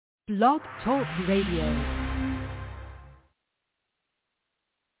Blog Talk Radio.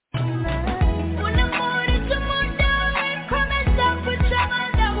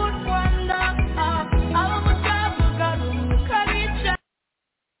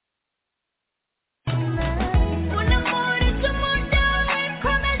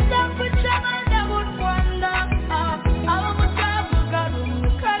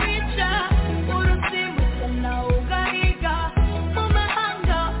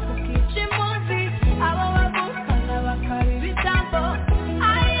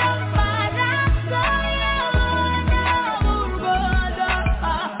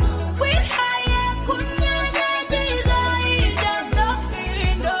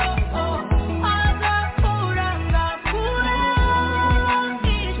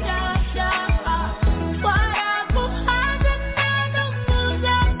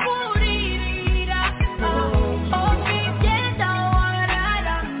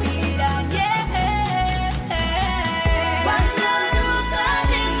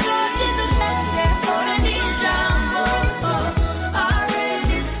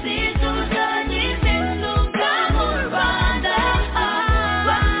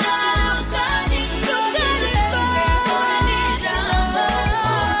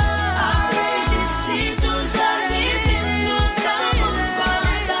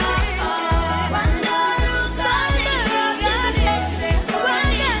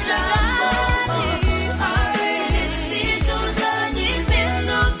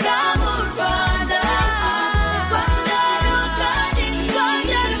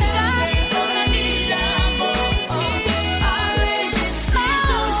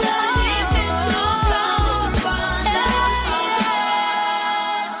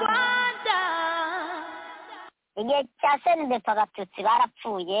 Bw'Abatutsi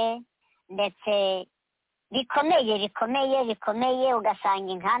barapfuye ndetse bikomeye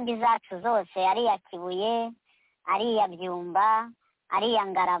ugasanga inkambi zacu zose ari ya Kibuye ari ya Byumba ari ya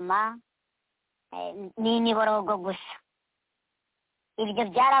Ngarama ni Niborogo gusa. Ibyo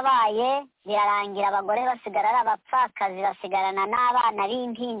byarabaye birarangira, abagore basigara ari abapfakazi, basigarana n'abana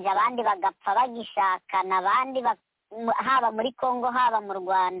b'impinja, abandi bagapfa bagishakana, abandi haba muri Congo haba mu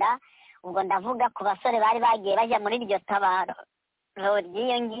Rwanda. Ubwo ndavuga ku basore bari bagiye bajya muri iryo tabaro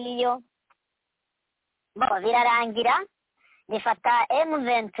ry'iyo ngiyo, bo birarangira bifata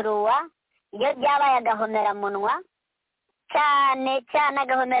M23 iyo byabaye agahomeramunwa cyane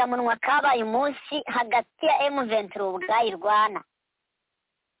agahomeramunwa kabaye umunsi hagati ya M23 ubwayirwana.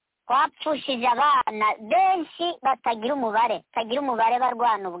 Twapfushije abana benshi batagira umubare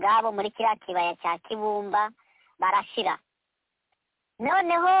barwana ubwabo muri kiriya kibaya cya Kibumba barashira.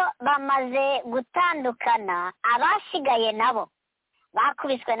 Noneho bamaze gutandukana, abashigaye nabo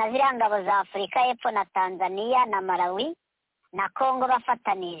bakubiswe na ziriya ngabo za Afurika y'Epfo na Tanzania na Malawi na Congo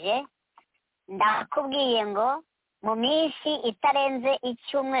bafatanije. Ndakubwiye ngo mu minsi itarenze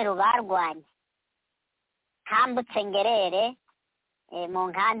icyumweru barwanye, hambutse Ngerere mu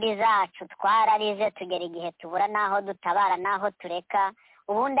nkambi zacu twararize tugera igihe tubura naho dutabara naho tureka.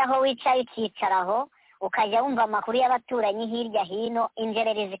 Ubundi aho wicaye ukicaraho ukajya wumva amakuru y'abaturanyi hirya hino,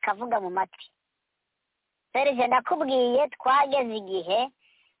 injereri zikavuga mu matwi. Serije ndakubwiye twageze igihe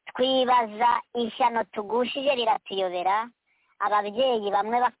twibaza ishyano tugushije riratuyobera, ababyeyi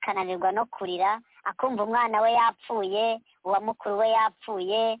bamwe bakananirwa no kurira, akumva umwana we yapfuye, uwa mukuru we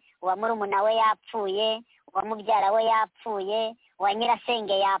yapfuye, uwa murumuna we yapfuye, uwa mubyara we yapfuye, uwa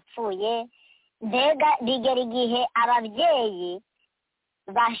nyirasenge yapfuye. Mbega bigera igihe ababyeyi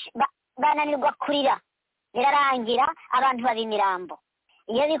bananirwa kurira, birarangira abantu babimirambo.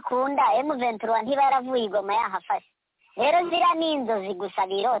 Iyo bikunda M23 ntiba yaravuye igoma yahafashe. Rero zira n'inzozi gusa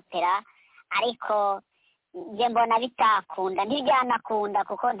birotera, ariko nje mbona bitakunda, ntibyanakunda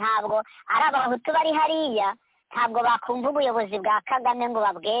kuko ntabwo ari abahutu bari hariya, ntabwo bakumva ubuyobozi bwa Kagame ngo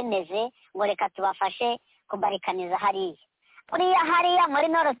babwemeze ngo reka tubafashe kubarikaniza hariya. Hariya muri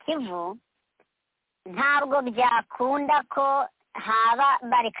Nord Kivu ntabwo byakunda ko haba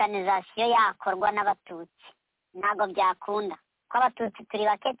barikanizasiyo yakorwa n'abatutsi, ntabwo byakunda ko abatutsi turi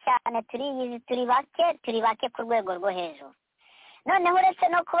bake cyane, turi bake ku rwego rwo hejuru. Noneho uretse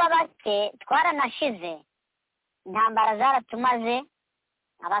no kuba bake twaranashize, intambara zaratumaze,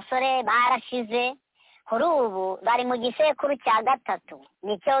 abasore barashize, kuri ubu bari mu gisekuru cya gatatu,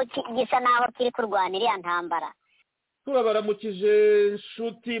 nicyo gisa naho kiri kurwana iriya ntambara. Turabaramukije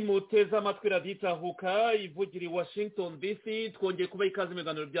nshuti muteze amatwi radiyo Itahuka ivugira i Washington DC. Twongeye kuba ikaze mu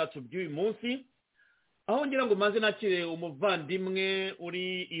biganiro byacu by'uyu munsi, aho ngira ngo maze nakire umuvandimwe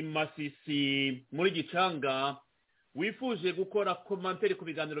uri i Masisi muri Gicanga wifuje gukora komantere ku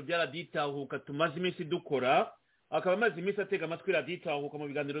biganiro bya radiyo Itahuka tumaze iminsi dukora akaba amaze iminsi atega amatwi radiyo itahuka mu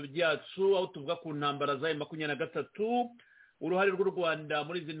biganiro byacu aho tuvuga ku ntambara za M23 uruhare rw'u Rwanda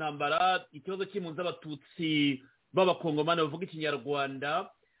muri izi ntambara ikibazo cy'impunzi z'abatutsi b'abakongomani bavuga ikinyarwanda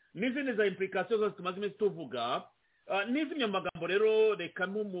n'izindi za implication zose tumaze iminsi tuvuga n'izimye amagambo rero reka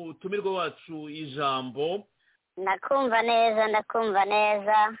n'umutumirwa wacu ijambo. ndakumva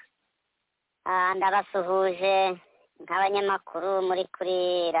neza ndabasuhuje nk'abanyamakuru muri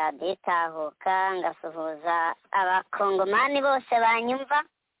kuri radiyo itahuka ngasuhuza abakongomani bose banyumva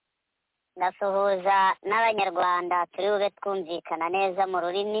ngasuhuza n'abanyarwanda turi bube twumvikana neza mu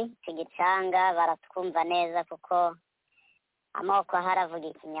rurimi tigicanga baratwumva neza kuko amoko haravuga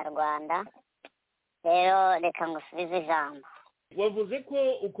ikinyarwanda rero reka ngusubize ijambo. wavuze ko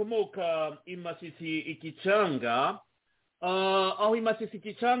ukomoka imasisi ikicanga aho imasisi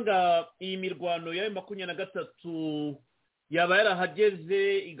ikicanga iyi mirwano ya M23 yaba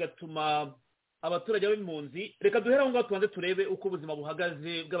yarahageze igatuma abaturage b'impunzi reka duhere aho ngaho tubanze turebe uko ubuzima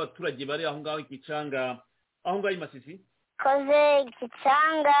buhagaze bw'abaturage bari aho ngaho ikicanga aho ngaho imasisi koze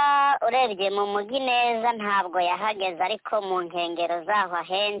ikicanga urebye mu mujyi neza ntabwo yahageze ariko mu nkengero zaho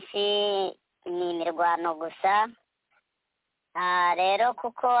ahenshi ni imirwano gusa rero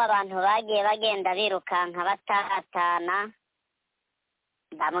kuko abantu bagiye bagenda birukanka batahatana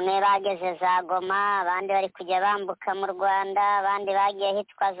bamwe bageze za Goma abandi bari kujya bambuka mu Rwanda abandi bagiye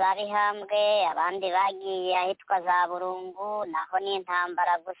hitwa za Bihambwe abandi bagiye ahitwa za Burungu naho ni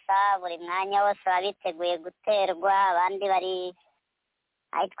intambara gusa buri mwanya wose babiteguye guterwa abandi bari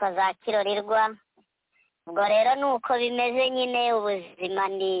ahitwa za Kirorirwa. ubwo rero nuko bimeze nyine ubuzima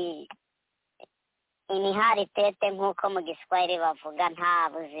ni hari tete nk'uko mu Giswahili bavuga nta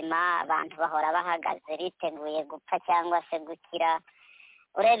buzima abantu bahora bahagaze biteguye gupfa cyangwa se gukira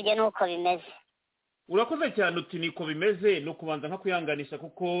urebye nuko bimeze. urakoze cyane uti niko bimeze no kubanza nka kuyanganisha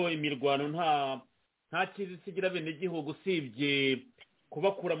kuko imirwano nta kizisigira bene gihugu usibye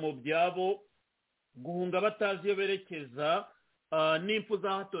kubakura mu byabo guhunga batazi iyo berekeza n'impfu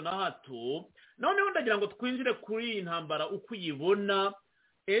za hato na hato. noneho ndagira ngo twinjire kuri iyi ntambara uko uyibona.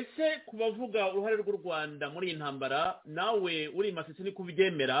 ese kubavuga uruhare rw'u Rwanda muri iyi ntambara nawe uri imasisi ni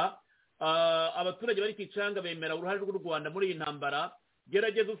kubyemera abaturage bari kicanga bemera uruhare rw'u Rwanda muri iyi ntambara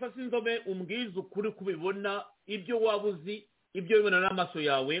gerageza ufase inzobe umbwize ukuri kubibona ibyo waba uzi ibyo bibona n'amaso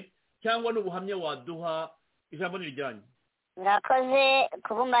yawe cyangwa n'ubuhamya waduha ijambo nirijyanye. Murakoze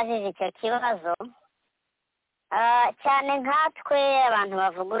kuba umajije icyo kibazo cyane nkatwe abantu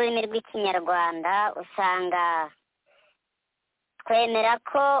bavuga ururimi rw'ikinyarwanda usanga twemera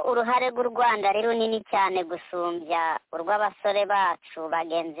ko uruhare rw'u Rwanda ari runini cyane gusumbya urw'abasore bacu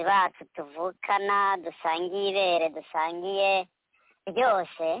bagenzi bacu tuvukana dusangiye ibere dusangiye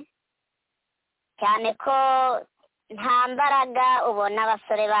byose cyane ko nta mbaraga ubona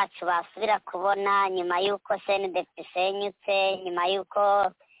abasore bacu basubira kubona nyuma y'uko CNDP isenyutse nyuma y'uko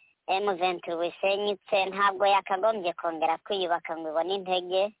M23 isenyutse ntabwo yakagombye kongera kwiyubaka ngo ibone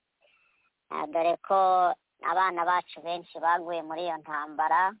intege dore ko abana bacu benshi baguye muri iyo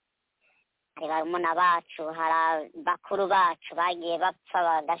ntambara hari barumuna bacu hari bakuru bacu bagiye bapfa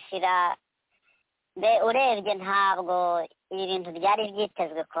bagashira urebye ntabwo ibi bintu byari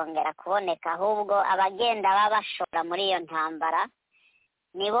byitezwe kongera kuboneka ahubwo abagenda babashora muri iyo ntambara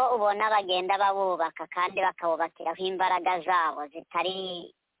nibo ubona bagenda babubaka kandi bakabubakiraho imbaraga zabo zitari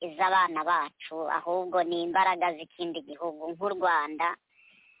iz'abana bacu ahubwo ni imbaraga z'ikindi gihugu nk'u Rwanda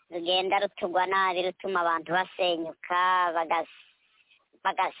rugenda rutugwa nabi rutuma abantu basenyuka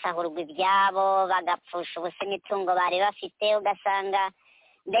bagasahurwa ibyabo bagapfusha ubusa imitungo bari bafite ugasanga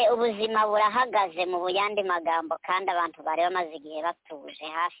ubuzima burahagaze mu yandi magambo kandi abantu bari bamaze igihe batuje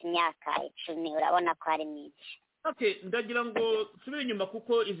hafi imyaka 10 urabona ko ari myinshi. ndagira ngo tubire inyuma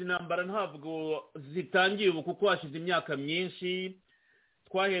kuko izi ntambara ntabwo zitangiye ubu kuko hashize imyaka myinshi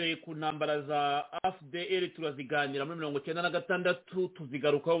twahereye ku ntambara za FDR turaziganira muri 1996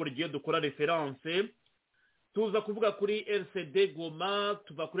 tuzigarukaho buri gihe dukora reference tuza kuvuga kuri RCD Goma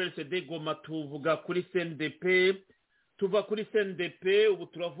tuva kuri RCD Goma tuvuga kuri CNDP tuva kuri CNDP ubu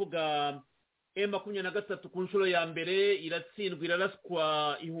turavuga M23 ku nshuro ya mbere iratsindwa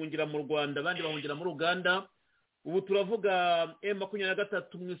iraraswa ihungira mu Rwanda abandi bahungira muri Uganda. ubu turavuga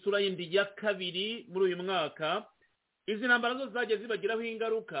M23 mu isura yindi ya kabiri muri uyu mwaka. izi ntambara zose zagiye zibagiraho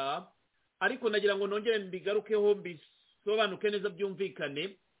ingaruka ariko nagira ngo nongere mbigarukeho bisobanuke neza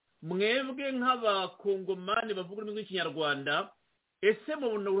byumvikane mwebwe nk'abakongomani bavuga ururimi rw'ikinyarwanda ese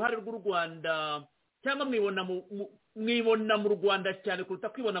mubona uruhare rw'u Rwanda cyangwa mwibona mu Rwanda cyane kuruta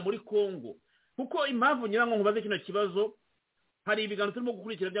kwibona muri Congo kuko impamvu nyirango nkubaze kino kibazo hari ibiganiro turimo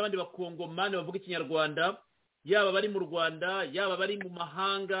gukurikira by'abandi bakongomani bavuga ikinyarwanda yaba bari mu Rwanda yaba bari mu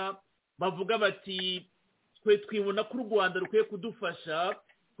mahanga bavuga bati twe twibona ko u Rwanda rukwiye kudufasha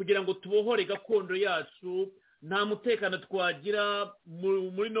kugira ngo tubohore gakondo yacu, nta mutekano twagira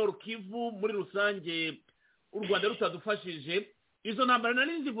muri Nord Kivu muri rusange u Rwanda rutadufashije. Izo ntambara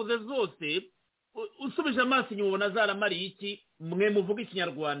nari nzivuze zose usubije amaso inyuma ubona zaramariye iki mwe muvuga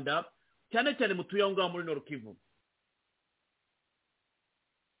ikinyarwanda cyane cyane mutuye aho ngaho muri Nord Kivu?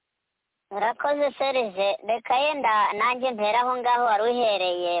 urakoze Serge, reka yenda nanjye mpera aho ngaho wari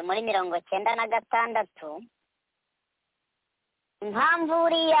uhereye muri 96. impamvu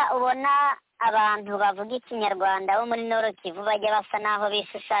uriya ubona abantu bavuga ikinyarwanda bo muri Nord Kivu bajya basa naho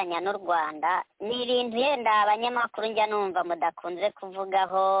bishushanya n'u Rwanda, ni ibintu yenda abanyamakuru njya numva mudakunze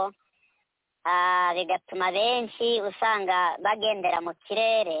kuvugaho, bigatuma benshi usanga bagendera mu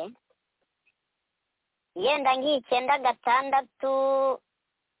kirere. Yenda nk'I96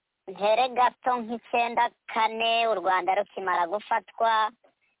 ntere gato nk'I94 u Rwanda rukimara gufatwa,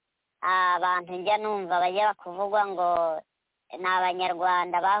 abantu njya numva bajya bakuvugwa ngo ni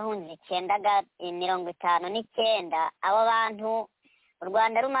abanyarwanda bahunze 1959. abo bantu u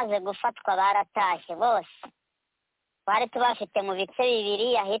Rwanda rumaze gufatwa baratashye bose. twari tubafite mu bice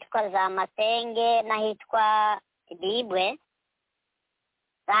bibiri, ahitwa za Matenge n'ahitwa Bibwe,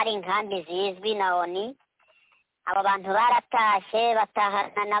 bari inkambi zizwi na ONU. abo bantu baratashye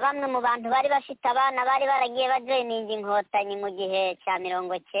batahana na bamwe mu bantu bari bafite abana bari baragiye bajoininga inkotanyi mu gihe cya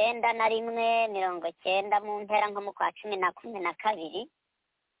 1991 1990 mu mpera nko mu kwa 10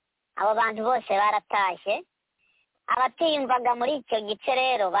 abo bantu bose baratashye. abatiyumvaga muri icyo gice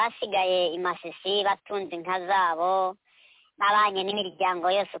rero basigaye i Masisi batunze inka zabo, babanye n'imiryango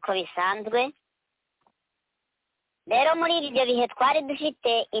yose uko bisanzwe. rero muri ibyo bihe twari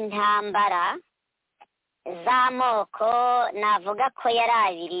dufite intambara z'amoko, navuga ko yari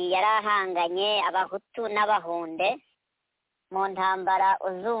abiri yarahanganye, Abahutu n'Abahunde, mu ntambara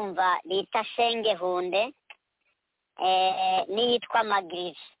uzumva bita Shengehunde n'iyitwa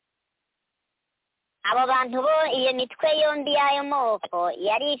Magiriri. abo bantu bo iyo mitwe yombi y'ayo moko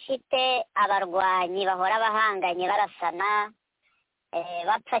yari ifite abarwanyi bahora bahanganye barasana,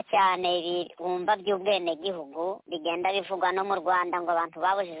 bapfa cyane bumva by'ubwenegihugu, bigenda bivugwa no mu Rwanda ngo abantu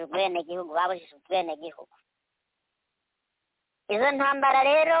babujije ubwenegihugu. izo ntambara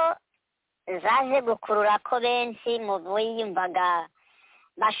rero zaje gukurura ko benshi mu biyumvaga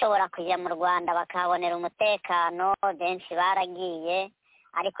bashobora kujya mu Rwanda bakahabonera umutekano, benshi baragiye,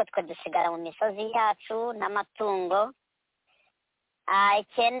 ariko twe dusigara mu misozi yacu n'amatungo.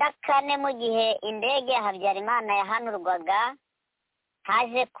 94 mu gihe indege ya Habyarimana yahanurwaga,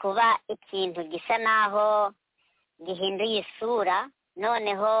 haje kuba ikintu gisa naho gihinduye isura.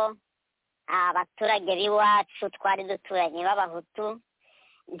 noneho abaturage b'iwacu twari duturanye b'Abahutu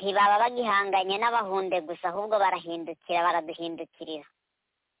ntibaba bagihanganye n'Abahunde gusa, ahubwo baraduhindukirira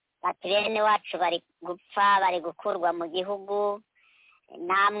bati bene wacu bari gupfa, bari gukurwa mu gihugu,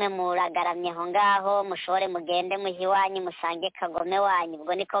 namwe muragaramye aho ngaho, mushobore mugende muhe iwanyu musange Kagame wanyu.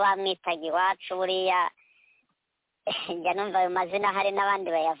 ubwo niko bamwitaga iwacu. buriya njya numva ayo mazina hari n'abandi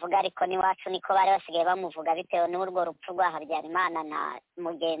bayavuga, ariko n'iwacu niko bari basigaye bamuvuga bitewe n'urwo rupfu rwa Habyarimana na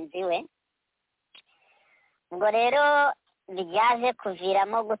mugenzi we. ubwo rero byaje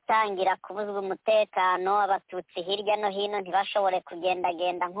kuviramo gutangira kubuzwa umutekano, Abatutsi hirya no hino ntibashobore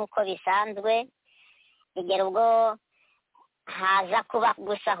kugendagenda nk'uko bisanzwe, bigera ubwo haza kuba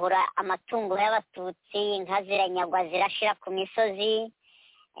gusahura amatungo y'Abatutsi, inka ziranyagwa zirashira ku misozi.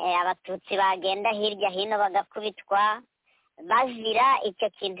 Abatutsi bagenda hirya hino bagakubitwa bazira icyo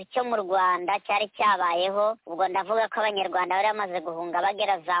kintu cyo mu Rwanda cyari cyabayeho. ubwo ndavuga ko abanyarwanda bari bamaze guhunga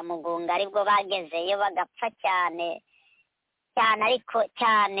bagera za Mugunga, aribwo bagezeyo bagapfa cyane ariko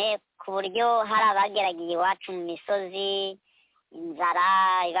cyane ku buryo hari abageragiye iwacu mu misozi,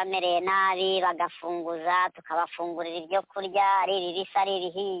 inzara ibamereye nabi, bagafunguza, tukabafungurira ibyo kurya, ari ibibisi ari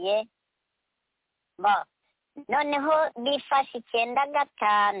ibihiye. noneho bifashe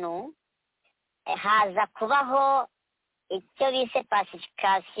 95 haza kubaho icyo bise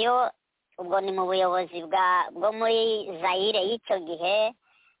pacification. ubwo ni mu buyobozi bwo muri Zaire y'icyo gihe,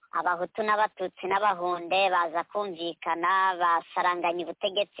 Abahutu n'Abatutsi n'Abahunde baza kumvikana, basaranganya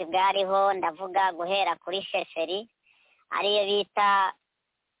ubutegetsi bwariho, ndavuga guhera kuri sheferi ariyo bita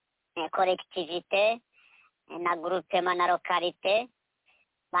collectivité na groupement na localité.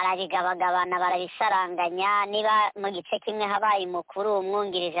 barabigabagabana barabisaranganya, niba mu gice kimwe habaye umukuru,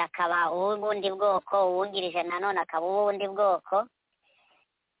 umwungirije akaba uw'ubundi bwoko, uwungirije nanone akaba uw'ubundi bwoko.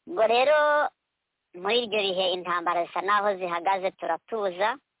 ubwo rero muri ibyo bihe intambara zisa naho zihagaze,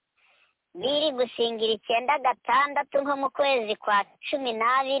 turatuza. biri gusingira 96 nko mu kwezi kwa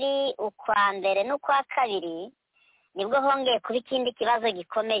 12 ukwa mbere n'ukwa kabiri, nibwo hongeye kuba ikindi kibazo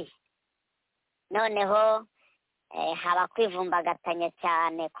gikomeye. noneho haba kwivumbagatanya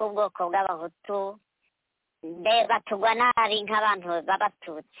cyane k'ubwoko bw'abahutu batugwa nabi nk'abantu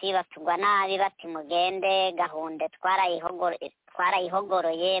b'abatutsi batugwa nabi bati mugende gahunde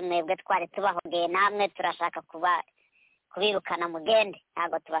twarayihogoroye mwebwe twari tubahogeye namwe turashaka kubirukana mugende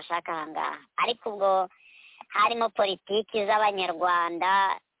ntabwo tubashaka ahangaha ariko ubwo harimo politiki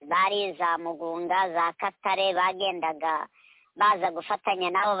z'abanyarwanda bari za Mugunga za Katare bagendaga baza gufatanya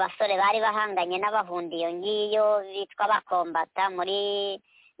nabo basore bari bahanganye n'abahundi iyo ngiyo bitwa bakombata muri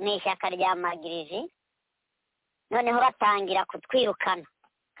n'ishyaka rya Magiriji noneho batangira kutwirukana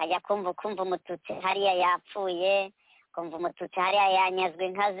kajya kumva umututsi hariya yapfuye kumva umututsi hariya yanyazwe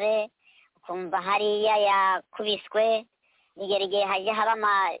inkaze kumva hariya yakubiswe igihe hajya haba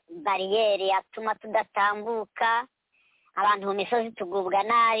bariyeri yatuma tudatambuka abantu mu misozi tugubwa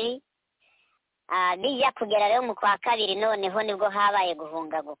nabi bijya kugera rero mu kwa kabiri noneho nibwo habaye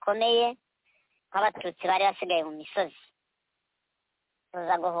guhunga gukomeye kw'abatutsi bari basigaye mu misozi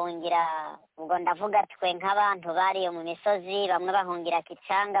tuza guhungira ubwo ndavuga twe nk'abantu bari mu misozi bamwe bahungira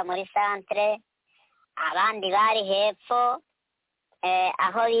Kicanga muri centre abandi bari hepfo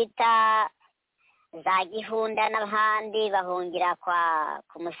aho bita za Gihunda n'ahandi bahungira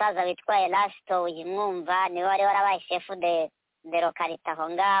ku musaza witwa Elasto uyimwumva niwe wari warabaye chef de localité aho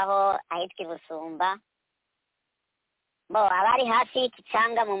ngaho ahitwa Busumba abari hafi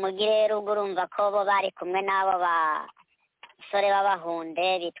y'Ikicanga mu mugi rero urumva ko bo bari kumwe n'abo basore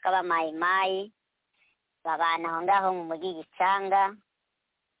b'abahunde bitwa abamayimayi babana aho ngaho mu mugi Gicanga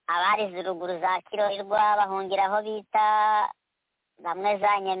abari ziruguru za Kirorirwa bahungira aho bita bamwe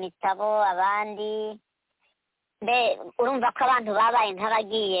za Nyamitabo abandi urumva ko abantu babaye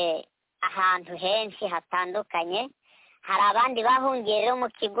nk'abagiye ahantu henshi hatandukanye hari abandi bahungiye rero mu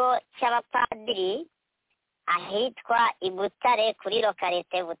kigo cy'abapadiri ahitwa Ibutare kuri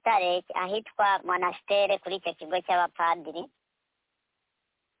lokalite Butare ahitwa monastere kuri icyo kigo cy'abapadiri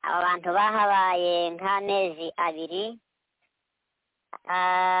aba bantu bahabaye nk'amezi abiri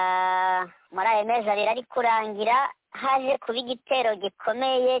muri ayo mezi abiri ari kurangira haje kuba igitero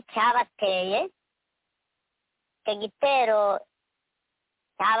gikomeye cyabateye icyo gitero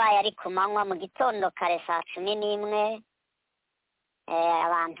cyabaye ari ku manywa mu gitondo kare saa 11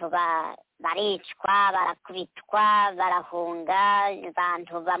 abantu baricwa barakubitwa barahunga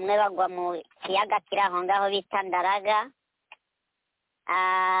abantu bamwe bagwa mu kiyaga kiri aho ngaho bita Ndaraga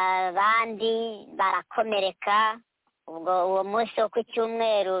abandi barakomereka ubwo uwo munsi wo ku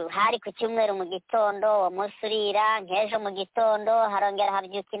cyumweru hari ku cyumweru mu gitondo uwo munsi urira nk'ejo mu gitondo harongera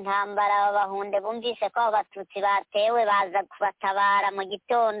habyuka intambara abahunde bumvise ko abatutsi batewe baza kubatabara mu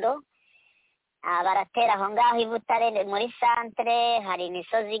gitondo baratera aho ngaho Ibutare muri centre hari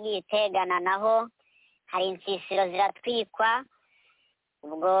imisozi igiye itegana naho hari insisiro ziratwikwa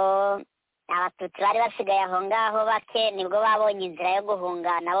ubwo abatutsi bari basigaye aho ngaho bake nibwo babonye inzira yo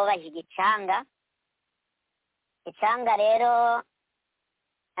guhunga nabo baje Gicanga Gicanga rero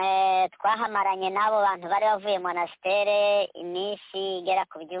twahamaranye n'abo bantu bari bavuye monastere iminsi igera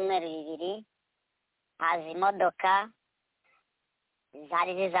ku byumweru bibiri haza imodoka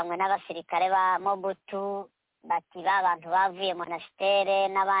zari zizanywe n'abasirikare ba Mobutu bati abantu bavuye monastere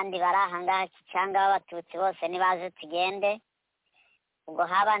n'abandi bari aha ngaha Gicanga b'abatutsi bose nibaze tugende ubwo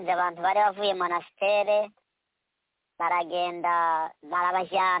habanje abantu bari bavuye monastere baragenda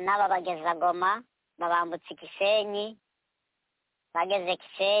barabajyana babageza Goma babambutse Gisenyi bageze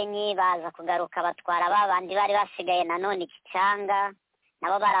Gisenyi baza kugaruka batwara babandi bari basigaye nanone Gicanga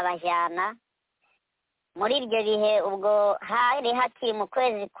nabo barabajyana muri ibyo bihe ubwo hari hakiri mu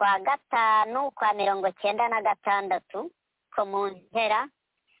kwezi kwa gatanu kwa 96 ko mu mpera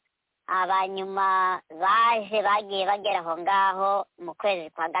abanyuma bagiye bagera aho ngaho mu kwezi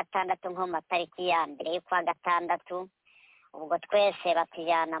kwa gatandatu nko mu matariki ya mbere y'ukwa gatandatu ubwo twese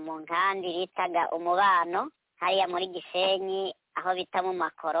batujyana mu nkambi bitaga Umubano hariya muri Gisenyi aho bita mu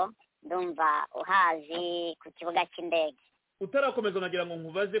Makoro ndumva uhazi ku kibuga cy'indege utarakomeza nagira ngo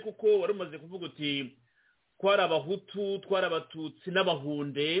nkubaze kuko wari umaze kuvuga uti twara abahutu twara abatutsi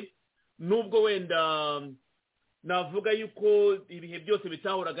n'abahunde nubwo wenda navuga yuko ibihe byose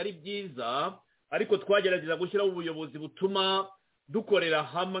bitahoraga ari byiza ariko twagerageza gushyiraho ubuyobozi butuma dukorera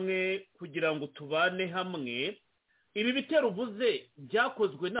hamwe kugira ngo tubane hamwe ibi bitero uvuze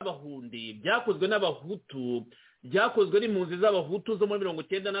byakozwe n'abahunde byakozwe n'abahutu byakozwe n'impunzi z'abahutu zo muri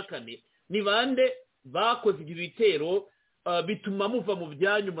 94 ni bande bakoze ibi bitero bituma muva mu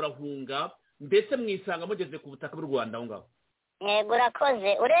byanyu murahunga ndetse mwisanga mugeze ku butaka bw'u Rwanda aho ngaho yego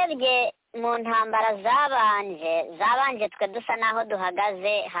urakoze urebye mu ntambara zabanje twe dusa naho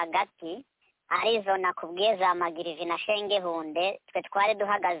duhagaze hagati arizo nakubwiye za Magirivi na Shengehunde, twe twari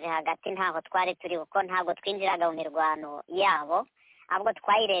duhagaze hagati, ntaho twari turi kuko ntabwo twinjiraga mu mirwano yabo, ahubwo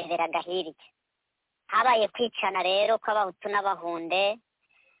twayireberaga hirya. Habaye kwicana rero kw'abahutu n'abahunde,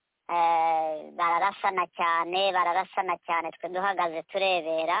 bararasana cyane, twe duhagaze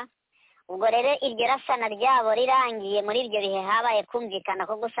turebera. Ubwo rero iryo rasana ryabo rirangiye, muri iryo bihe habaye kumvikana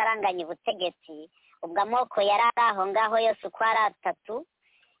ko gusaranganya ubutegetsi. Ubwo amoko yari aho ngaho yose uko ari atatu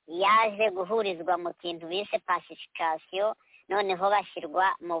yaje guhurizwa mu kintu bise pacification, noneho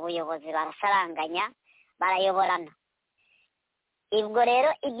bashyirwa mu buyobozi, barasaranganya, barayoborana. Ubwo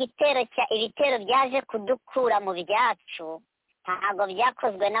rero ibitero byaje kudukura mu byacu, ntabwo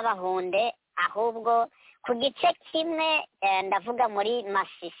byakozwe n'abahunde, ahubwo ku gice kimwe, ndavuga muri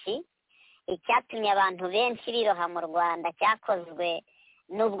Masisi, icyatumye abantu benshi biroha mu Rwanda cyakozwe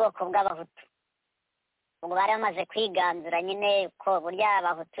n'ubwoko bw'abahutu. Ubwo bari bamaze kwiganzura nyine ko burya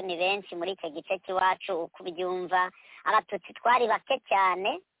abahutu ni benshi muri icyo gice cy'iwacu uko ubyumva, abatutsi twari bake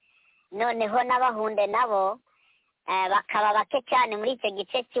cyane, noneho n'abahunde nabo bakaba bake cyane muri icyo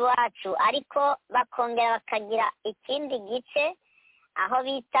gice cy'iwacu, ariko bakongera bakagira ikindi gice aho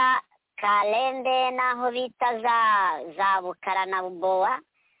bita Kalende n'aho bita za Bukara na Bubowa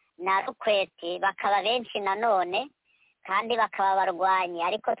na Rukweti, bakaba benshi nanone kandi bakaba barwanyi.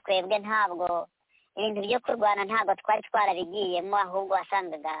 Ariko twebwe ntabwo ibintu byo kurwana ntabwo twari twarabigiyemo, ahubwo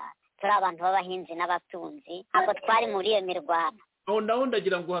wasangaga turi abantu b'abahinzi n'abatunzi, ntabwo twari muri iyo mirwano. Naho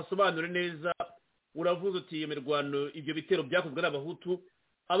ndagira ngo hasobanure neza, uravuze uti iyo mirwano, ibyo bitero byakozwe n'abahutu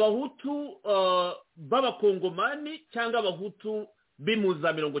b'abakongomani cyangwa abahutu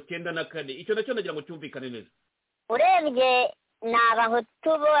bimuza 94? Icyo nacyo ndagira ngo cyumvikane neza. Urebye ni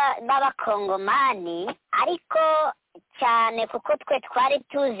abahutu b'abakongomani, ariko cyane kuko twe twari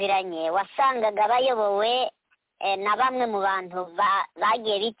tuziranye, wasangaga bayobowe na bamwe mu bantu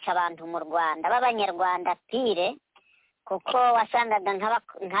bagiye bica abantu mu Rwanda b'abanyarwanda pire, kuko wasangaga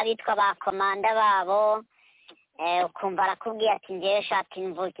nk'abitwa ba komanda babo, ukumva arakubwiye ati ngewe shaka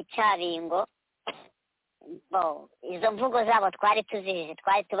imvuka icabingo. Izo mvugo zabo twari tuzihije,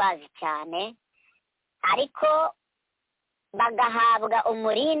 twari tubazi cyane, ariko bagahabwa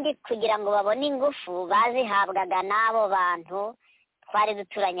umurindi kugira ngo babone ingufu, bazihabwaga n'abo bantu twari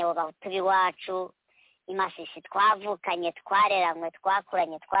duturanye, abo bahutu b'iwacu i Masisi, twavukanye, twareranywe,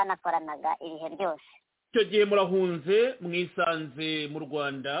 twakuranye, twanakoranaga ibihe byose. Icyo gihe murahunze, mwisanze mu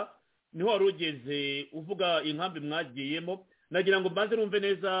Rwanda, niho wari ugeze uvuga inkambi mwagiyemo. Nagira ngo mbanze rumve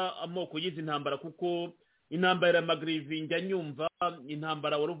neza amoko y'izi ntambara, kuko intambara ya Magirivi njya nyumva,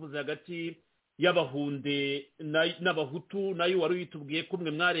 intambara wari uvuze hagati y'abahunde n'abahutu nayo wari uyitubwiye ko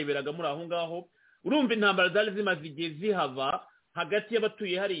mwe mwareberaga muri aho ngaho. Urumva intambara zari zimaze igihe zihava hagati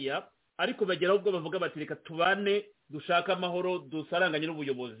y'abatuye hariya, ariko bageraho ubwo bavuga bati reka tubane, dushaka amahoro, dusaranganye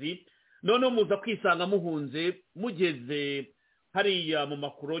n'ubuyobozi. Noneho muza kwisanga muhunze, mugeze hariya mu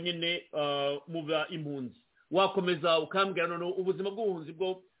makuru nyine, muba impunzi. Wakomeza ukambwira noneho ubuzima bw'ubuhunzi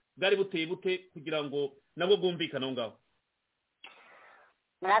bwo bwari buteye bute kugira ngo nabwo bwumvikane aho ngaho?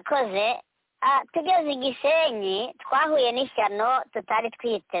 Murakoze. Tugeze i Gisenyi twahuye n'ishyano tutari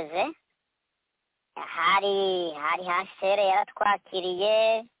twiteze. Hari hasere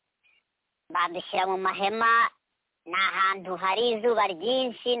yaratwakiriye, badushyira mu mahema. Ni ahantu hari izuba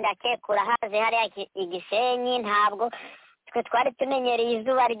ryinshi, ndakekura haze hariya i Gisenyi, ntabwo twe twari tumenyereye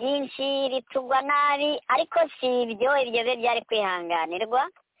izuba ryinshi ritugwa nabi, ariko si ibyo byo byari kwihanganirwa.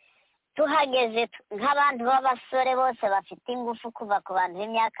 Tuhageze nk'abantu b'abasore bose bafite ingufu, kuva ku bantu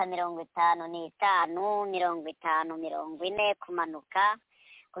b'imyaka 55, 50, 40 kumanuka,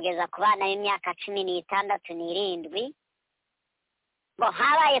 kugeza ku bana b'imyaka 16 n'irindwi.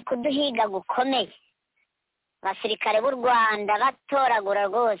 Habaye kuduhiga gukomeye. Abasirikare b'u Rwanda batoragura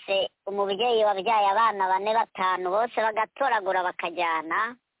rwose, umubyeyi wabyaye abana 4, 5 bose bagatoragura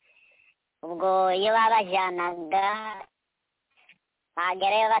bakajyana. Ubwo iyo babajyanaga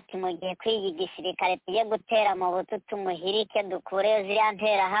bagerayo bati mugiye kwiga igisirikare, tujye gutera mu bututu, muhirike, dukureyo ziriya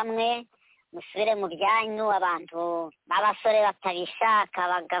nterahamwe, musubire mu byanyu. Abantu b'abasore batabishaka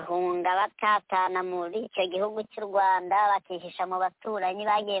bagahunga batatana muri icyo gihugu cy'u Rwanda, bakihisha mu baturanyi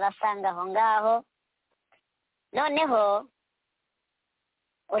bagiye basanga aho ngaho. Noneho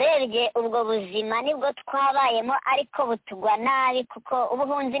urebye ubwo buzima nibwo twabayemo, ariko butugwa nabi, kuko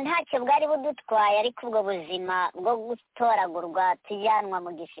ubuhunzi ntacyo bwari budutwaye, ariko ubwo buzima bwo gutoragurwa tujyanwa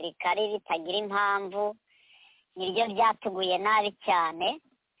mu gisirikare bitagira impamvu nibyo byatuguye nabi cyane.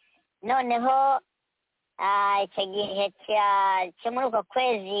 Noneho icyo gihe cyo muri uko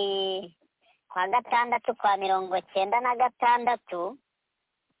kwezi kwa 6 kwa 96,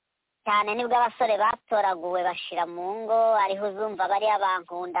 cyane nibwo abasore batoraguwe bashira mu ngo, ariho uzumva bari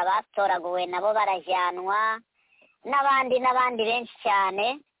abankunda batoraguwe nabo barajyanwa n'abandi benshi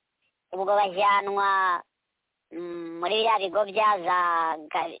cyane. Ubwo bajyanwa muri biriya bigo bya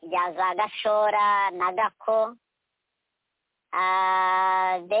za Gashora na Gako,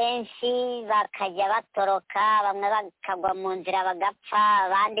 benshi bakajya batoroka, bamwe bakagwa mu nzira bagapfa,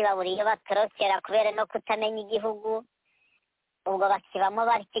 abandi babura iyo batorokera kubera no kutamenya igihugu. Ubwo bakibamo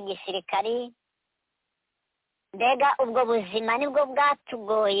barya igisirikari. Mbega ubwo buzima nibwo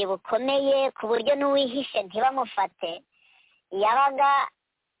bwatugoye bukomeye ku buryo n'uwihishe ntibamufate. Yabaga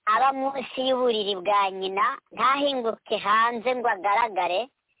aba munsi y'uburiri bwa nyina, ntahinguke hanze ngo agaragare,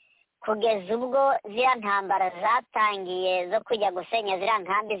 kugeza ubwo ziriya ntambara zatangiye zo kujya gusenya ziriya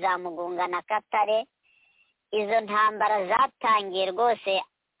nkambi za Mugunga na Katare. Izo ntambara zatangiye rwose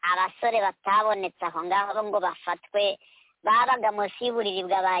abasore batabonetse aho ngaho ngo bafatwe, babaga munsi y'uburiri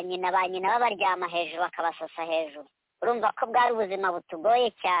bwa ba nyina babaryama hejuru bakabasasa hejuru. Urumva ko bwari ubuzima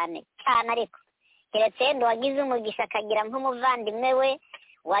butugoye cyane ariko keretse yenda wagize umugisha akagira nk'umuvandimwe we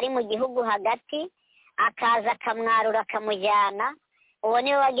wari mu gihugu hagati, akaza akamwarura akamujyana, uwo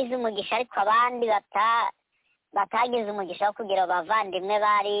niwe wagize umugisha. Ariko abandi batagize umugisha wo kugira abavandimwe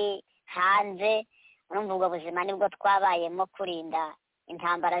bari hanze. Urumva ubwo buzima nibwo twabayemo kurinda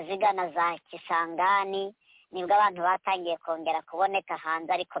intambara zigana za Kisangani, nibwo abantu batangiye kongera kuboneka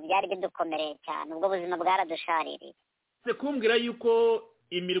hanze, ariko byari bidukomereye cyane. Ubwo buzima bwaradushaririye. se kumbwira yuko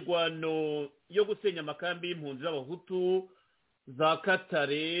imirwano yo gusenya amakambi y'impunzi z'abahutu za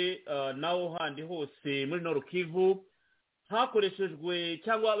Katare naho handi hose muri Nord Kivu hakoreshejwe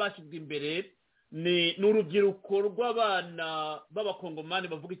cyangwa bashyizwe imbere ni urubyiruko rw'abana b'abakongomani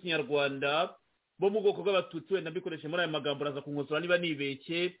bavuga ikinyarwanda bo mu bwoko bw'abatutsi, wenda mbikoreshe muri aya magambo araza kunkosora niba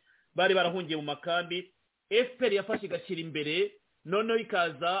nibeshye, bari barahungiye mu makambi. FPR yafashe igashyira imbere, noneho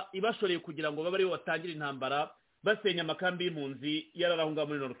ikaza ibashoreye kugira ngo babe aribo batangira intambara basenya amakambi y'impunzi yararahunga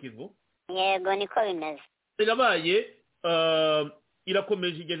muri Nord Kivu. Yego niko bimeze. Birabaye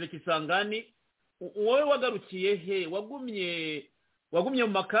irakomeje igeze Kisangani. Wowe wagarukiye he? Wagumye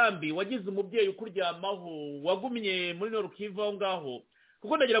mu makambi, wagize umubyeyi ukuryamaho, wagumye muri Nord Kivu aho ngaho?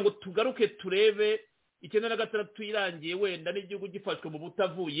 Kuko ndagira ngo tugaruke turebe 1996 irangiye, wenda n'igihugu gifashwe mu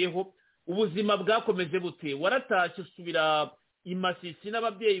butavuyeho, ubuzima bwakomeze bute? Waratashye usubira i Masisi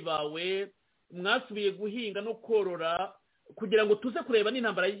n'ababyeyi bawe, mwasubiye guhinga no korora, kugira ngo tuze kureba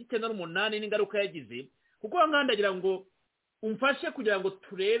n'intambara y'98 n'ingaruka yagize. Kuko nkandagira ngo umfashe kugira ngo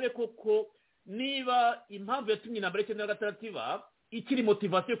turebe koko niba impamvu yatumye intambara y'96 iba ikiri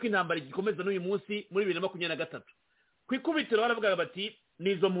motivation ko intambara igikomeza n'uyu munsi muri 2023. Kwikubitiro baravuga bati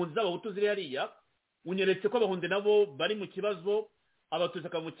nizo mpunzi z'abahutu ziri hariya, unyeretse ko abahunde nabo bari mu kibazo, abatutsi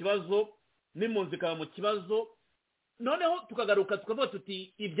akaba mu kibazo, n'impunzi akaba mu kibazo. Noneho tukagaruka tukavuga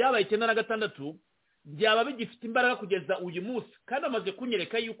tuti ibyabaye 96 byaba bigifite imbaraga kugeza uyu munsi, kandi amaze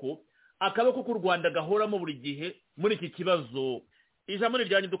kunyereka yuko akaboko k'u Rwanda gahoramo buri gihe muri iki kibazo. Ijambo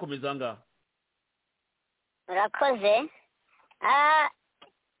rijyanye dukomeza ngaha. Urakoze.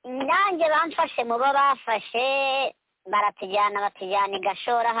 Nanjye bamfashe mu bo bafashe, batujyana i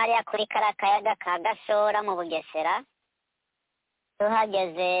Gashora, hariya kuri Karakayaga ka Gashora mu Bugesera.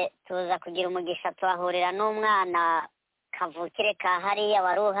 Tuhageze tuza kugira umugisha, tuhahurira n'umwana kavukire ka hariya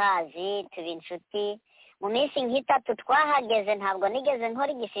wari uhazi, tuba inshuti. Mu minsi nk'itatu twahageze, ntabwo nigeze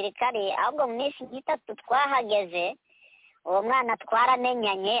nkora igisirikare, ahubwo mu minsi nk'itatu twahageze, uwo mwana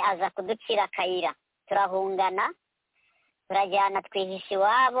twaramenyanye, aza kuducira akayira, turahungana, turajyana twihisha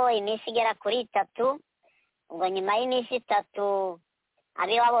iwabo iminsi igera kuri 3. Ubwo nyuma y'iminsi 3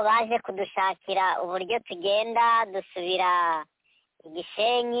 abiwabo baje kudushakira uburyo tugenda dusubira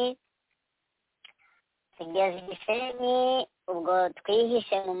Igisenyi. Tugeze Igisenyi, ubwo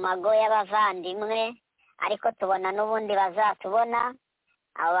twihishe mu mago y'abavandimwe, ariko tubona n'ubundi bazatubona.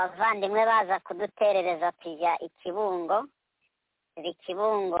 Abo bavandimwe baza kuduterereza tujya Ikibungo.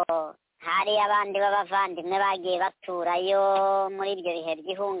 Ikibungo hari abandi b'abavandimwe bagiye baturayo muri ibyo bihe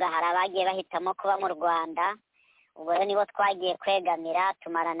by'ihunga, hari abagiye bahitamo kuba mu Rwanda. Ubwo rero nibo twagiye kwegamira,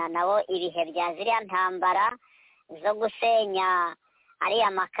 tumarana nabo ibihe bya ziriya ntambara zo gusenya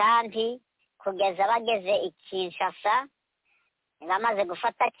ariya makambi, kugeza bageze i Kinshasa. Bamaze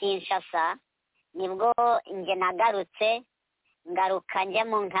gufata Kinshasa nibwo nje nagarutse, ngaruka njya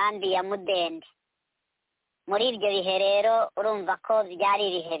mu nkambi ya Mudende. Muri ibyo bihe rero urumva ko byari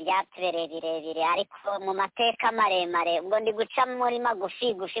ibihe byatubereye birebire, ariko mu mateka maremare. Ubwo ndi guca muri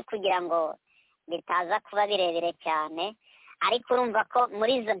magufi kugira ngo bitaza kuba birebire cyane, ariko urumva ko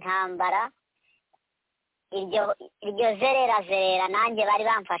muri izo ntambara iryo zerera nanjye bari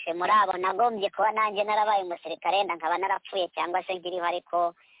bamfashe muri abo. Nagombye kuba nanjye narabaye umusirikare, nkaba narapfuye cyangwa se nkiriho,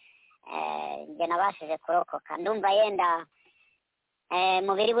 ariko njye nabashije kurokoka ndumva yenda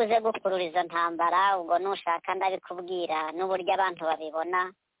mubiri buze gukurura izo ntambara ubwo nushaka ndabikubwira n'uburyo abantu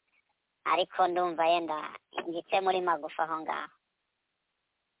babibona ariko ndumva yenda ngice muri magufa aho ngaho.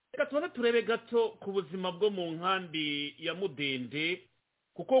 reka tubanze turebe gato ku buzima bwo mu nkambi ya Mudende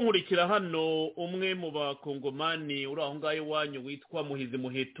kuko nkurikira hano umwe mu bakongomani uri aho ngaho iwanyu witwa Muhizi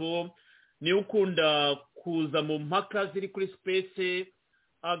Muheto niwe ukunda kuza mu mpaka ziri kuri space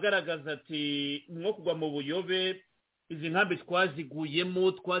agaragaza ati nko kugwa mu buyobe izi nkambi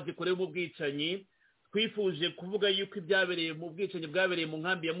twaziguyemo twazikoreyemo ubwicanyi twifuje kuvuga yuko ibyabereye mu bwicanyi bwabereye mu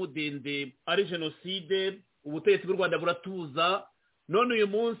nkambi ya Mudende ari jenoside ubutegetsi bw'u Rwanda buratuza none uyu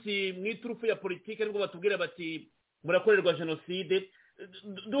munsi mu iturufu ya politike nibwo batubwira bati murakorerwa jenoside.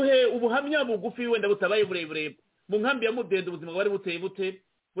 Duhe ubuhamya bugufi wenda butabaye burebure mu nkambi ya Mudende ubuzima bwari buteye bute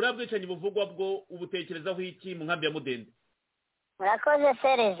buriya bwicanyi buvugwa bwo ubutekerezaho iki mu nkambi ya Mudende? Murakoze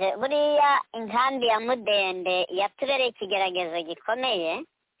Serge, buriya inkambi ya Mudende yatubereye ikigeragezo gikomeye.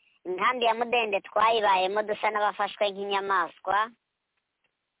 Inkambi ya Mudende twayibayemo dusa n'abafashwe nk'inyamaswa.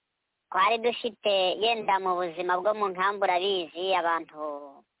 Twari dufite yenda mu buzima bwo mu nkambi urabizi abantu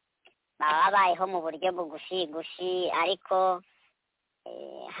babayeho mu buryo bugushi ariko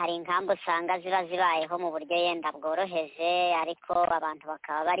hari inkambi usanga ziba zibayeho mu buryo yenda bworoheje ariko abantu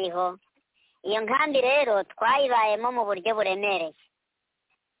bakaba bariho. Iyo nkambi rero twayibayemo mu buryo buremereye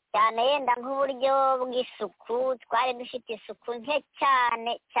cyane yenda nk'uburyo bw'isuku twari dufite isuku nke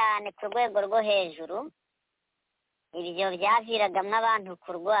cyane ku rwego rwo hejuru. Ibyo byaviragamo abantu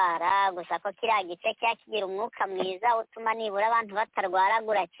kurwara gusa ko kiriya gice kigira umwuka mwiza utuma nibura abantu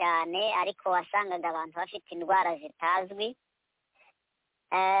batarwaragura cyane ariko wasangaga abantu bafite indwara zitazwi.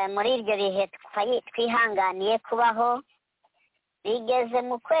 Muri ibyo bihe twihanganiye kubaho bigeze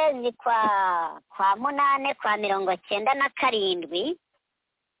mu kwezi kwa munane kwa 97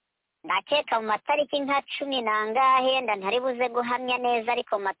 ndakeka mu matariki nka 10 nangahe ntari buze guhamya neza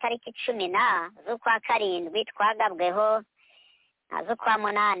ariko mu matariki 10 z'ukwa karindwi twagabweho z'ukwa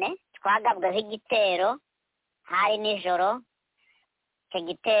munane twagabweho igitero hari nijoro. Icyo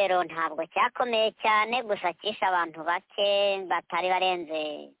gitero ntabwo cyakomeye cyane gusa kisha abantu bake batari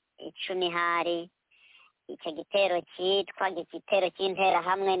barenze 10 hari. Icyo gitero cyitwaga igitero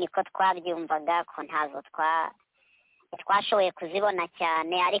cy'interahamwe niko twabyumvaga ko ntazo twashoboye kuzibona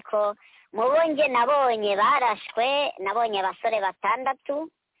cyane ariko mubonye nabonye barashwe nabonye abasore 6.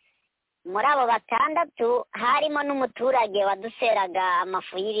 Muri abo 6 harimo n'umuturage waduseraga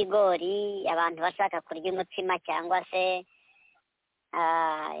amafu y'ibigori abantu bashaka kurya umutsima cyangwa se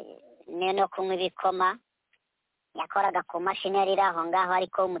no kunywa ibikoma. Yakoraga ku mashini yari aho ngaho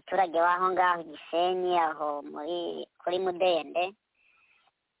ariko umuturage w'aho ngaho Gisenyi aho kuri Mudende.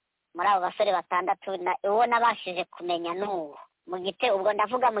 Muri abo basore 6 uwo nabashije kumenya n'uwo ubwo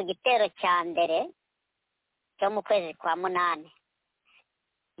ndavuga mu gitero cya mbere cyo mu kwezi kwa munane.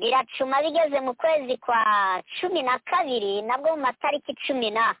 Biracuma bigeze mu kwezi kwa 12 nabwo mu matariki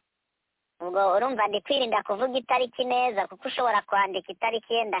 10. Ubwo urumva ndi kwirinda kuvuga itariki neza kuko ushobora kwandika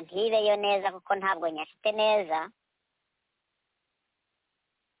itariki yenda ntibeyo neza kuko ntabwo nyafite neza.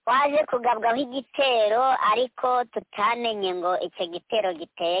 Waje kugabwaho igitero ariko tutamenye ngo icyo gitero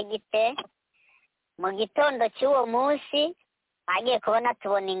giteye gite. Mu gitondo cy'uwo munsi bagiye kubona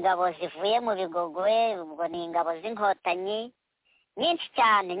tubona ingabo zivuye mu Bigogwe ubwo ni ingabo z'inkotanyi nyinshi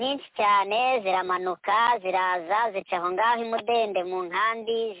cyane ziramanuka ziraza zica aho ngaho Mudende mu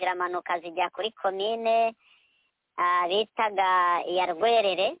nkambi ziramanuka zijya kuri komine bitaga iya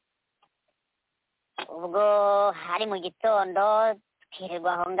Rwerere. Ubwo hari mu gitondo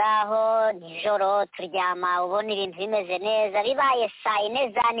twirirwa aho ngaho nijoro turyama ubona ibintu bimeze neza bibaye saa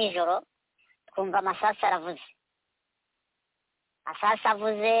 4 za nijoro twumva amasasu aravuze.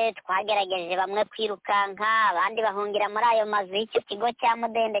 Avuze twagerageje bamwe kwirukanka abandi bahungira muri ayo mazu y'icyo kigo cya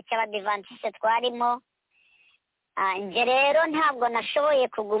Mudende cy'Abadivantiste twarimo. Nje rero ntabwo nashoboye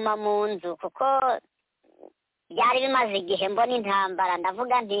kuguma mu nzu kuko byari bimaze igihe mbona intambara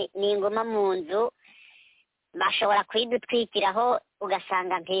ndavuga nti ninguma mu nzu bashobora kuyidutwikiraho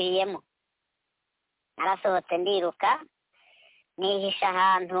ugasanga mpiriyemo. Narasohotse ndiruka nihisha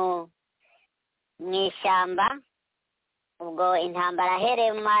ahantu mu ishyamba. Ubwo intambara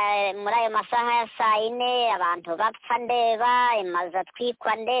ahereye muri ayo masaha ya saa 4 abantu bapfa ndeba imaze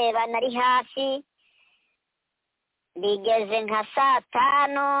atwikwa ndeba nari hafi. Bigeze nka saa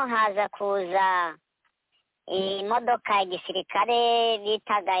 5 haza kuza imodoka ya gisirikare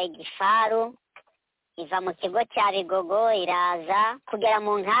bitaga igifaru iva mu kigo cya Bigogo iraza kugera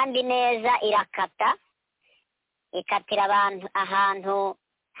mu nkambi neza irakata ikatira abantu ahantu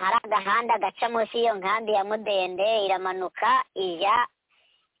hari agahanda gaca munsi y'iyo nkambi ya Mudende iramanuka ijya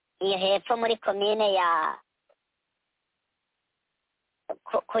iyo hepfo muri komine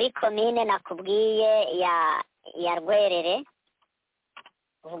kuri komine nakubwiye ya Rwerere,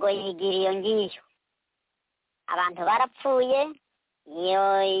 ubwo yigira iyo ngiyo abantu barapfuye.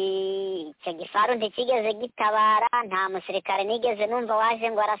 Icyo gifaru ntikigeze gitabara, nta musirikare nigeze numva waje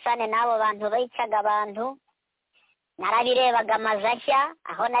ngo arasane n'abo bantu bicaga abantu. Narabirebaga amazashya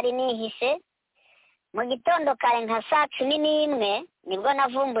aho nari nihishe. Mu gitondo kare nka 11:00 nibwo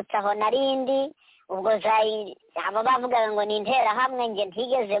navumbutse aho narindi. Ubwo abo bavugaga ngo ni interahamwe nge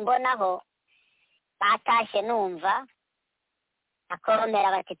ntigeze mbonaho, batashye numva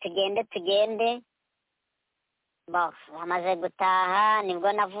akoromera bati tugende. Bamaze gutaha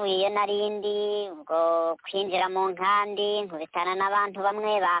nibwo navuye iyo narindi. Ubwo kwinjira mu nkandi nkubitana n'abantu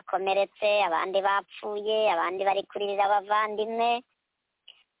bamwe bakomeretse, abandi bapfuye, abandi bari kuririra abavandimwe.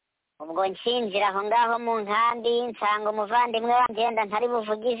 Ubwo nshinjira aho ngaho mu nkandi nsanga umuvandimwe wangenda ntari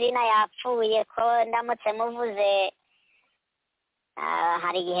buvuge izina yapfuye, ko ndamutse muvuze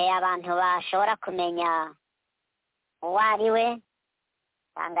hari igihe abantu bashobora kumenya uwo ari we.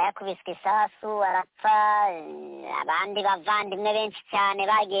 Sanga yakubiswe isasu arapfa. Abandi bavandimwe benshi cyane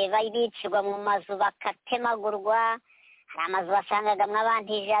bagiye bicirwa mu mazu bakatemagurwa. Hari amazu basangagamwe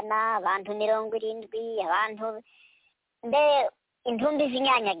abantu 100, abantu 70, abantu intumbi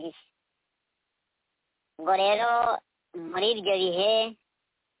zinyanyagiye. Ubwo rero muri ibyo bihe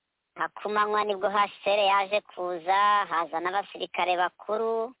hakumanywa nibwo hasere yaje kuza, haza n'abasirikare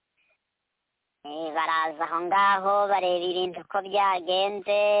bakuru. Baraza aho ngaho bareba ibintu uko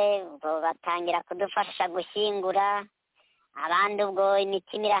byagenze, ubwo batangira kudufasha gushyingura. Abandi ubwo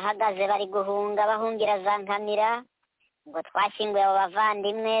imitima irahagaze bari guhunga, bahungira za Nkamira. Ubwo twashyinguye abo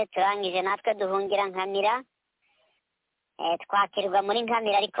bavandimwe, turangije natwe duhungira Nkamira. Twakirwa muri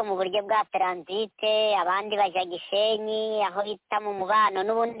Nkamira ariko mu buryo bwa transite. Abandi bajya Gisenyi aho bita mu Mubano,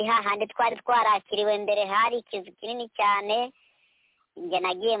 n'ubundi hahandi twari twarakiriwe mbere hari ikizu kinini cyane. Nge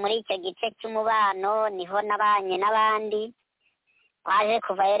nagiye muri icyo gice cy'Umubano, niho nabanye n'abandi. Twaje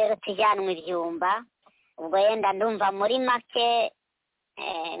kuvayo rero tujyanwa Ibyumba. Ubwo yenda ndumva muri make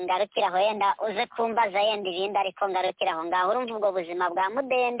ngarukira aho, yenda uze kumbaza yenda ibindi, ariko ngarukira aho ngaho. Urumva ubwo buzima bwa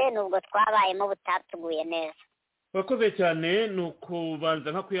Mudende nubwo twabayemo butatuguye neza. Wakoze cyane. ni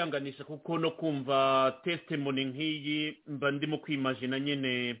ukubanza nka kwihanganisha, kuko no kumva testimony nk'iyi mba ndimo kwimagina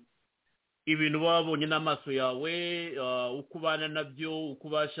nyine ibintu babonye n'amaso yawe, uko ubana nabyo, uko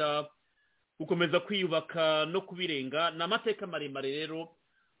ubasha gukomeza kwiyubaka no kubirenga. ni amateka maremare rero,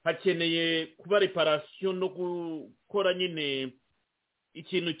 hakeneye kuba reparasiyo no gukora nyine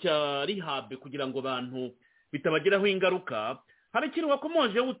ikintu cya rehab kugira ngo abantu bitabagiraho ingaruka. hari ikintu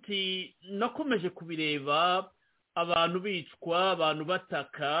wakomoje uti nakomeje kubireba, abantu bicwa, abantu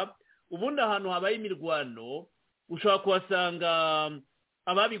bataka. Ubundi ahantu habaye imirwano ushobora kuhasanga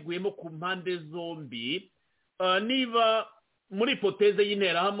ababiguyemo ku mpande zombi. Niba muri hipoteze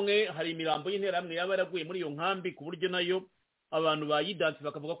y'interahamwe hari imirambo y'interahamwe yaba yaraguye muri iyo nkambi, ku buryo nayo abantu bayidanse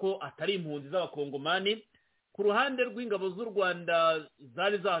bakavuga ko atari impunzi z'abakongomani. Ku ruhande rw'ingabo z'u Rwanda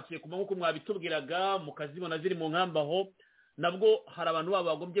zari zahaciye ku nk'uko mwabitubwiraga, mukazibona ziri mu nkambi aho, nabwo hari abantu babo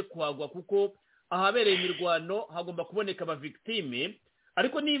bagombye kuhagwa, kuko ahabereye imirwano hagomba kuboneka abavictime.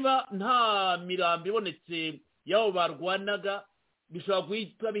 Ariko niba nta mirambo ibonetse y'abo barwanaga, bishobora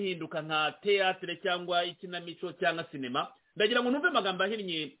guhita bihinduka nka teatre cyangwa ikinamico cyangwa sinema. Ndagira ngo numve amagambo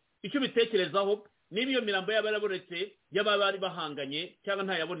ahinnye icyo bitekerezaho, niba iyo mirambo yaba yarabonetse y'aba bari bahanganye cyangwa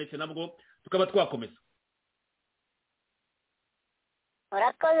ntayabonetse, nabwo tukaba twakomeza.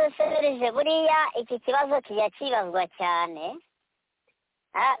 Urakoze Serge. Buriya iki kibazo kijya kibazwa cyane.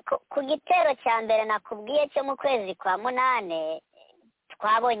 Ku gitero cya mbere nakubwiye cyo mu kwezi kwa 8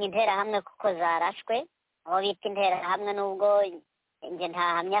 twabonye interahamwe kuko zarashwe. Abo bita interahamwe nubwo nge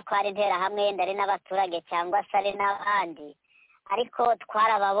ntahamya ko ari interahamwe, yenda ari n'abaturage cyangwa se ari n'abandi, ariko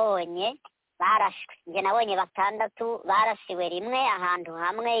twarababonye barashwe. Nge nabonye 6 barasiwe rimwe ahantu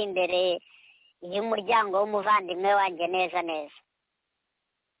hamwe imbere y'umuryango w'umuvandimwe wanjye neza.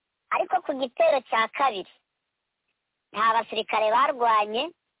 Ariko ku gitero cya kabiri nta basirikare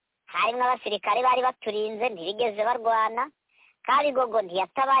barwanye, harimo abasirikare bari baturinze, ntibigeze barwana. Kabigogo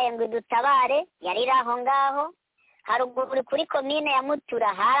ntiyatabaye ngo dutabare, yari aho ngaho. Haruguru kuri komine ya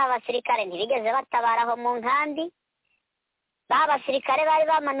Mutura hari abasirikare, ntibigeze batabaraho mu nkambi. Basirikare bari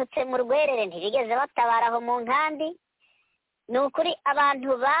bamanutse mu Rwerere, ntibigeze batabaraho mu nkambi. Ni ukuri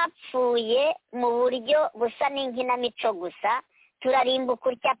abantu bapfuye mu buryo busa n'inkinamico gusa. Turarimbuka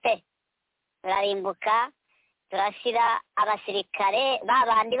utya pe, turarimbuka, turashira. Abasirikare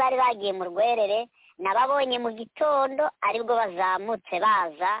babandi bari bagiye mu Rwerere nababonye mu gitondo, aribwo bazamutse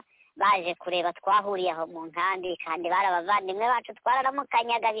baza baje kureba twahuriye aho mu nkambi kandi bari abavandimwe bacu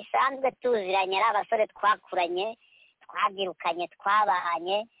twararamukanyaga bisanzwe tuziranye ari abasore twakuranye twabyirukanye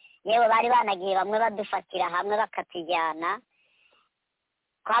twabahanye yewe bari banagiye bamwe badufatira hamwe bakatujyana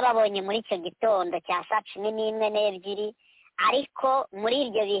twababonye muri icyo gitondo cya saa 11:02 ariko muri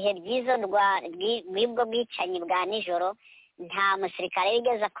iryo bihe bw'ibwo bwicanyi bwa nijoro nta musirikare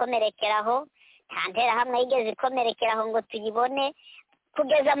yigeze akomerekeraho nta nterahamwe yigeze ikomerekeraho ngo tuyibone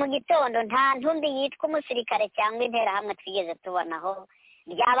kugeza mu gitondo nta ntumbi yitwa umusirikare cyangwa interahamwe twigeze tubonaho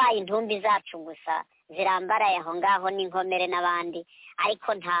ryabaye intumbi zacu gusa zirambaraye aho ngaho n'inkomere n'abandi ariko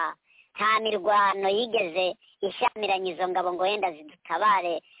nta mirwano yigeze ishyamiranye izo ngabo ngo wenda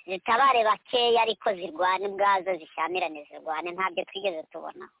zitabare bakeya ariko zirwane ubwazo zishyamirane zirwane ntabyo twigeze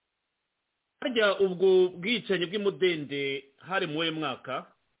tubona. harya ubwo bwicanyi bw'imudende hari mu we mwaka?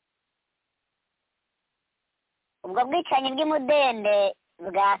 ubwo bwicanyi bw'imudende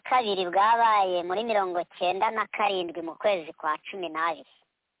bwa kabiri bwabaye muri 97 mu kwezi kwa 12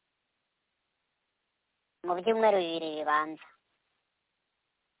 mu byumweru 2 bibanza.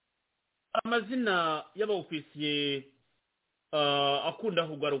 amazina y'abaofisiye akunda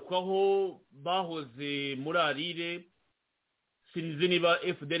kugarukwaho bahoze muri arire sinzi niba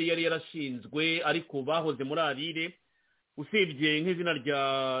FDL yari yarashinzwe ariko bahoze muri arire usibye nk'izina rya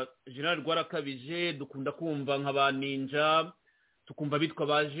General Rwarakabije dukunda kumva nk'aba Ninja tukumva bitwa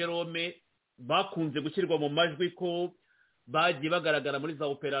ba Jerome bakunze gushyirwa mu majwi ko bagiye bagaragara muri za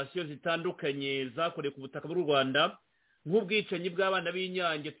operasiyo zitandukanye zakorewe ku butaka bw'u Rwanda nk'ubwicanyi bw'abana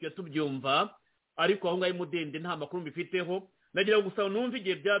b'inyange tujya tubyumva ariko aho ngaho imudende nta makuru mbifiteho nagira ngo gusa numva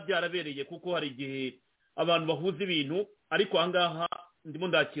igihe byarabereye kuko hari igihe abantu bahuza ibintu ariko aha ngaha ndimo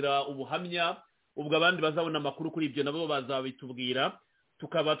ndakira ubuhamya ubwo abandi bazabona amakuru kuri ibyo nabo bazabitubwira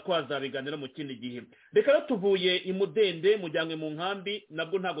tukaba twazabiganira mu kindi gihe. Reka tuvuye imudende mujyanywe mu nkambi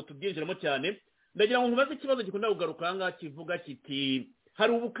nabwo ntabwo tubyinjiramo cyane ndagira ngo nkubaze ikibazo gikunda kugaruka aha ngaha kivuga kiti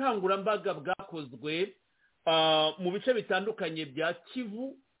hari ubukangurambaga bwakozwe mu bice bitandukanye bya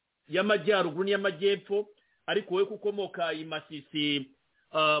Kivu y'amajyaruguru n'iy'amajyepfo ariko wowe kukomoka i Masisi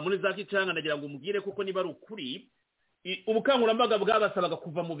muri za Kicanga ndagira ngo umubwire kuko niba ari ukuri ubukangurambaga bwabasabaga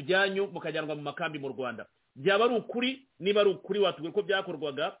kuva mu byanyu mukajyanwa mu makambi mu Rwanda byaba ari ukuri niba ari ukuri watubwira ko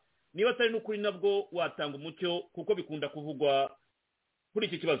byakorwaga niba atari n'ukuri nabwo watanga umucyo kuko bikunda kuvugwa kuri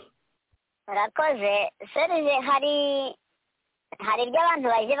iki kibazo. Urakoze Serge hari ibyo abantu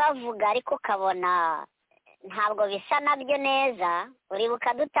baje bavuga ariko ukabona ntabwo bisa nabyo neza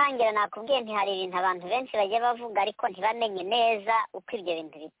uribuka dutangira nakubwiye ntihari ibintu abantu benshi baje bavuga ariko ntibamenye neza uko ibyo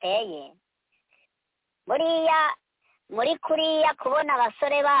bintu biteye. Muri kuriya kubona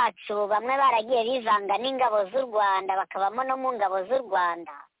abasore bacu bamwe baragiye bivanga n'ingabo z'u Rwanda bakabamo no mu ngabo z'u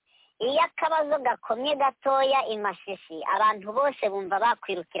Rwanda iyo akabazo gakomye gatoya i Masisi abantu bose bumva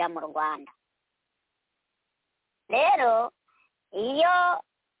bakwirukira mu Rwanda. Rero iyo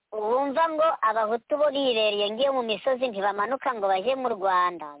wumva ngo abahutu bo birereye ngiye mu misozi ntibamanuka ngo baje mu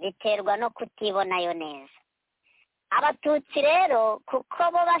Rwanda biterwa no kutibonayo neza. Abatutsi rero kuko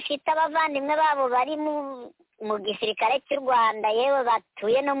bo bafite abavandimwe babo bari mu gisirikare cy'u Rwanda yewe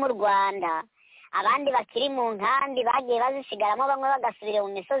batuye no mu Rwanda abandi bakiri mu nkambi bagiye bazisigaramo bamwe bagasubira mu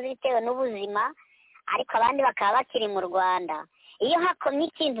misozi bitewe n'ubuzima ariko abandi bakaba bakiri mu Rwanda iyo hakomye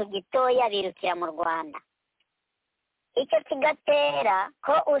ikintu gitoya birukira mu Rwanda. Icyo kigatera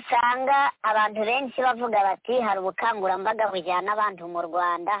ko usanga abantu benshi bavuga bati hari ubukangurambaga bujyana abantu mu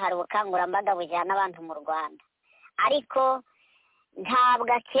Rwanda hari ubukangurambaga bujyana abantu mu Rwanda ariko ntabwo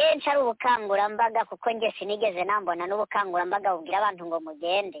akenshi ari ubukangurambaga kuko njye sinigeze nambona n'ubukangurambaga bubwira abantu ngo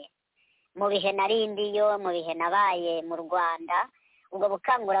mugende mu bihe narindiyo mu bihe nabaye mu Rwanda ubwo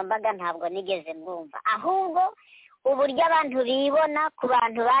bukangurambaga ntabwo nigeze mbumva ahubwo uburyo abantu bibona ku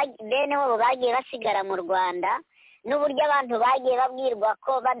bantu bene bo bagiye basigara mu Rwanda n'uburyo abantu bagiye babwirwa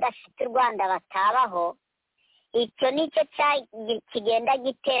ko badafite u Rwanda batabaho icyo nicyo kigenda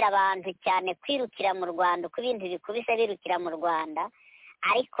gitera abantu cyane kwirukira mu Rwanda uko ibintu bikubise birukira mu Rwanda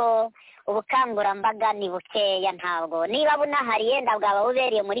ariko ubukangurambaga ni bukeya ntabwo niba bunahari yenda bwaba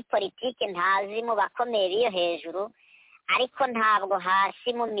bubereye muri politiki ntazi mu bakomeye b'iyo hejuru ariko ntabwo hasi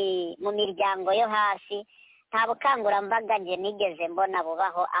mu miryango yo hasi nta bukangurambaga nge nigeze mbona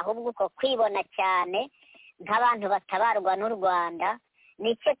bubaho ahubwo uko kwibona cyane nk'abantu batabarwa n'u Rwanda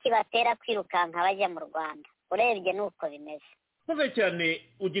nicyo kibatera kwirukanka bajya mu Rwanda urebye nuko bimeze. Kuve cyane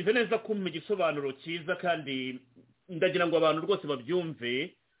ugize neza kumpa igisobanuro cyiza kandi ndagira ngo abantu rwose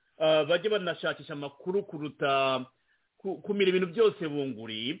babyumve bajye banashakisha amakuru kuruta kumira ibintu byose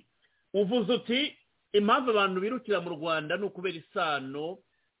bunguri. Uvuze uti impamvu abantu birukira mu Rwanda ni ukubera isano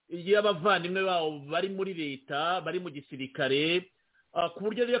y'abavandimwe babo bari muri leta bari mu gisirikare ku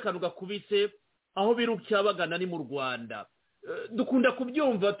buryo rero akantu gakubise aho birukira bagana ni mu Rwanda. Dukunda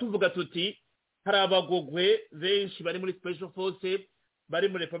kubyumva tuvuga tuti hari abagogwe benshi bari muri special force, bari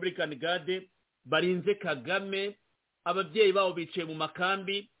muri Republican Guard, barinze Kagame, ababyeyi babo bicaye mu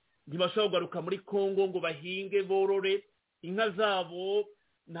makambi, ntibashobora kugaruka muri Congo ngo bahinge borore inka zabo,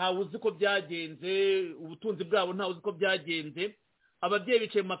 ntawe uzi ko byagenze, ubutunzi bwabo ntawe uzi ko byagenze. Ababyeyi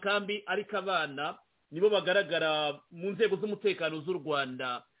bicaye mu makambi ariko abana nibo bagaragara mu nzego z'umutekano z'u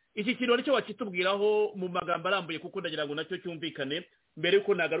Rwanda. Iki kintu nicyo wakitubwiraho mu magambo arambuye, kuko ndagira ngo nacyo cyumvikane mbere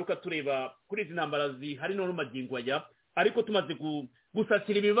yuko nagaruka tureba kuri izi ntambara zihari no magingo aya, ariko tumaze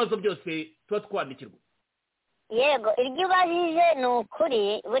gusasira ibibazo byose tuba twandikirwa. Yego, iryo ubajije ni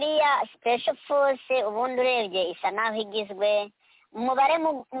ukuri. Buriya special force ubundi urebye isa naho igizwe umubare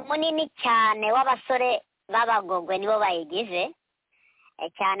munini cyane w'abasore b'abagogwe nibo bayigize,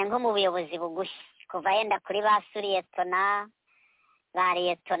 cyane nko mu buyobozi bugufi, kuva yenda kuri ba suriyetona, ba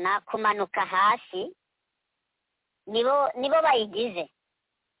liyetona kumanuka hasi, nibo bayigize.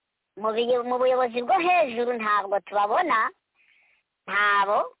 Mu buyobozi bwo hejuru ntabwo tubabona,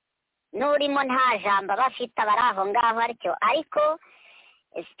 ntabo n'urimo nta jambo bafite abari aho ngaho atyo. Ariko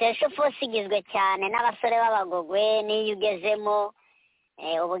special force igizwe cyane n'abasore b'abagogwe. N'iyo ugezemo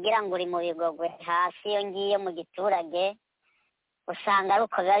uba ugira ngo uri mu bigogwe hasi, iyo ngiye mu giturage usanga ari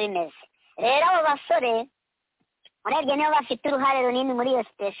uko biba bimeze. Rero abo basore urebye nibo bafite uruhare runini muri iyo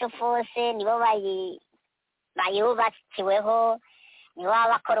special force, nibo bayubakiweho, nibo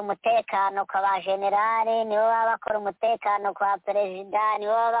baba bakora umutekano kwa ba generale, nibo baba bakora umutekano kwa perezida,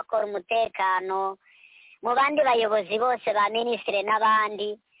 nibo baba bakora umutekano mu bandi bayobozi bose, ba minisitiri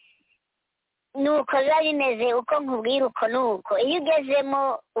n'abandi. Nuko biba bimeze, uko nkubwira uko nuko. Iyo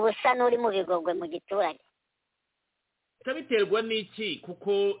ugezemo ubusa n'uri mu bigogwe mu giturage. Biterwa n'iki?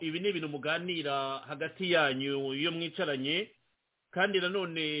 Kuko ibi ni ibintu muganira hagati yanyu iyo mwicaranye, kandi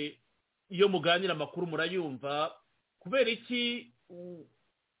nanone iyo muganira amakuru murayumva. Kubera iki?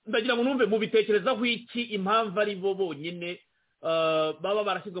 Ndagira ngo numve mubitekerezaho iki, impamvu ari bo bonyine baba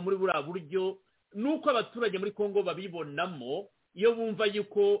barashyizwe muri buriya buryo, nuko abaturage muri Congo babibonamo iyo bumva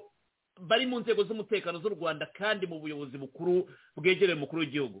yuko bari mu nzego z'umutekano z'u Rwanda kandi mu buyobozi bukuru bwegereye umukuru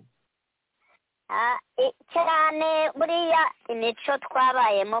w'igihugu. Cyane buriya imico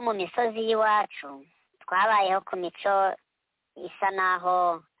twabayemo mu misozi y'iwacu, twabayeho ku mico isa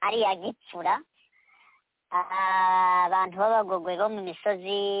naho ari iya gipfura. Abantu b'abagogwe bo mu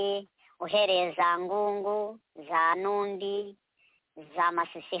misozi uhereye za Ngungu, za Nundi, za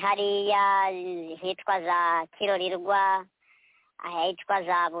Masisi hariya hitwa za Kirorirwa, ahitwa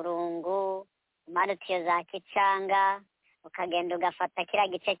za Burungu, Marutiyo za Kicanga, ukagenda ugafata kiriya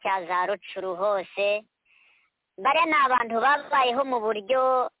gice cya za Rucuru hose. Bariya ni abantu babayeho mu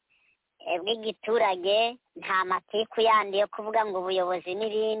buryo bw'igiturage, nta matiku yandi yo kuvuga ngo ubuyobozi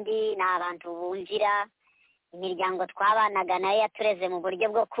n'ibindi. Ni abantu bumvira. Imiryango twabanaga nayo yatureze mu buryo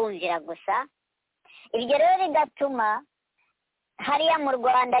bwo kumvira gusa. Ibyo rero bigatuma hariya mu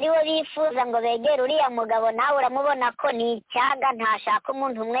Rwanda aribo bifuza ngo begere uriya mugabo, nawe uramubona ko ni icyaga, ntashaka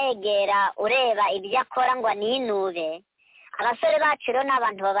umuntu umwegera ureba ibyo akora ngo aninube. Abasore bacu rero ni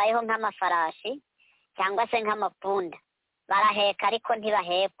abantu babayeho nk'amafarashi cyangwa se nk'amapunda, baraheka ariko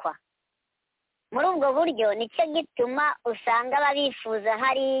ntibahekwa. Muri ubwo buryo nicyo gituma usanga babifuza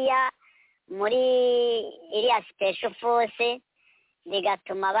hariya muri iriya special force,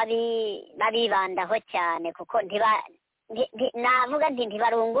 bigatuma babibandaho cyane, kuko navuga nti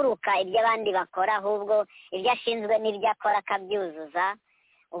ntibarunguruka ibyo abandi bakora, ahubwo ibyo ashinzwe n'ibyo akora akabyuzuza.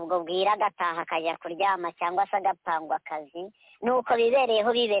 Ubwo bwira agataha akajya kuryama cyangwa se agapangwa akazi. Nuko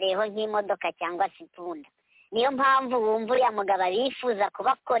bibereyeho nk'imodoka cyangwa se ipunda. Niyo mpamvu wumva uriya mugabo bifuza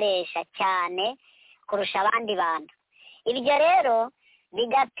kubakoresha cyane kurusha abandi bantu. Ibyo rero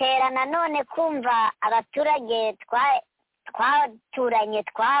bigatera nanone kumva abaturage twaturanye,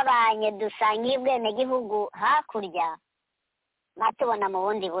 twabanye, dusangiye ubwenegihugu hakurya, batubona mu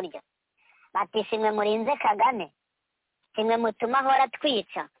bundi buryo. Bati simwe murinze Kagame, simwe mutuma ahora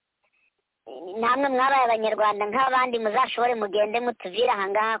twica, namwe mwabaye abanyarwanda nk'abandi, muzashobore mugende mutuvira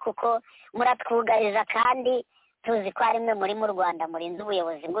ahangaha kuko muratwugariza, kandi tuzi ko ari mwe muri mu Rwanda murinze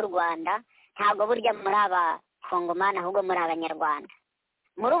ubuyobozi bw'u Rwanda, ntabwo burya muri abakongomani ahubwo muri abanyarwanda.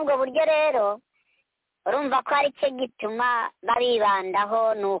 Muri ubwo buryo rero urumva ko ari cyo gituma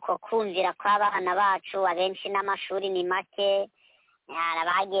babibandaho, ni uko kumvira kw'abana bacu. Abenshi n'amashuri ni make,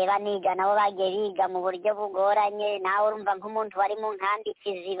 abagiye baniga nabo bagiye biga mu buryo bugoranye. Nawe urumva nk'umuntu wari mu nkambi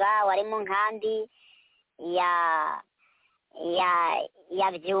Kiziba, wari mu nkambi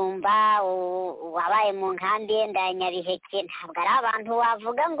ya Byumba wabaye mu nkambi yenda ya Nyabiheke ntabwo ari abantu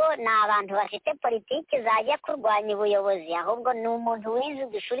wavuga ngo ni abantu bafite politiki zajya kurwanya ubuyobozi ahubwo ni umuntu wize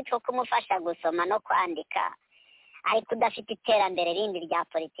udushuri two kumufasha gusoma no kwandika ariko udafite iterambere rindi rya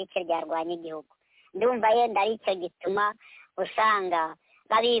politiki ryarwanya igihugu. Ndumva yenda ari cyo gituma usanga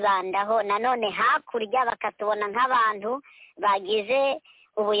babibandaho nanone hakurya bakatubona nk'abantu bagize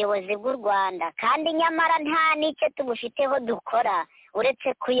ubuyobozi bw'u Rwanda kandi nyamara nta n'icyo tubufiteho dukora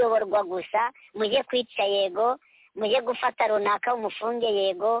uretse kuyoborwa gusa. Mujye kwica yego, mujye gufata runaka umufunge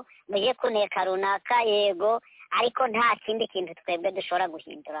yego, mujye kuneka runaka yego, ariko nta kindi kintu twebwe dushobora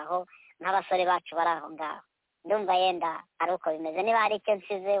guhinduraho nk'abasore bacu bari aho ngaho. Ndumva yenda ari uko bimeze. Niba hari icyo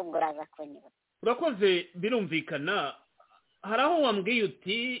nsize ubwo uraza kunyibutsa. urakoze. Birumvikana hari aho wambwiye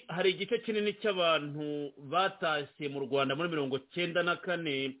uti hari igice kinini cy'abantu batashye mu Rwanda muri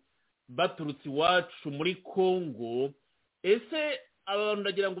 1994 baturutse iwacu muri Congo. Ese abantu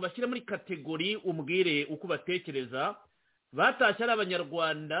ndagira ngo bashyire muri kategori umbwire uko batekereza. Batashye ari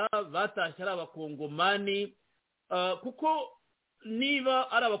abanyarwanda, batashye ari abakongomani, kuko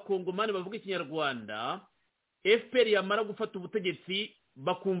niba ari abakongomani bavuga ikinyarwanda FPR yamara gufata ubutegetsi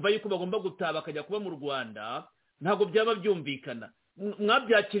bakumva yuko bagomba gutaha bakajya kuba mu Rwanda ntabwo byaba byumvikana.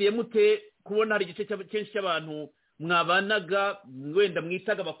 Mwabyakiriye mute kubona hari igice cyinshi cy'abantu mwabanaga wenda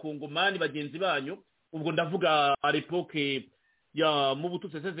mwitaga abakongomani bagenzi banyu, ubwo ndavuga à l'époque ya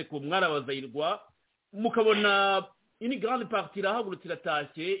Bw'Abatutsi ko mwarabazayirwa mukabona une grande partie irahagurutse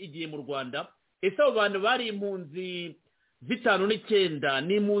iratashye igiye mu Rwanda. Ese abo bantu bari impunzi 59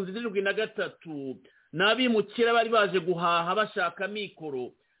 ni impunzi 73 n'abimukira bari baje guhaha bashaka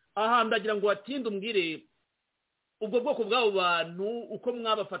mikoro. Aha ndagira ngo watinde umbwire ubwo bwoko bw'abo bantu uko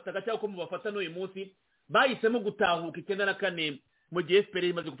mwabafataga cyangwa uko mubafata n'uyu munsi bahisemo gutahuka 94 mu gihe FPR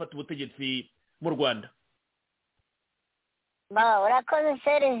imaze gufata ubutegetsi mu Rwanda. Urakoze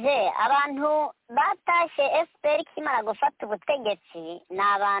Serge. Abantu batashye FPR kimara gufata ubutegetsi ni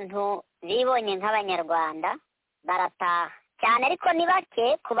abantu bibonye nk'abanyarwanda barataha cyane, ariko ni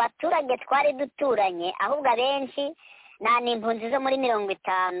bake ku baturage twari duturanye, ahubwo abenshi ni impunzi zo muri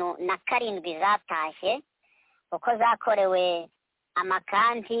 57 zatashye uko zakorewe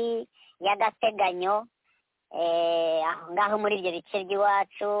amakanti y'agateganyo aho ngaho muri ibyo bice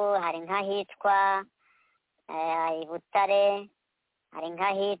by'iwacu. hari nk'ahitwa i Butare, hari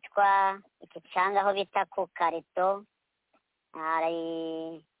nk'ahitwa Ikicanga aho bita ku Karito,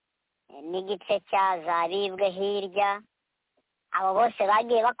 hari n'igice cya Zabibwe hirya. Abo bose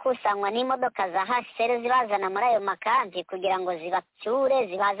bagiye bakusanywa n'imodoka za HCR zibazana muri ayo makanti kugira ngo zibacyure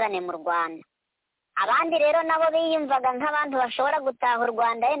zibazane mu Rwanda. Abandi rero nabo biyumvaga nk'abantu bashobora gutaha u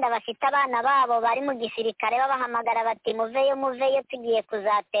Rwanda yenda bafite abana babo bari mu gisirikare babahamagara bati muveyo tugiye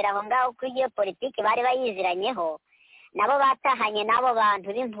kuzatera aho ngaho kuri iyo politiki bari bayiziranyeho. Nabo batahanye n'abo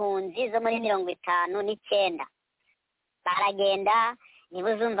bantu b'impunzi zo muri 59 baragenda.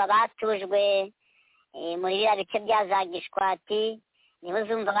 Niba uzumva batujwe muri biriya bice bya za Gishwati, niba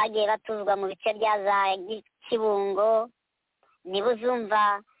uzumva bagiye batuzwa mu bice bya za Kibungo, niba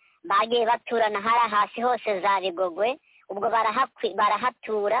uzumva bagiye baturana hara hasi hose za Bigogwe, ubwo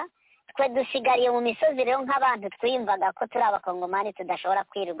barahatura. Twe dusigariye mu misozi rero nk'abantu twiyumvaga ko turi abakongomani tudashobora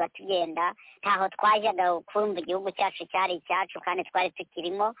kwirirwa tugenda, ntaho twajyaga kumva igihugu cyacu cyari icyacu kandi twari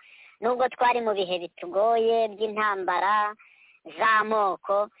tukirimo, nubwo twari mu bihe bitugoye by'intambara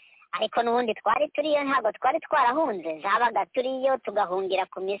z'amoko, ariko n'ubundi twari turiyo, ntabwo twari twarahunze. Zabaga turiyo tugahungira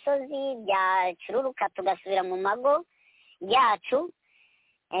ku misozi bya Cururuka tugasubira mu mago yacu.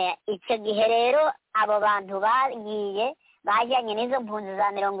 Icyo gihe rero abo bantu bagiye bajyanye n'izo mpunzi za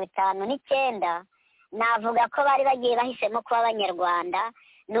 59 navuga ko bari bagiye bahisemo kuba abanyarwanda.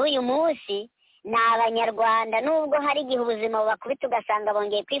 N'uyu munsi ni abanyarwanda, nubwo hari igihe ubuzima bubakubita ugasanga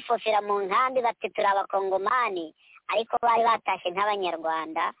bongeye kwifofera mu nkambi bati turi abakongomani, ariko bari batashye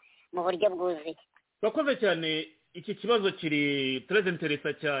nk'abanyarwanda mu buryo bwuzuye. Bakoze cyane. Iki kibazo kiri très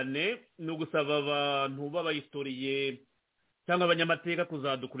intéressant cyane. No gusaba abantu b'abahistoriye cyangwa abanyamateka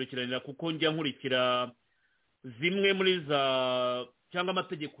kuzadukurikiranira, kuko njya nkurikira zimwe muri za cyangwa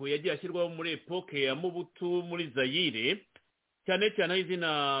amategeko yagiye ashyirwaho muri epoke ya Mobutu muri Zaire, cyane cyane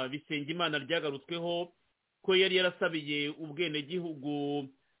izina Bisengimana ryagarutsweho ko yari yarasabiye ubwenegihugu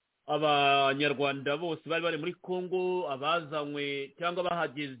abanyarwanda bose bari bari muri Congo, abazanywe cyangwa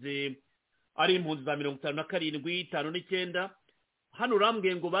bahageze ari impunzi za 57 hano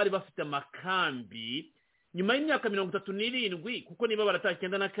urambwiye ngo bari bafite amakambi nyuma y'imyaka 37, kuko niba baratashye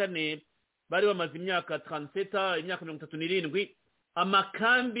 94 bari bamaze imyaka 37, imyaka 37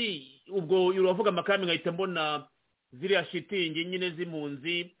 amakambi. Ubwo uravuga amakambi ngahita mbona ziriya shitingi nyine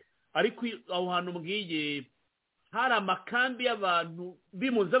z'impunzi, ariko aho hantu mbwiye hari amakambi y'abantu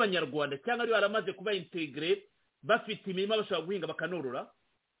b'impunzi z'abanyarwanda cyangwa ari baramaze kuba integre bafite imirima bashobora guhinga bakanorora?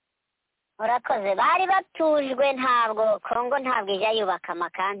 urakoze, bari batujwe, ntabwo Congo ntabwo ijya yubaka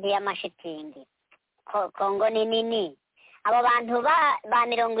amakambi y'amashitingi. Congo ni nini. Abo bantu ba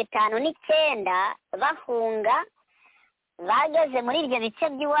 59 bahunga bageze muri ibyo bice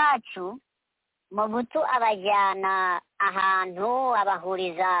by'iwacu, Mobutu abajyana ahantu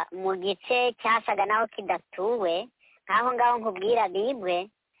abahuriza mu gice cyasaga naho kidatuwe, nkaho ngaho nkubwira Bibwe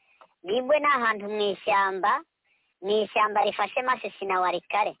ni ahantu mu ishyamba, ni ishyamba rifashe Masisi na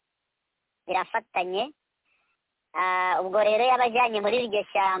Warikare birafatanye. Ubwo rero yabajyanye muri iryo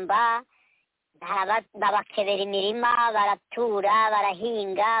shyamba, babakebera imirima, baratura,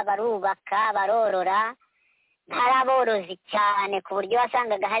 barahinga, barubaka, barorora. Hari aborozi cyane ku buryo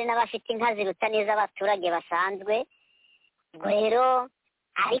wasangaga hari n'abafite inka ziruta n'iz'abaturage basanzwe. Ubwo rero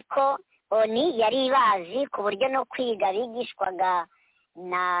ariko oni yari ibazi ku buryo no kwiga bigishwaga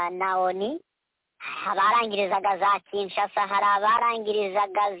na oni. Abarangirizaga za Kinshasa, hari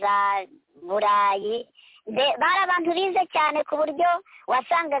abarangirizaga za Burayi. Bari abantu bize cyane ku buryo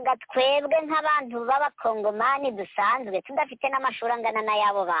wasangaga twebwe nk'abantu b'abakongomani dusanzwe tudafite n'amashuri angana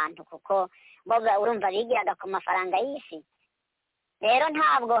n'ayabo bantu, kuko bo urumva bigiraga ku mafaranga y'isi. Rero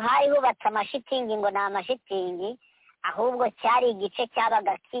ntabwo hari hubatse amashitingi ngo ni amashitingi, ahubwo cyari igice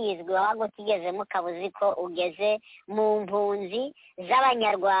cyabaga kizwi, wabaga ukigezemo ukabuzi ko ugeze mu mpunzi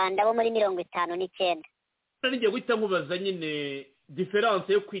z'abanyarwanda bo muri 59. Ngiye guhita nkubaza nyine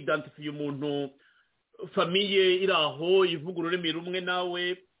diferanse yo kwidantifiya umuntu, famiye iri aho ivuga ururimi rumwe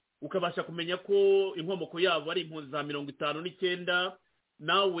nawe ukabasha kumenya ko inkomoko yabo ari impunzi za 59,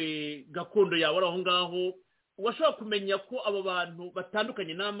 nawe gakondo yawe ari aho ngaho, washobora kumenya ko abo bantu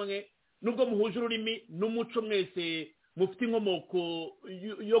batandukanye namwe nubwo muhuje ururimi n'umuco, mwese mufite inkomoko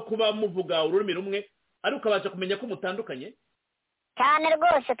yo kuba muvuga ururimi rumwe, ariko ukabasha kumenya ko mutandukanye cyane.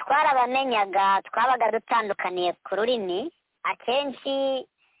 Rwose twarabamenyaga, twabaga dutandukaniye ku rurimi. Akenshi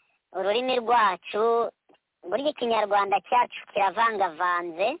ururimi rwacu, burya ikinyarwanda cyacu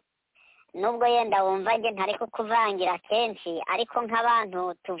kiravangavanze, nubwo yenda wumva nge ntari kukuvangira kenshi, ariko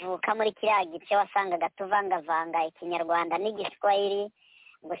nk'abantu tuvuka muri kiriya gice wasangaga tuvangavanga ikinyarwanda n'igiswahili.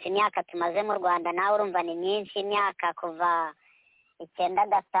 Gusa imyaka tumaze mu Rwanda nawe urumva ni myinshi, imyaka kuva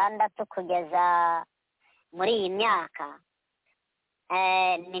 96 kugeza muri iyi myaka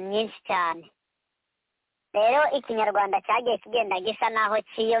ni myinshi cyane. Rero ikinyarwanda cyagiye kigenda gisa naho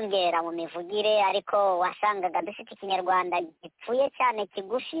cyiyongera mu mivugire, ariko wasangaga dufite ikinyarwanda gipfuye cyane,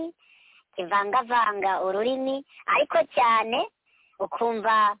 kigufi, kivangavanga ururimi, ariko cyane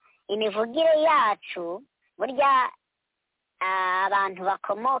ukumva imivugire yacu. Burya abantu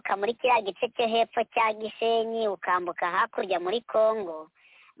bakomoka muri kiriya gice cyo hepfo cya Gisenyi ukambuka hakurya muri Congo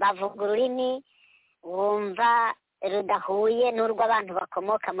bavuga ururimi wumva rudahuye n'urw'abantu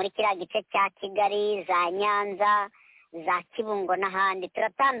bakomoka muri kiriya gice cya Kigali, za Nyanza, za Kibungo n'ahandi.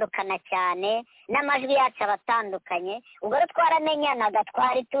 Turatandukana cyane, n'amajwi yacu abatandukanye. Ubwo rero twaramenyanaga,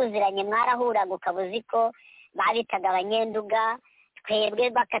 twari tuziranye, mwarahuraga ukabuzi ko babitaga Abanyenduga, twebwe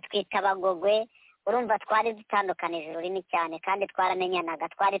bakatwita Abagogwe. Urumva twari dutandukanije ururimi cyane, kandi twaramenyanaga,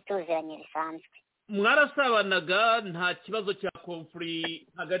 twari tuziranye bisanzwe. Mwarasabanaga, nta kibazo cya konfuri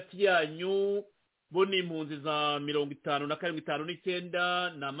hagati yanyu bo ni impunzi za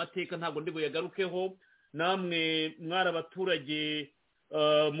 57 ni amateka ntabwo ndi buyagarukeho. Namwe mwari abaturage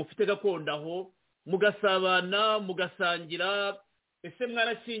mufite gakondo aho, mugasabana, mugasangira. Ese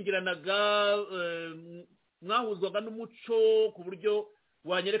mwarashyingiranaga, mwahuzwaga n'umuco ku buryo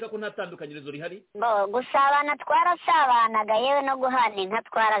wanyereka ko nta tandukanyirizo rihari? Gusabana twarasabanaga, yewe no guhana inka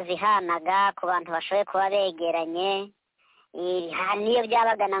twarazihanaga ku bantu bashoboye kuba begeranye. Niyo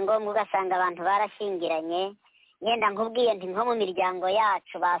byabaga na ngombwa ugasanga abantu barashyingiranye. Yenda nkubwiye nti nko mu miryango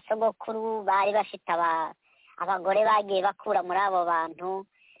yacu ba sogokuru bari bafite abagore bagiye bakura muri abo bantu,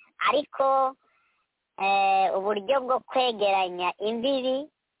 ariko uburyo bwo kwegeranya imbibi,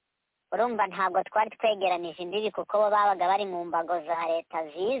 urumva ntabwo twari twegeranije imbibi kuko bo babaga bari mu mbago za leta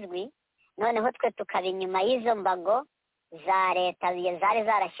zizwi, noneho twe tukaba inyuma y'izo mbago za leta zari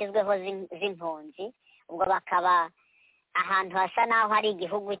zarashyizweho z'impunzi. Ubwo bakaba ahantu hasa naho hari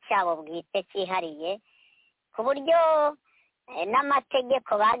igihugu cyabo bwite cyihariye, ku buryo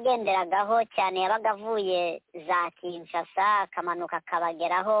n'amategeko bagenderagaho cyane yabaga avuye za Kinshasa akamanuka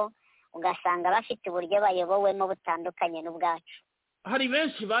akabageraho, ugasanga bafite uburyo bayobowemo butandukanye n'ubwacu. Hari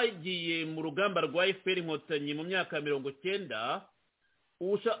benshi bagiye mu rugamba rwa FPR Inkotanyi mu myaka ya 90.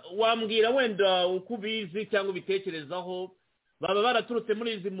 Wambwira wenda uko ubizi cyangwa ubitekerezaho, baba baraturutse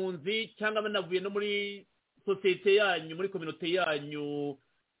muri izi mpunzi cyangwa banavuye no muri sosiyete yanyu, muri community yanyu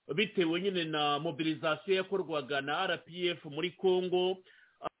bitewe nyine na mobilizasiyo yakorwaga na RPF muri Congo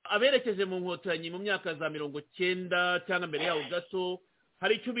aberekeje mu nkotanyi mu myaka za 90 cyangwa mbere yaho gato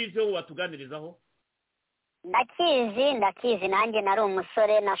hari icyo bizeho watuganirizaho? ndakizi nanjye nari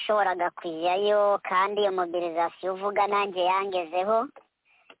umusore nashoboraga kujyayo kandi iyo mobilizasiyo uvuga nanjye yangezeho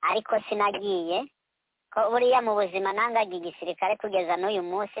ariko sinagiye ko buriya mu buzima nangaga igisirikare kugeza n'uyu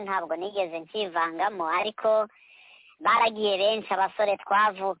munsi ntabwo nigeze nkivangamo ariko baragiye benshi abasore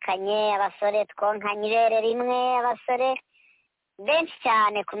twavukanye abasore twonkanye irere rimwe abasore benshi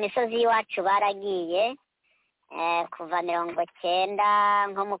cyane ku misozi y'iwacu baragiye kuva 90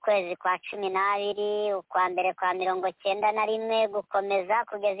 nko mu kwezi kwa 12 ukwa mbere kwa 91 gukomeza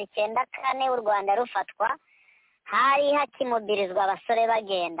kugeza 94 u Rwanda rufatwa hari hakimobilizwa abasore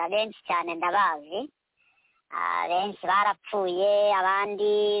bagenda benshi cyane ndabazi benshi barapfuye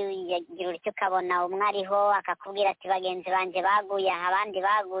abandi yagira uricyo ukabona umwe ariho akakubwira ati bagenzi banje baguye aha abandi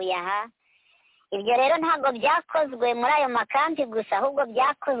baguye aha. Ibyo rero ntabwo byakozwe muri ayo makampi gusa ahubwo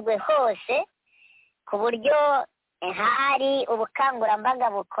byakozwe hose ku buryo hari ubukangurambaga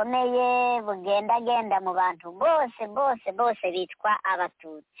bukomeye bugendagenda mu bantu bose bitwa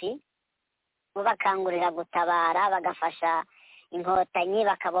abatutsi bubakangurira gutabara bagafasha inkotanyi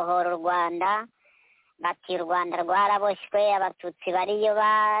bakabohora u Rwanda bati u Rwanda rwaraboshywe abatutsi bariyo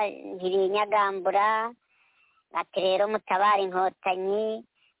ntirinyagambura bati rero mutabara inkotanyi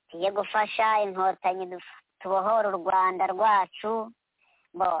tugiye gufasha inkotanyi tubohora u Rwanda rwacu.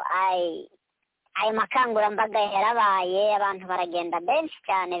 Ayo makangurambaga yarabaye abantu baragenda benshi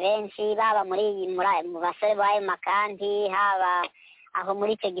cyane benshi baba mu basore b'ayo makampi haba aho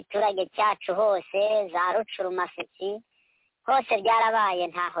muri icyo giturage cyacu hose za Rucuru Masisi hose byarabaye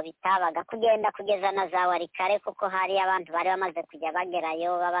ntaho bitabaga kugeza na za Warikare kuko hari abantu bari bamaze kujya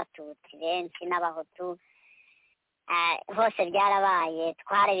bagerayo b'abatutsi benshi n'abahutu hose byarabaye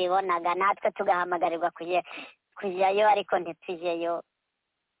twarabibonaga natwe tugahamagarirwa kujyayo ariko ntitujeyo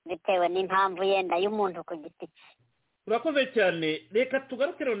bitewe n'impamvu yenda y'umuntu ku giti cye. Urakoze cyane. Reka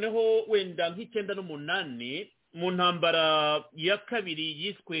tugaruke noneho wenda nk'I98 mu ntambara ya kabiri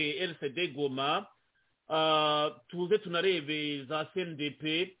yiswe LCD Goma tuze tunarebe za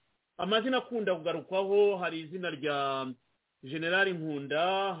CNDP amazina akunda kugarukwaho hari izina rya General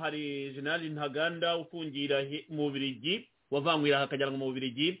Nkunda hari General Ntaganda ufungira mu Bubiligi wavangwira akajyanwa mu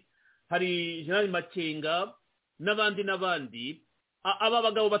Bubiligi hari General Makenga n'abandi aba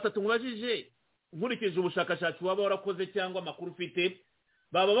bagabo batatu mubajije nkurikije ubushakashatsi waba warakoze cyangwa amakuru ufite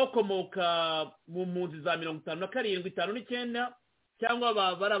baba bakomoka mu mpunzi za 57 59 cyangwa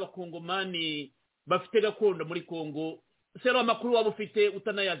baba ari abakongomani bafite gakondo muri Congo? Sero amakuru waba ufite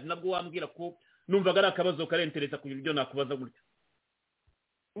utanayazi nabwo wambwira ko numvaga ari akabazo karentereza ku buryo nakubaza gutyo.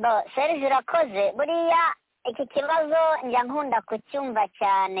 Serge urakoze. Buriya iki kibazo njya nkunda kucyumva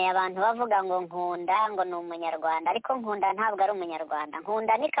cyane abantu bavuga ngo Nkunda ngo ni umunyarwanda ariko Nkunda ntabwo ari umunyarwanda.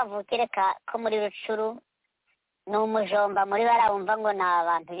 Nkunda ni kavukire ko muri Rucuru ni umujomba muri barabumva ngo ni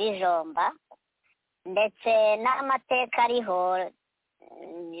abantu b'ijomba ndetse n'amateka ariho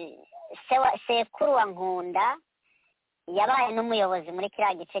sekuru wa Nkunda yabaye n'umuyobozi muri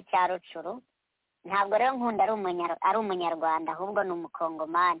kiriya gice cya Rucuru. Ntabwo rero Nkunda ari umunyarwanda ahubwo ni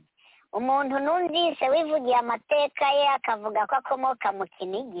umukongomani. Umuntu numvise wivugiye amateka ye akavuga ko akomoka mu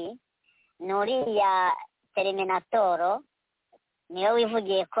Kinigi nuriya Terminatoro niyo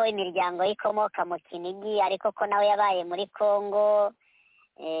wivugiye ko imiryango ikomoka mu Kinigi ariko ko nawe yabaye muri Congo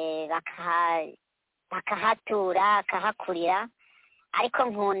bakahatura akahakurira ariko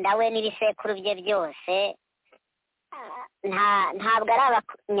Nkunda we n'ibisekuru bye byose ntabwo ari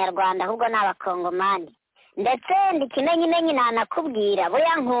abanyarwanda ahubwo ni abakongomani. Ndetse ndikimenyimenyi nanakubwira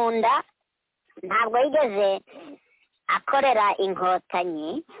buriya Nkunda ntabwo yigeze akorera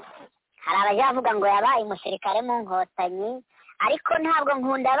inkotanyi. Hari abajavuga ngo yabaye umusirikare mu nkotanyi ariko ntabwo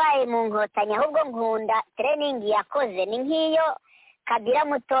Nkunda yabaye mu nkotanyi ahubwo Nkunda training yakoze ni nk'iyo Kabila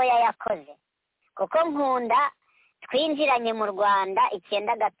mutoya yakoze kuko Nkunda twinjiranye mu Rwanda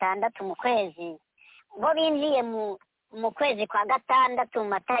 96 mu kwezi bo binjiye mu kwezi kwa gatandatu mu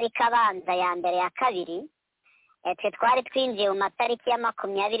matariki abanza ya mbere ya kabiri twe twari twinjiye mu matariki ya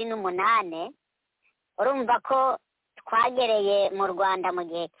 28. Urumva ko twagereye mu Rwanda mu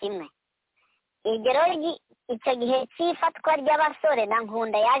gihe kimwe. Icyo gihe cy'ifatwa ry'abasore na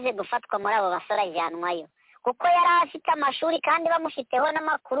Nkunda yaje gufatwa muri abo basore ajyanwayo kuko yari afite amashuri kandi bamufiteho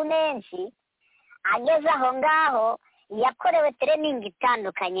n'amakuru menshi. Ageze aho ngaho yakorewe training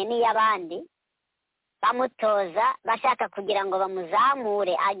itandukanye n'iy'abandi bamutoza bashaka kugira ngo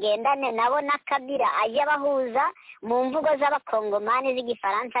bamuzamure agendane nabo na Kabila ajye bahuza mu mvugo z'abakongomani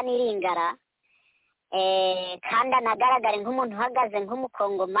z'igifaransa n'iringara kandi anagaragare nk'umuntu uhagaze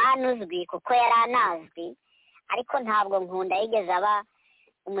nk'umukongomani uzwi kuko yari anazwi, ariko ntabwo Nkunda yigeze aba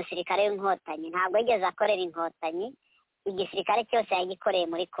umusirikare w'inkotanyi, ntabwo yigeze akorera inkotanyi, igisirikare cyose yagikoreye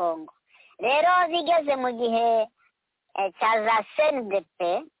muri Congo. Rero bigeze mu gihe cya za CNDP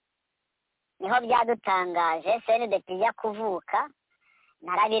niho byadutangaje. CNDP ijya kuvuka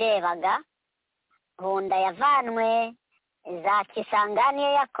narabirebaga, Nkunda yavanwe za Kisangani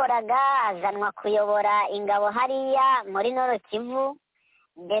yakoraga, azanwa kuyobora ingabo hariya muri Nord Kivu,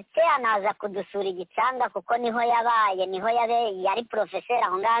 ndetse anaza kudusura Igicanga kuko niho yabaye, yari profeseri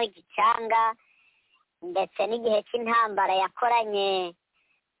aho ngaho Igicanga, ndetse n'igihe cy'intambara yakoranye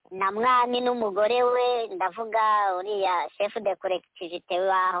na Mwami n'umugore we, ndavuga uriya chef de collectivité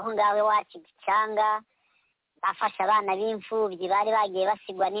aho ngaho iwacu Igicanga, bafasha abana b'imfubyi bari bagiye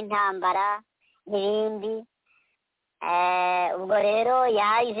basigwa n'intambara n'ibindi. Ubwo rero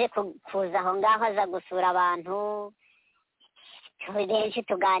yaje kuza aho ngaho aza gusura abantu benshi,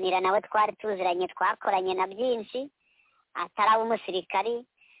 tuganira nawe, twari tuziranye, twakoranye na byinshi ataraba umusirikari.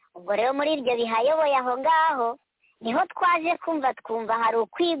 Ubwo rero muri iryo bihayoboye aho ngaho niho twaje twumva hari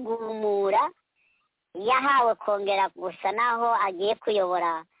ukwigumura yahawe kongera gusa naho agiye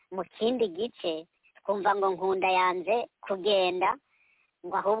kuyobora mu kindi gice, twumva ngo Nkunda yanze kugenda,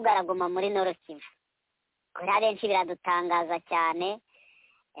 ngo ahubwo araguma muri Nord Kivu. Kuri abenshi biradutangaza cyane,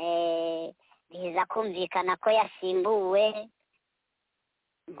 biza kumvikana ko yasimbuwe.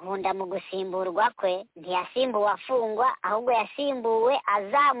 Nkunda mu gusimburwa kwe ntiyasimbuwe afungwa, ahubwo yasimbuwe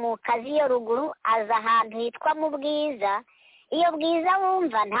azamuka aziyo ruguru, aza ahantu hitwa mu Bwiza. Iyo Bwiza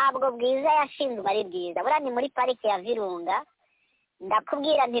wumva ntabwo Bwiza yashinzwe ari Bwiza, buriya ni muri parike ya Virunga.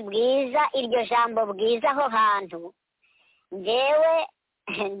 Ndakubwira nti Bwiza, iryo jambo Bwiza aho hantu njyewe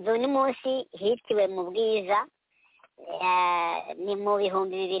nzu ni munsi hitiwe mu Bwiza, ni mu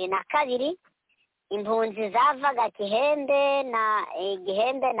 2002 impunzi zavaga Gihembe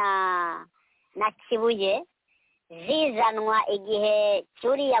na Kibuye zizanwa igihe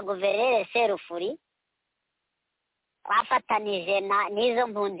cyuriya guverineri Serufuri, bafatanije n'izo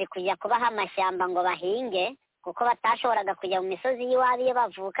mpunzi kujya kubaha amashyamba ngo bahinge kuko batashoboraga kujya mu misozi y'iwabo iyo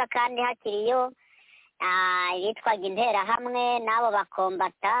bavuka, kandi hakiriyo yitwaga Interahamwe n'abo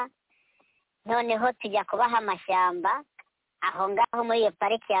bakombata. Noneho tujya kubaha amashyamba aho ngaho muri iyo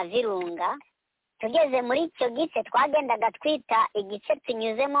pariki ya Virunga. Tugeze muri icyo gice twagendaga twita igice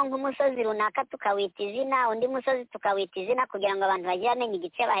tunyuzemo nk'umusozi runaka tukawita izina, undi musozi tukawita izina, kugira ngo abantu bajye bamenya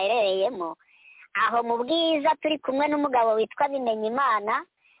igice baherereyemo. Aho mu Bwiza turi kumwe n'umugabo witwa Bimenyimana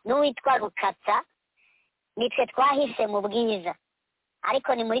n'uwitwa Rukatsa, nitwe twahise mu Bwiza,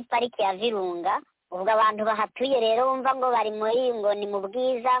 ariko ni muri pariki ya Virunga. Ubwo abantu bahatuye rero bumva ngo bari ngo ni mu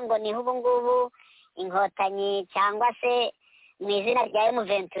Bwiza, ngo niho ubu ngubu inkotanyi cyangwa se mu izina rya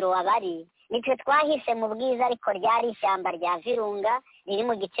M23 wabari, nitwe twahise mu Bwiza, ariko ryari ishyamba rya Virunga riri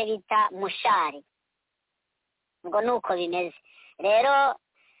mu gice bita Mushari. Ubwo nuko bimeze rero.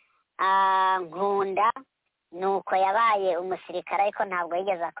 Nkunda nuko yabaye umusirikare, ariko ntabwo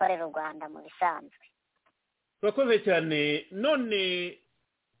yigeze akorera u Rwanda mu bisanzwe. Urakoze cyane. None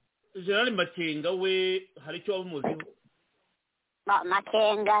General Makenga we hari icyo waba umuziho?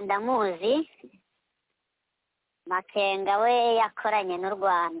 Makenga ndamuzi. Makenga we yakoranye n'u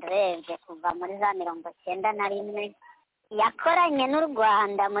Rwanda urebye kuva muri za 91, yakoranye n'u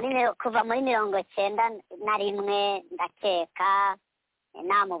Rwanda kuva muri 91 ndakeka.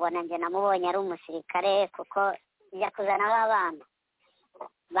 Namubona nje namubonye ari umusirikare kuko ijya kuzana abana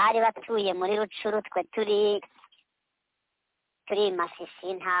bari batuye muri Rucuru, twe turi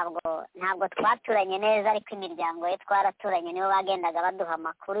Masisi. Ntabwo twaturanye neza, ariko imiryango ye twaraturanye, nibo bagendaga baduha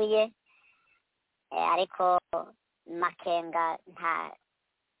amakuru ye. Ariko Makenga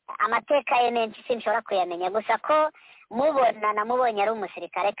amateka ye menshi sinshobora kuyamenya, gusa ko namubonye ari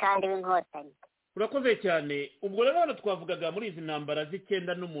umusirikare kandi w'inkotanyi. Urakoze cyane. Ubwo rero hano twavugaga muri izi ntambara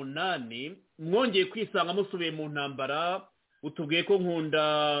z'9 n'8 mwongeye kwisanga musubiye mu ntambara. Utubwiye ko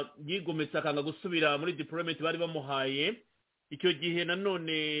Nkunda yigometse akanga gusubira muri diplomat bari bamuhaye. Icyo gihe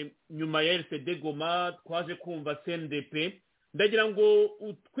nanone nyuma ya RCD Goma twaje kumva CNDP. Ndagira ngo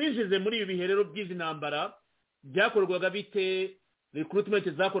twijize muri ibi bihe rero by'izi ntambara byakorwaga bite, recruitment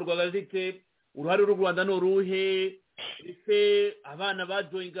zakorwaga zite, uruhare rw'u Rwanda n'uruhe, ese abana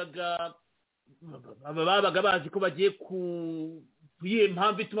bajoingaga babaga bazi ko bagiye kuyihe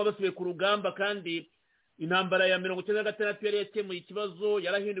mpamvu ituma basubiye ku rugamba, kandi intambara ya 1996 yari yakemuye ikibazo,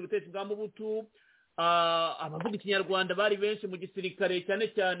 yarahinduye ubutegetsi bwa Mobutu. Abavuga ikinyarwanda bari benshi mu gisirikare, cyane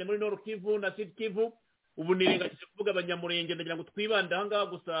cyane muri Nord Kivu na Sud Kivu. Ubu nirengagije kuvuga abanyamurenge, ndagira ngo twibanda ahangaha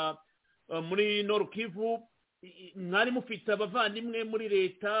gusa. Muri Nord Kivu mwari mufite abavandimwe muri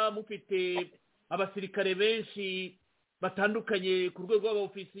leta, mufite abasirikare benshi batandukanye ku rwego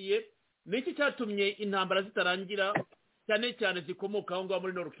rw'abofisiye niki cyatumye intambara zitarangira cyane cyane zikomoka aho ngaho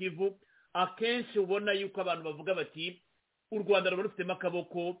muri Nord Kivu akenshi ubona yuko abantu bavuga bati u Rwanda ruba rufitemo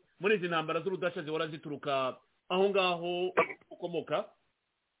akaboko muri izi ntambara z'urudasha zihora zituruka aho ngaho ukomoka?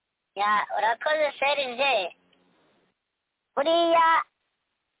 Urakoze Serge. Buriya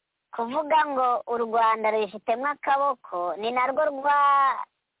kuvuga ngo u Rwanda rufitemo akaboko ni narwo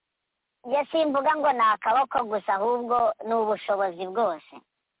simvuga ngo ni akaboko gusa ahubwo ni ubushobozi bwose,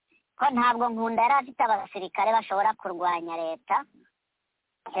 ko ntabwo Nkunda yari afite abasirikare bashobora kurwanya leta.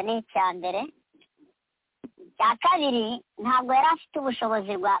 Icyo ni icya mbere. Icya kabiri, ntabwo yari afite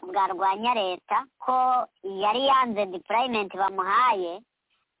ubushobozi bwarwanya leta, ko yari yanze deployment bamuhaye,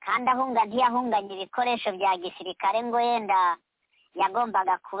 kandi ntiyahunganye ibikoresho bya gisirikare ngo yenda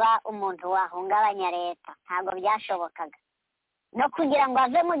yagombaga kuba umuntu wahungabanya leta. Ntabwo byashobokaga. No kugira ngo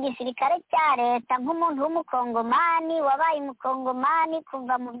ave mu gisirikare cya leta nk'umuntu w'umukongomani wabaye umukongomani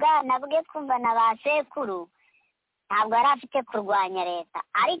kuva mu bwana bwe, kuva na ba sekuru, ntabwo yari afite kurwanya leta.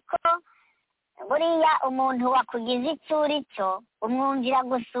 Ariko buriya umuntu wakugize icyo uri cyo umwumvira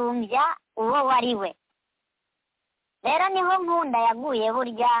gusumbya uwo wari we. Rero niho Nkunda yaguye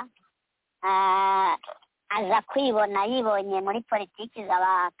burya, aza kwibona yibonye muri politiki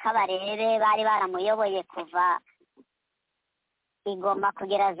z'abakabarebe bari baramuyoboye kuva Igoma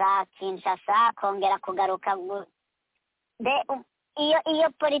kugera za Kinshasa, kongera kugaruka. Iyo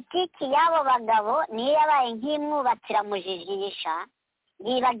politiki y'abo bagabo niyo yabaye nk'imwubatira mujijisha,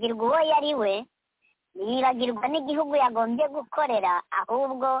 yibagirwa uwo yari we, yibagirwa n'igihugu yagombye gukorera,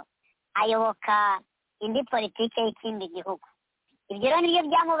 ahubwo ayoboka indi politiki y'ikindi gihugu. Ibyo rero nibyo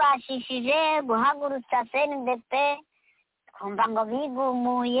byamubashishije guhagurutsa CNDP, twumva ngo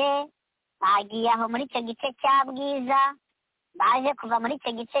bigumuye, bagiye aho muri icyo gice cya Bwiza, baje kuva muri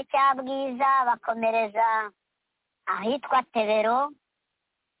icyo gice cya Bwiza bakomereza ahitwa Tebero.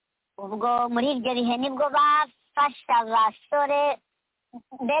 Ubwo muri ibyo bihe nibwo bafasha abasore,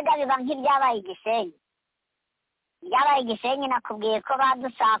 mbega biba nk'ibyabaye Igisenyi. Ibyabaye Igisenyi nakubwiye ko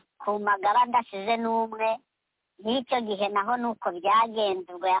badusakumaga badasize n'umwe. N'icyo gihe naho nuko byagenze,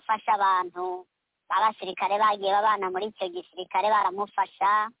 ubwo yafasha abantu b'abasirikare bagiye babana muri icyo gisirikare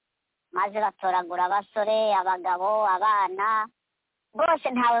baramufasha, maze batoragura abasore, abagabo, abana, bose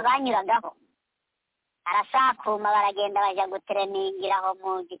ntawe banyuragaho. Arasakuma baragenda bajya gutereningira aho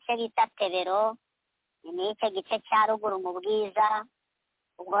mu gice bita Tebero, ni icyo gice cya ruguru mu Bwiza.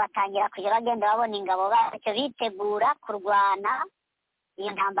 Ubwo batangira kujya bagenda babona ingabo bacyo bitegura kurwana iyi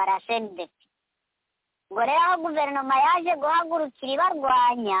ntambara ya CNDP. Ubwo rero aho guverinoma yaje guhagurukira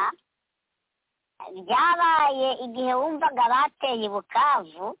ibarwanya, byabaye igihe wumvaga bateye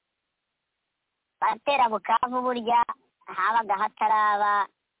Bukavu, batera Bukavu burya habaga hataraba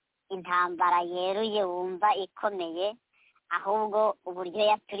intambara yeruye wumva ikomeye, ahubwo uburyo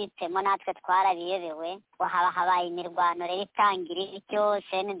yaturitsemo natwe twarabiyobewe. Haba habaye imirwano rero itangira ityo,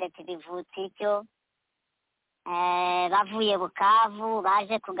 CNDP bivutse ityo, bavuye Bukavu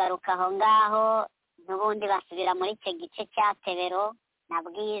baje kugaruka aho ngaho, n'ubundi basubira muri icyo gice cya Tebero na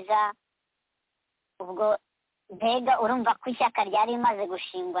Bwiza. Ubwo mbega urumva ko ishyaka ryari rimaze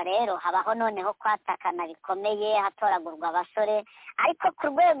gushingwa, rero habaho noneho kwatakana bikomeye, hatoragurwa abasore. Ariko ku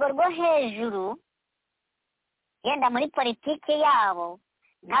rwego rwo hejuru, yenda muri politiki yabo,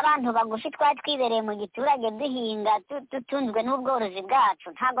 nk'abantu bagufi twari twibereye mu giturage duhinga dutunzwe n'ubworozi bwacu,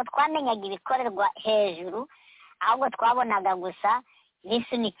 ntabwo twamenyaga ibikorerwa hejuru, ahubwo twabonaga gusa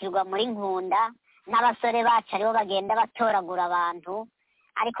bisunikirwa muri Nkunda n'abasore bacu aribo bagenda batoragura abantu,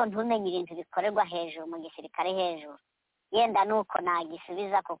 ariko ntumenye ibintu bikorerwa hejuru mu gisirikare hejuru. Yenda nuko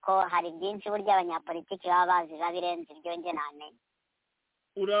nagisubiza, kuko hari byinshi burya abanyapolitiki baba bazi birenze ibyo nge namenye.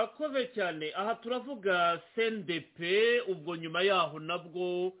 Urakoze cyane. Aha turavuga CNDP, ubwo nyuma yaho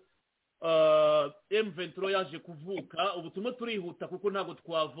nabwo M23 yaje kuvuka. Ubu turimo turihuta kuko ntabwo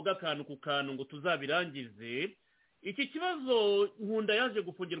twavuga akantu ku kantu ngo tuzabirangize. Iki kibazo Nkunda yaje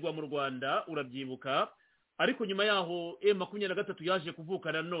gufungirwa mu Rwanda, urabyibuka, ariko nyuma yaho M23 yaje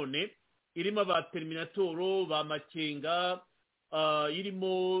kuvuka nanone, irimo ba Terminatoro, ba Makenga,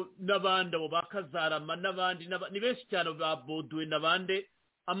 irimo n'abandi abo bakazarama n'abandi ni benshi cyane, ba Bodwe n'abandi.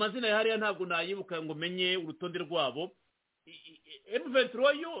 Amazina yahariya ntabwo nayibuka ngo menye urutonde rwabo.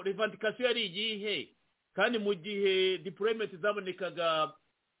 M23 yo revendication yari igihe, kandi mu gihe deployment zabonekaga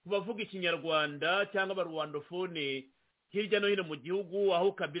kubavuga ikinyarwanda cyangwa abarwandofone hirya no hino mu gihugu,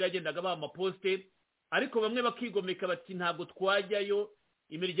 aho Kabila agendaga ba amaposte, ariko bamwe bakigomeka bati ntabwo twajyayo,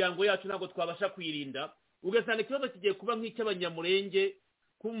 imiryango yacu ntabwo twabasha kwirinda. Ugasanga ikibazo kigiye kuba nk'icy'abanyamurenge,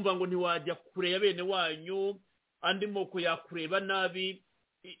 kumva ngo ntiwajya kure ya bene wanyu, andi moko yakureba nabi.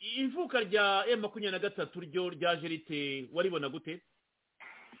 ivuka rya M23 ryo ryaje rite waribona gute?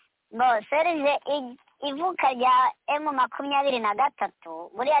 Serge, ivuka rya M23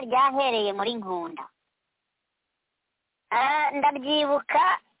 buriya ryahereye muri Nkunda.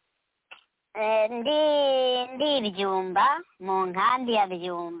 Ndabyibuka ndi Byumba, mu nkambi ya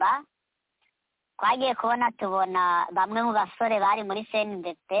Byumba. Twagiye tubona bamwe mu basore bari muri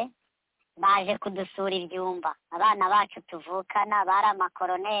CNDP baje kudusura Ibyumba. Abana bacu tuvukana bari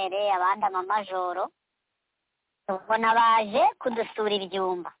amakoronere, abandi amamajoro. Tubona baje kudusura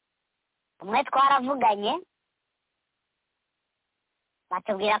Ibyumba. Umwe twaravuganye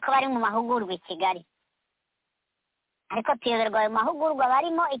batubwira ko bari mu mahugurwa I Kigali. Ariko tuyoberwa ayo mahugurwa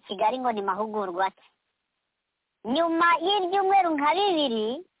barimo I Kigali ngo ni mahugurwa ki. Nyuma y'ibyumweru nka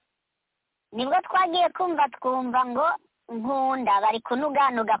 2 nibwo twagiye twumva ngo Nkunda bari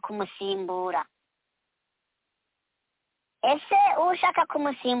kunuganuga kumusimbura. Ese ushaka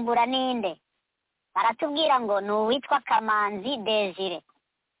kumusimbura ninde? Baratubwira ngo ni uwitwa Kamanzi Desire.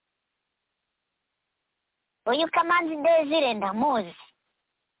 Uyu Kamanzi Desire ndamuzi.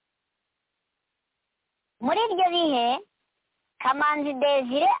 Muri iryo bihe Kamanzi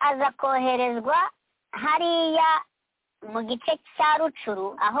Desire aza koherezwa hariya mu gice cya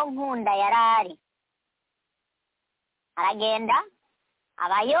Rucuru aho Nkunda yarari. Aragenda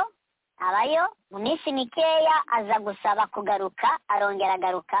abayo mu minsi mikeya aza gusaba kugaruka, arongera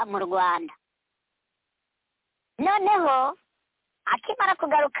agaruka mu Rwanda. Noneho akimara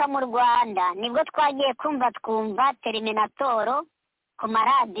kugaruka mu Rwanda nibwo twagiye twumva Terminatoro ku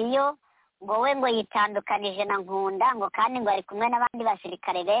maradiyo ngo we ngo yitandukanije na Nkunda, ngo kandi ngo ari kumwe n'abandi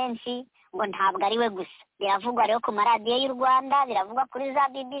basirikare benshi, ngo ntabwo ari we gusa. Biravugwa rero ku maradiyo y'u Rwanda, biravugwa kuri za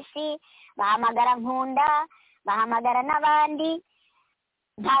BBC, bahamagara Nkunda, bahamagara n'abandi,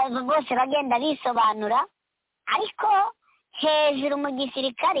 bose bagenda bisobanura. Ariko hejuru mu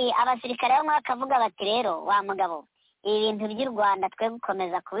gisirikare abasirikare bamwe bakavuga bati rero wa mugabo, ibintu by'u Rwanda twe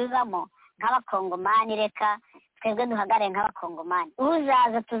gukomeza kubivamo nk'abakongomani, reka twebwe duhagare nk'abakongomani.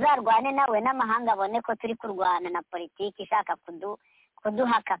 Uzaza tuzarwane nawe n'amahanga abone ko turi kurwana na politiki ishaka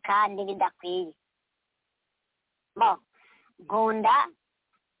kuduhaka kandi bidakwiye. Nkunda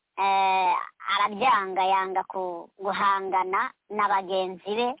arabyanga, yanga guhangana na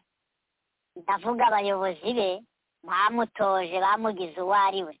bagenzi be, ndavuga abayobozi be bamutoje, bamugize uwo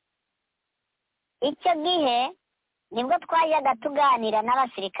ari we. Icyo gihe nibwo twajyaga tuganira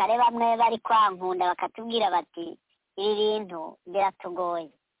n'abasirikare bamwe bari kwa Nkunda bakatubwira bati ibi bintu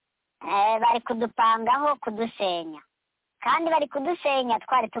biratugoye, bari kudupangaho kudusenya, kandi bari kudusenya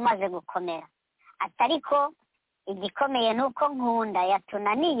twari tumaze gukomera. Atariko igikomeye nuko Nkunda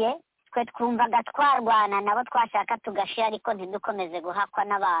yatunaniye, twe twumvaga twarwana nabo twashaka tugashira, ariko ntidukomeze guhakwa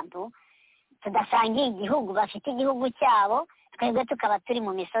n'abantu tudasangiye igihugu, bafite igihugu cyabo, twebwe tukaba turi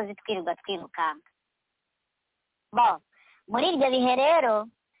mu misozi twirirwa twirukanga. Muri iryo bihe rero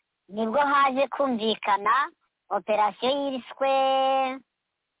nibwo haje kumvikana operasiyo yiswe,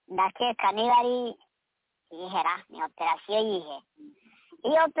 ndakeka niba ari ihera, ni operasiyo yihe.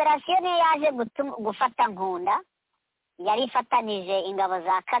 Iyo operasiyo niyo yaje gufata Nkunda, yari ifatanije ingabo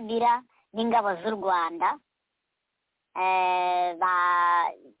za Kabila n'ingabo z'u Rwanda.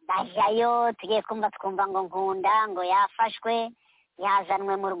 Bajayo tugiye twumva ngo Nkunda ngo yafashwe,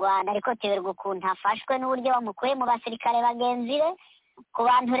 yazanwe mu Rwanda, ariko tuberwa ukuntu afashwe n'uburyo bamukuye mu basirikare bagenzi be. Ku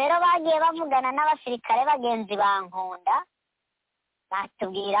bantu rero bagiye bavugana n'abasirikare bagenzi ba Nkunda,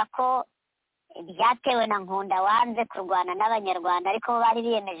 batubwira ko byatewe na Nkunda wanze kurwana n'abanyarwanda, ariko bari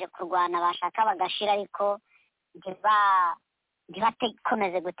biyemeje kurwana, bashaka bagashira, ariko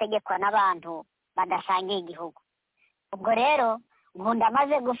ntibakomeze gutegekwa n'abantu badasangiye igihugu. Ubwo rero Nkunda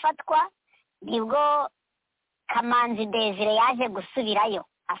amaze gufatwa nibwo Kamanzi Desire yaje gusubirayo,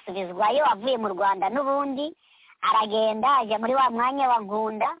 asubizwayo avuye mu Rwanda n'ubundi, aragenda ajya muri wa mwanya wa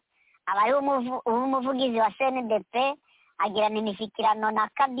Nkunda, aba ari umuvugizi wa CNDP, agirana imishyikirano na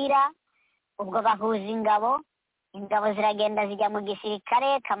Kabila. Ubwo bahuza ingabo ziragenda zijya mu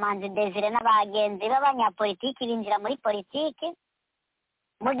gisirikare. Kamanzi Desire n'abagenzi b'abanyapolitiki binjira muri politiki.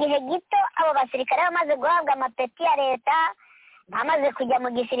 Mu gihe gito abo basirikare bamaze guhabwa amapeti ya leta, bamaze kujya mu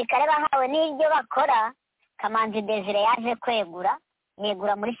gisirikare bahawe n'ibyo bakora, Kamanzi Desire yaje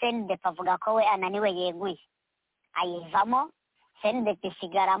yegura muri CNDP, avuga ko we ananiwe yeguye, ayivamo. CNDP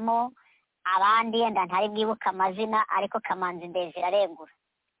isigaramo abandi yenda ntari bwibuka amazina, ariko Kamanzi Desire aregura.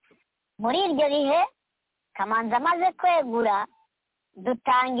 Muri iryo bihe Kamanzi amaze kwegura,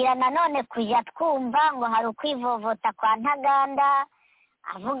 dutangira nanone kujya twumva ngo hari ukwivovota kwa Ntaganda,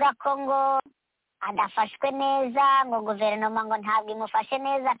 avuga ko ngo adafashwe neza, ngo guverinoma ngo ntabwo imufashe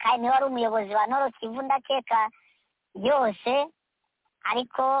neza, kandi niwe wari umuyobozi wa Nord Kivu ndakeka yose.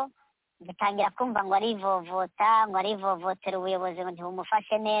 ariko dutangira kumva ngo arivovota ngo arivovotera ubuyobozi ngo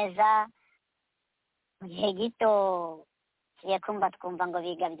ntibumufashe neza. Mu gihe gito tugiye twumva ngo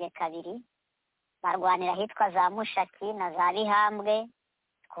bigabye kabiri barwanira ahitwa za Mushaki na za Bihambwe,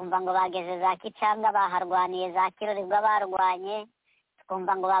 twumva ngo bageze za Kicanga baharwaniye, za Kirorerwa barwanye,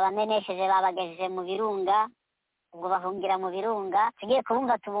 twumva ngo babamenesheje babagejeje mu Birunga, ubwo bahungira mu Birunga. Tugiye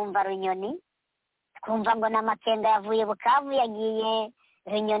tubumva Runyoni, twumva ngo na Makenga yavuye Bukavu yagiye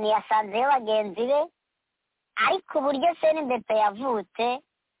Runyoni yasanzeyo bagenzi be. Ariko uburyo CNDP yavutse,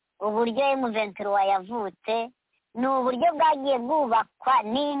 uburyo M23 yavutse, ni uburyo bwagiye bwubakwa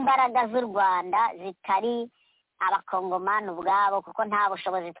n'imbaraga z'u Rwanda zitari abakongomani ubwabo, kuko nta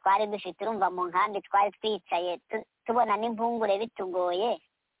bushobozi twari dufite. Urumva mu nkambi twari twicaye tubona n'impungure bitugoye,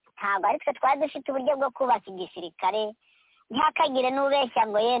 ntabwo ari twe twari dufite uburyo bwo kubaka igisirikare. Ntihakagire n'ubeshya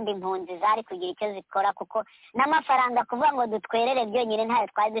ngo yenda impunzi zari kugira icyo zikora, kuko n'amafaranga kuvuga ngo dutwerere byonyine ntayo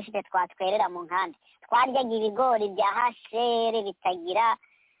twari dufite twatwerera mu nkambi. Twaryaga ibigori bya hashere bitagira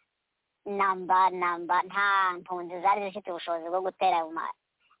namba, nta mpunzi zari zifite ubushobozi bwo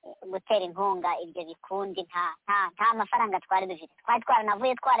gutera inkunga ibyo bikundi. nta mafaranga twari dufite. Twari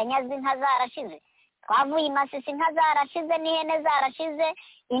twaranavuye twaranyaze inka zarashize, twavuye Masisi inka zarashize n'ihene zarashize,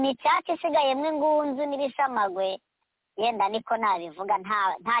 imicaca isigayemo ingunzu n'ibisamagwe. Yenda niko nabivuga,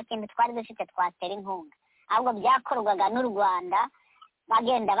 nta kintu twari dufite twatera inkunga, ahubwo byakorwaga n'u Rwanda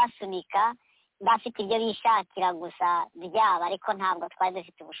bagenda basunika bafite ibyo bishakira gusa byaba, ariko ntabwo twari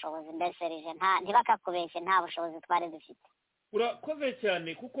dufite ubushobozi. Mbese rije ntibakakubeshye, nta bushobozi twari dufite. urakoze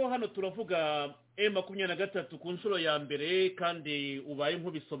cyane, kuko hano turavuga M23 ku nshuro ya mbere kandi ubaye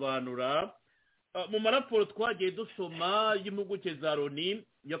nk'ubisobanura. Mu maraporo twagiye dusoma y'impuguke za Loni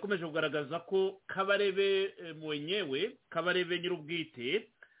yakomeje kugaragaza ko Kabarebe mwenyewe, Kabarebe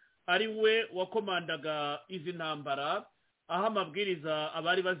nyir'ubwite, ari we wakomandaga izi ntambara, aho amabwiriza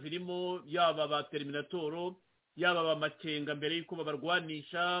abari bazirimo, yaba ba Terminatoro, yaba ba Makenga mbere y'uko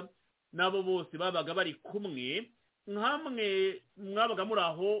babarwanisha, n'abo bose babaga bari kumwe. Nkamwe mwabaga muri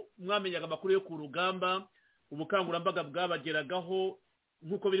aho, mwamenyaga amakuru yo ku rugamba, ubukangurambaga bwabageragaho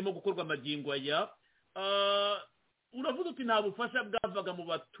nk'uko birimo gukorwa amagingo aya. Uravuga uti nta bufasha bwavaga mu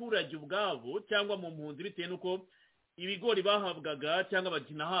baturage ubwabo cyangwa mu mpunzi, bitewe n'uko ibigori bahabwaga cyangwa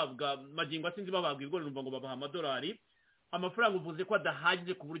bakinahabwa magingo asinzi bahabwa ibigori, numva ngo babaha amadolari. Amafaranga uvuze ko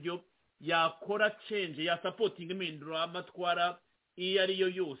adahagije ku buryo yakora change, ya supporting impindura amatwara iyo ari yo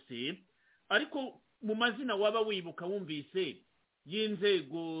yose. Ariko mu mazina waba wibuka wumvise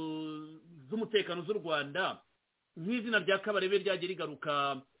y'inzego z'umutekano z'u Rwanda, nk'izina rya Kabarebe ryagiye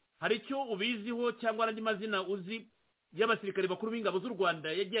rigaruka, hari icyo ubiziho cyangwa andi mazina uzi y'abasirikare bakuru b'ingabo z'u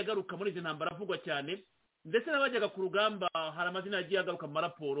Rwanda yagiye agaruka muri izi ntambara avugwa cyane, ndetse n'abajyaga ku rugamba hari amazina yagiye agaruka mu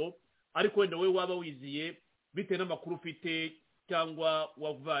maraporo, ariko wenda wowe waba wiziye bitewe n'amakuru ufite cyangwa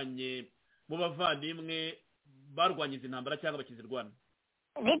wavanye mu bavandimwe barwanya izi ntambara cyangwa bakizirwana?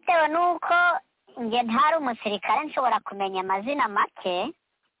 Bitewe n'uko njye ntari umusirikare nshobora kumenya amazina make,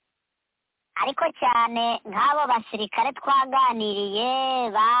 ariko cyane nk'abo basirikare twaganiriye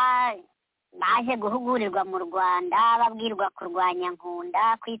baje guhugurirwa mu Rwanda, babwirwa kurwanya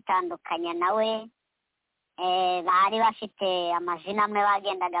Nkunda, kwitandukanya nawe, bari bafite amazina amwe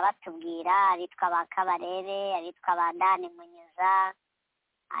bagendaga batubwira, abitwa ba Kabarebe, abitwa ba Dani Munyuza,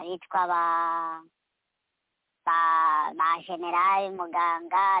 abitwa ba General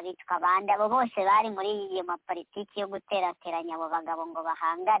Muganga, abitwa abandi. Abo bose bari muri iyo mapolitiki yo guterateranya abo bagabo ngo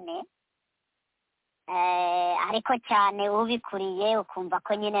bahangane. Ariko cyane ubikuriye ukumva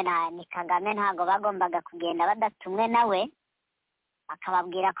ko nyine ni Kagame, ntago bagombaga kugenda badatumwe nawe,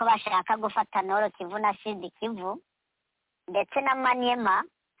 bakababwira ko bashaka gufata Nord Kivu na Sud Kivu ndetse na Maniema.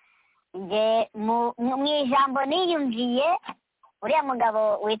 Nge mu ijambo niyumviye, uriya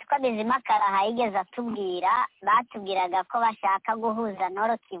mugabo witwa Bizimakara yigeze atubwira, batubwiraga ko bashaka guhuza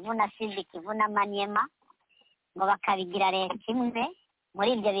Nord Kivu na Sud Kivu na Maniema ngo bakabigira leta imwe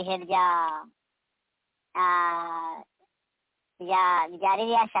muri ibyo bihe bya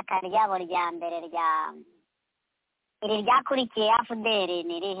ririya shyaka ryabo rya mbere iri ryakurikiye AFDR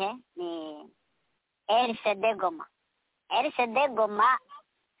ni rihe? Ni RCD Goma. RCD Goma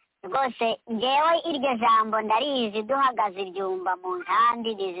rwose ngewe iryo jambo ndarizi, duhagaze ibyumba mu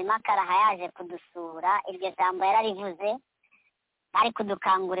nkambi, Bizimakara yaje kudusura, iryo jambo yararivuze, bari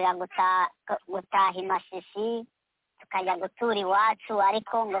kudukangurira gutaha i Masisi tukajya gutura iwacu,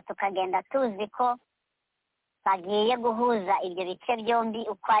 ariko ngo tukagenda tuzi ko bagiye guhuza ibyo bice byombi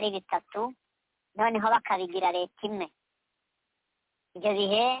uko ari bitatu, noneho bakabigira leta imwe. Ibyo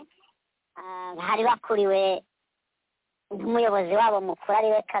bihe hari bakuriwe n'umuyobozi wabo mukuru ari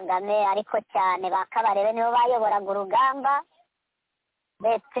we Kagame, ariko cyane ba Kabarebe nibo bayoboraga urugamba.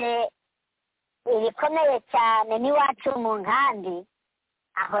 ndetse ibikomeye cyane n'iwacu mu nkambi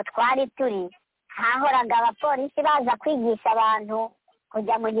aho twari turi hahoraga abapolisi baza kwigisha abantu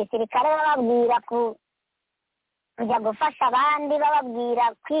kujya mu gisirikare bababwira kujya gufasha abandi bababwira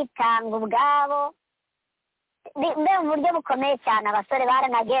kwitanga ubwabo mbe mu buryo bukomeye cyane. Abasore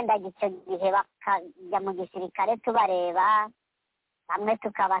baranagendaga icyo gihe bakajya mu gisirikare tubareba, bamwe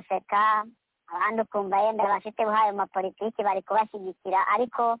tukabaseka, abandi ukumva yenda bafite buhaye amapolitiki bari kubashyigikira,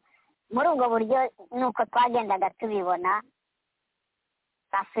 ariko muri ubwo buryo nuko twagendaga tubibona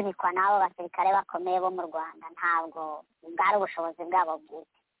basunikwa n'abo basirikare bakomeye bo mu Rwanda, ntabwo bwari ubushobozi bwabo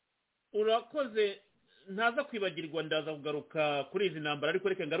bwite. Urakoze, ntaza kwibagirwa, ndaza kugaruka kuri izi ntambara, ariko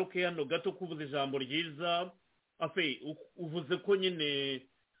reka ngaruke hano gato kuvuza ijambo ryiza. Afe uvuze ko nyine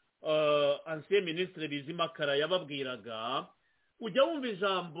ancien ministre Bizimakara yababwiraga, ujya wumva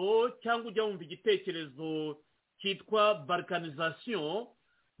ijambo cyangwa ujya wumva igitekerezo cyitwa balkanisation.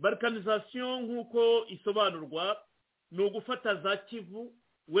 Balkanisation nk'uko isobanurwa ni ugufata za Kivu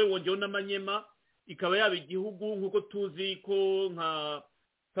we wongeyeho n'Amanyema ikaba yaba igihugu nk'uko tuzi ko nka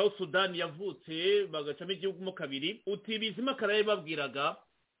South Sudan yavutse bagacamo igihugu mo kabiri. Uti Bizimakara yababwiraga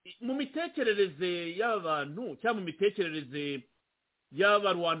mu mitekerereze y'abantu cyangwa mu mitekerereze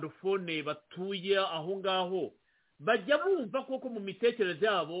y'abarwandofone batuye aho ngaho, bajya bumva koko mu mitekerereze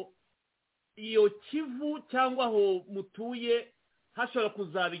yabo iyo Kivu cyangwa aho mutuye hashobora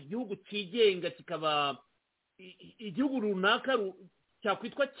kuzaba igihugu cyigenga, kikaba igihugu runaka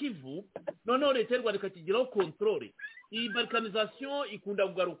cyakwitwa Kivu, noneho leta y'u Rwanda ikakigiraho kontrole. Iyi balkanisation ikunda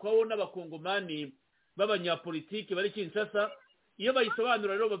kugarukwaho n'abakongomani b'abanyapolitiki bari Kinshasa. Iyo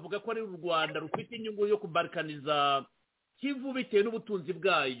bayisobanura rero bavuga ko ari u Rwanda rufite inyungu yo kubalkaniza Kivu bitewe n'ubutunzi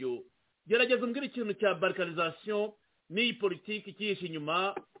bwayo. Gerageza umbwira ikintu cya balkanisation n'iyi politiki kihishe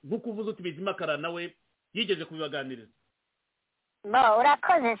inyuma, nk'uko uvuze uti Bizimakara nawe yigeze kubibaganiriza.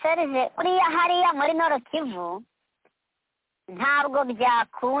 Urakoze Serge. Uriya hariya muri Nord Kivu ntabwo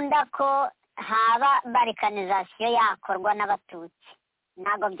byakunda ko haba balkanisation yakorwa n'Abatutsi,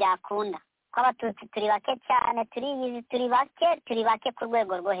 ntabwo byakunda ko Abatutsi turi bake cyane, turi bake ku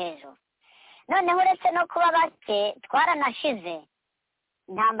rwego rwo hejuru. Noneho uretse no kuba bake twaranashize,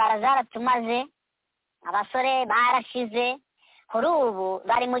 intambara zaratumaze, abasore barashize, kuri ubu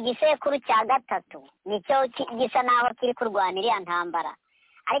bari mu gisekuru cya gatatu, nicyo gisa naho kiri kurwana iriya ntambara.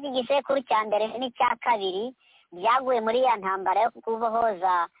 Ariko igisekuru cya mbere n'icya kabiri byaguye muri iya ntambara yo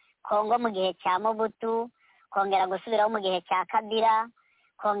kubohoza Congo mu gihe cya Mobutu, kongera gusubiraho mu gihe cya Kabila,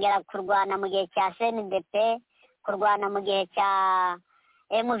 kongera kurwana mu gihe cya CNDP, kurwana mu gihe cya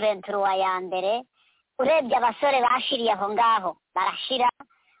M23 ya mbere. Urebye abasore bashiriye aho ngaho barashira,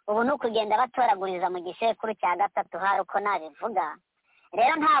 ubu ni ukugenda batoraguriza mu gisekuru cya gatatu hari uko nabivuga.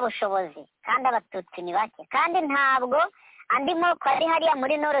 Rero nta bushobozi kandi Abatutsi ni bake, kandi ntabwo andi moko ari hariya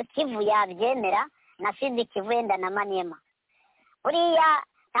muri Nord Kivu yabyemera na Sud Kivu yenda na Maniema. Uriya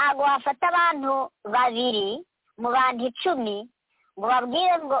ntabwo wafata abantu babiri mu bantu 10 ngo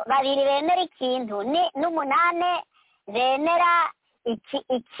babwire ngo babiri bemera ikintu n'umunane bemera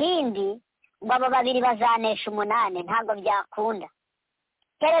ikindi, ngo abo babiri bazanesha umunane, ntabwo byakunda.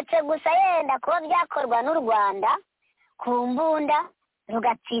 Keretse gusa yenda kuba byakorwa n'u Rwanda ku mbunda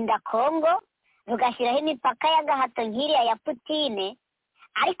rugatsinda Congo, rugashyiraho imipaka y'agahato nk'iriya ya Putine,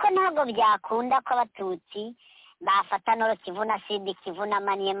 ariko ntabwo byakunda ko Abatutsi bafata Nord Kivu na Sud Kivu na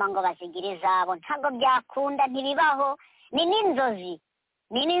Maniema ngo bazigire izabo, ntabwo byakunda, ntibibaho. Ni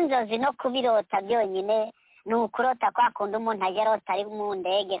n'inzozi no kubirota byonyine, ni ukurota kwa kundi umuntu ajya arota ari mu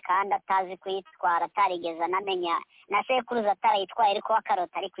ndege kandi atazi kuyitwara, atarigeze anamenya na sekuruza atarayitwaye, ariko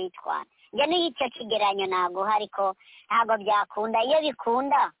akarota ari kuyitwara. Njye n'icyo kigereranyo ntabwo hari, ko ntabwo byakunda. Iyo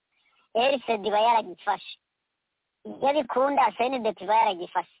bikunda RCD iba yaragifashe, iyo bikunda CNDP iba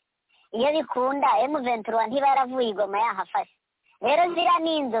yaragifashe, iyo bikunda M23 ntiba yaravuye i Goma yahafashe. Rero zira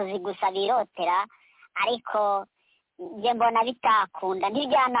ni inzozi gusa birotera, ariko njye mbona bitakunda,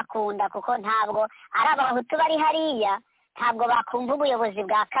 ntibyanakunda, kuko ntabwo ari Abahutu bari hariya, ntabwo bakumva ubuyobozi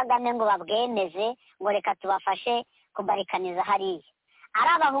bwa Kagame ngo babwemeze ngo reka tubafashe kubarikaniza hariya. Ari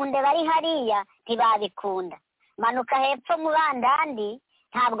Abahunde bari hariya ntibabikunda, manuka hepfo mu Bandandi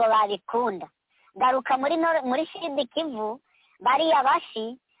ntabwo babikunda, garuka muri Sud Kivu bariya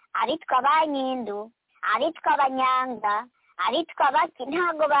Bashi, abitwa Banyindu, abitwa Banyanga, abitwa Baki,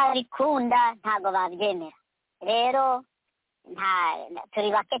 ntabwo babikunda, ntabwo babyemera. Rero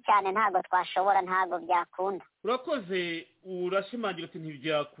turi bake cyane, ntabwo twashobora, ntabwo byakunda. Urakoze, urashimangira uti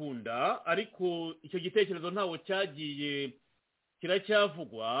ntibyakunda, ariko icyo gitekerezo ntawo cyagiye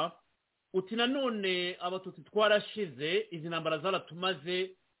kiracyavugwa. Uti nanone Abatutsi twarashize, izi ntambara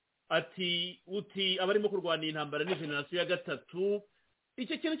zaratumaze, ati uti abarimo kurwana iyi ntambara ni generasiyo ya gatatu.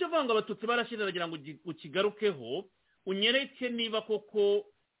 icyo kintu cyo kuvuga ngo abatutsi barashize bagira ngo ukigarukeho unyereke niba koko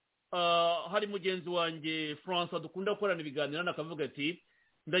hari mugenzi wanjye François dukunda gukorana ibiganiro nakavuga ati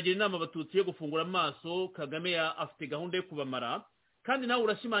ndagira inama abatutsi yo gufungura amaso Kagame afite gahunda yo kubamara kandi nawe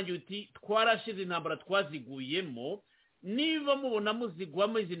urashimangira uti twarashize intambara twaziguyemo niba mubona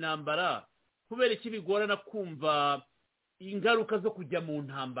muzigwamo izi ntambara kubera iki bigorana kumva ingaruka zo kujya mu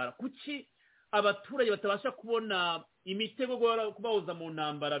ntambara kuki abaturage batabasha kubona imitego kubahoza mu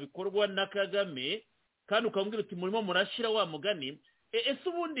ntambara bikorwa na Kagame kandi ukambwira uti murimo murashira wa mugani ese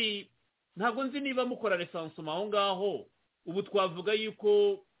ubundi ntabwo nzi niba mukora resansoma aho ngaho ubu twavuga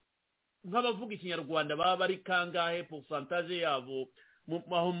yuko nk'abavuga ikinyarwanda baba bari kangahe pourcentage yabo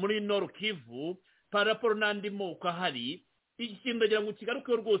aho muri Nord Kivu par rapport n'andi moko ahari ikintu ndagira ngo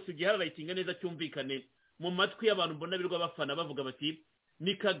kigarukeho rwose giharayitinga neza cyumvikane mu matwi y'abantu mbona birwa bafana bavuga bati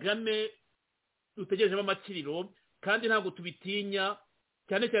ni Kagame dutegerejemo amakiriro kandi ntabwo tubitinya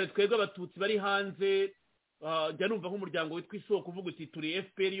cyane cyane twebwe abatutsi bari hanze jya numva nk'umuryango witwa isoko kuvuga uti turi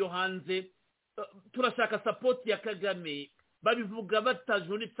FPR yo hanze turashaka support ya Kagame babivuga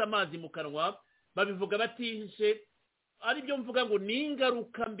batajunitse amazi mu kanwa babivuga batishe aribyo mvuga ngo ni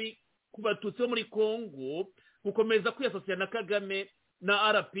ingaruka mbi ku batutsi bo muri Congo gukomeza kwiyasosiya na Kagame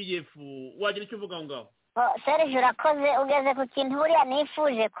na RPF wagira icyo uvuga ngaho Serge urakoze ugeze ku kintu buriya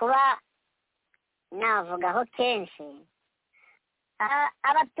nifuje kuba navugaho kenshi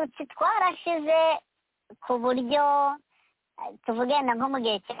abatutsi twarashize ku buryo tuvugenda nko mu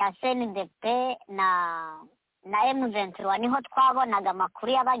gihe cya CNDP na M23 niho twabonaga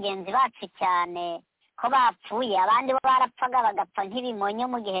amakuru y'abagenzi bacu cyane ko bapfuye abandi bo barapfaga bagapfa nk'ibimonyo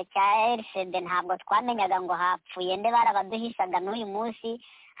mu gihe cya RCD ntabwo twamenyaga ngo hapfuye nde barabaduhishaga n'uyu munsi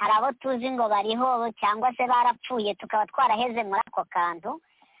hari abo tuzi ngo bariho cyangwa se barapfuye tukaba twaraheze muri ako kantu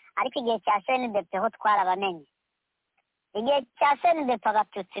ariko igihe cya CNDP ho twarabamenye igihe cya CNDP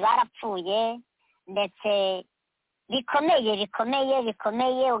abatutsi barapfuye ndetse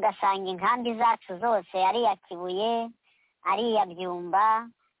bikomeye ugasanga inkambi zacu zose ari iya Kibuye ari iya Byumba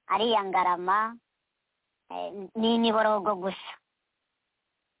ari iya Ngarama ni Borogo gusa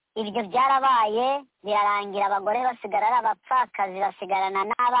ibyo byarabaye birarangira abagore basigara ari abapfakazi basigarana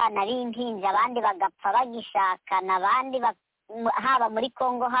n'abana b'impinja abandi bagapfa bagishakana abandi haba muri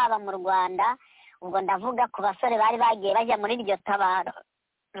Congo haba mu Rwanda ubwo ndavuga ku basore bari bagiye bajya muri iryo tabaro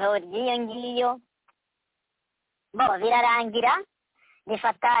ry'iyo ngiyo bo birarangira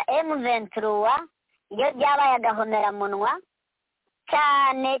bifata M23 iyo byabaye agahomeramunwa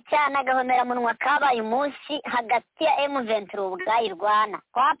cyane agahomeramunwa kabaye umunsi hagati ya M23 ubwayirwana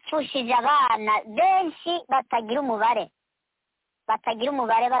twapfushije abana benshi batagira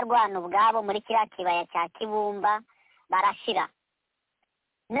umubare barwana ubwabo muri kiriya kibaya cya Kibumba barashira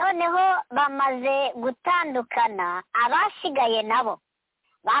noneho bamaze gutandukana abasigaye nabo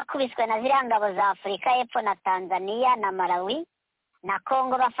bakubiswe na ziriya ngabo za Afurika y'Epfo na Tanzania na Malawi na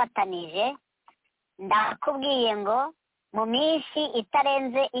Congo bafatanije ndakubwiye ngo mu minsi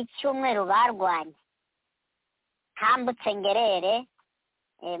itarenze icyumweru barwanye hambutse Ngerere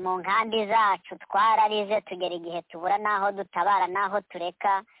mu nkambi zacu twararize tugera igihe tubura naho dutabara naho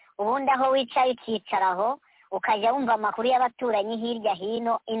tureka ubundi aho wicaye ukicaraho ukajya wumva amakuru y'abaturanyi hirya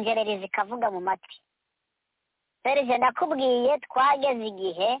hino injereri zikavuga mu matwi Serge ndakubwiye twageze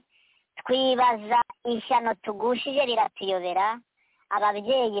igihe twibaza ishyano tugushije riratuyobera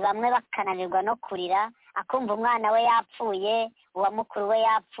ababyeyi bamwe bakananirwa no kurira akumva umwana we yapfuye uwa mukuru we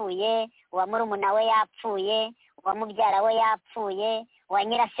yapfuye uwa murumuna we yapfuye uwa mubyara we yapfuye uwa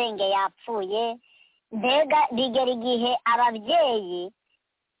nyirasenge yapfuye mbega bigera igihe ababyeyi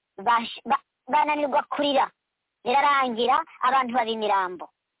bananirwa kurira birarangira abantu baba imirambo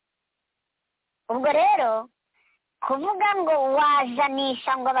ubwo rero kuvuga ngo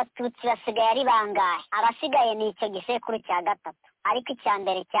wajanisha ngo abatutsi basigaye ari bangahe abasigaye ni icyo gisekuru cya gatatu ariko icya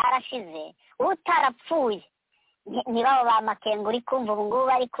mbere cyarashize utarapfuye niba ba Makenga uri kumva ubu ngubu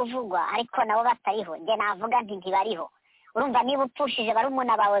bari kuvugwa ariko nabo batariho njye navuga nti ntibariho urumva niba upfushije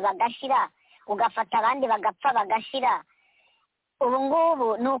barumuna bawe bagashira ugafata abandi bagapfa bagashira ubu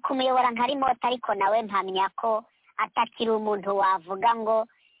ngubu ni ukumuyobora nka remote ariko nawe mpamya ko atakiri umuntu wavuga ngo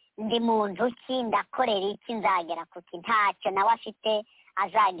ndi muntu ki ndakorera iki nzagera kuki ntacyo nawe afite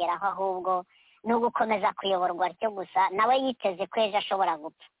azageraho ahubwo ni ugukomeza kuyoborwa atyo gusa nawe yiteze ko ejo ashobora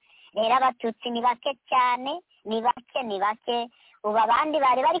gupfa rero abatutsi ni bake cyane ni bake ubu abandi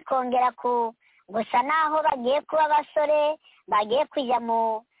bari bari kongera gusa naho bagiye kuba abasore bagiye kujya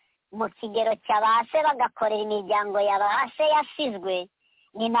mu kigero cy'abase bagakorera imiryango y'abase yasizwe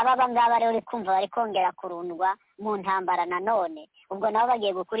ni nabo ngaba rero uri kumva bari kongera kurundwa mu ntambara nanone ubwo nabo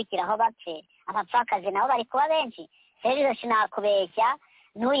bagiye gukurikiraho bapfe abapfakazi nabo bari kuba benshi rero sinakubeshya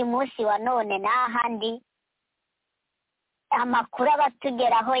n'uyu munsi wa none n'ahandi amakuru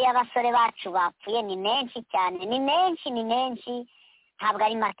abatugeraho y'abasore bacu bapfuye ni menshi cyane, ni menshi ntabwo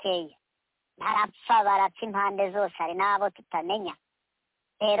ari makeya. barapfa impande zose, hari n'abo tutamenya.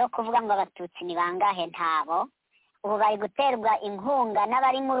 Rero kuvuga ngo abatutsi ni bangahe ntabo, ubu bari guterwa inkunga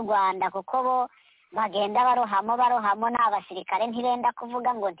n'abari mu Rwanda kuko bo bagenda barohamo n'abasirikare ntibenda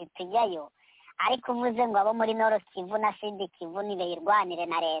kuvuga ngo ntitujyayo, ariko uvuze ngo abo muri Nord Kivu na Sud Kivu nibeyirwanire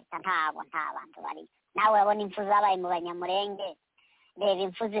na leta nta bantu bari. Nawe urabona impfu zabaye mu Banyamurenge, reba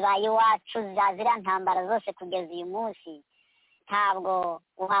impfu zibaye iwacu zazira ntambara zose kugeza uyu munsi. Ntabwo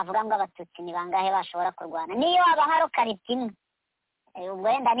wavuga ngo abatutsi ni bangahe bashobora kurwana, niyo abaharo karitimwe.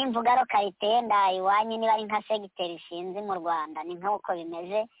 Wenda nimvuga ro karitenda iwanyu niba ari nka segiteri ishinze mu Rwanda, ni nk'uko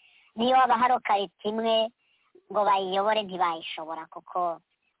bimeze. Niyo abaharo karitimwe ngo bayiyobore ntibayishobora kuko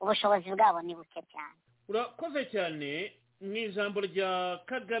ubushobozi bwabo ni buke cyane. Urakoze cyane. Mu ijambo rya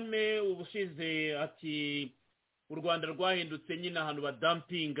Kagame ubushize ati u Rwanda rwahindutse nyine ahantu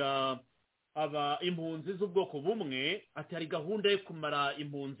badampinga aba impunzi z'ubwoko bumwe, ati hari gahunda yo kumara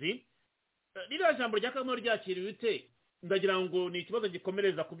impunzi. Ririya jambo rya Kagame ryakiriwe ute? Ndagira ngo ni ikibazo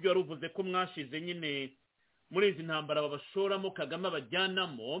gikomereza ku byo wari uvuze ko mwashize nyine muri izi ntambara babashoramo Kagame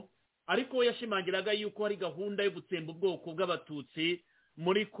abajyanamo, ariko yashimangiraga yuko hari gahunda yo gutsemba ubwoko bw'abatutsi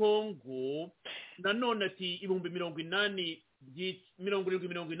muri Congo. Nanone ati ibihumbi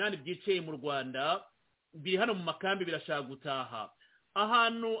 80 byicaye mu Rwanda biri hano mu makambi birashaka gutaha.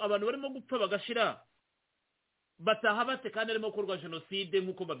 Ahantu abantu barimo gupfa bagashira bataha bate kandi arimo gukorwa jenoside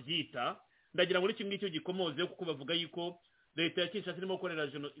nk'uko babyita. Ndagira ngo iki ngicyo gikomoze kuko bavuga yuko leta ya Kinshasa irimo ikorera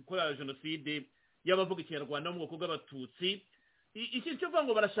jenoside y'abavuga ikinyarwanda mu bwoko bw'abatutsi. Iki cyo vuga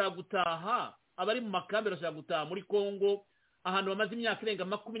ngo barashaka gutaha, abari mu makambi barashaka gutaha muri Congo ahantu bamaze imyaka irenga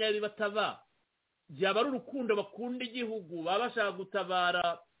 20 bataba. Byaba ari urukundo bakunda igihugu, baba bashaka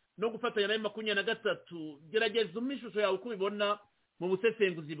gutabara no gufatanya na 23. Gerageza umishusho yawe uko ubibona mu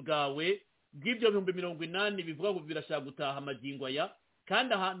busesenguzi bwawe bw'ibyo 80 bivuga ngo birashaka gutaha amagingo aya,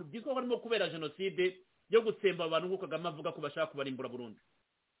 kandi ahantu byitwa barimo kubera jenoside yo gutsemba abantu nk'uko Kagame avuga ko bashaka kubarimbura Burundi.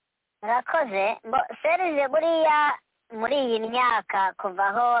 Murakoze. Serije buriya muri iyi myaka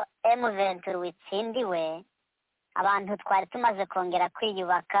kuvaho M23 witsindiwe, abantu twari tumaze kongera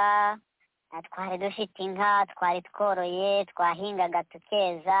kwiyubaka, twari dufite inka, twari tworoye, twahingaga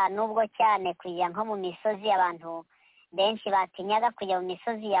tukeza, nubwo cyane kujya nko mu misozi abantu benshi batinyaga kujya mu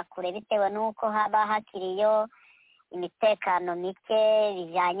misozi ya kure bitewe n'uko haba hakiriyo imitekano mike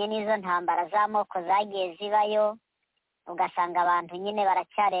bijyanye n'izo ntambara z'amoko zagiye zibayo. Ugasanga abantu nyine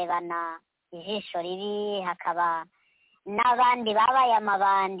baracyarebana ijisho ribi, hakaba n'abandi babaye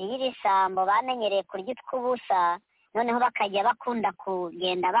amabandi y'ibisambo bamenyereye kurya utw'ubusa, noneho bakajya bakunda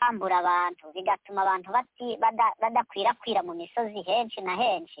kugenda bambura abantu, bigatuma abantu badakwirakwira mu misozi henshi na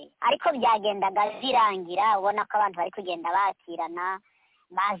henshi. Ariko byagendaga birangira ubona ko abantu bari kugenda bakirana,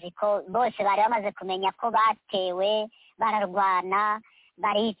 bazi ko bose bari bamaze kumenya ko batewe, bararwana,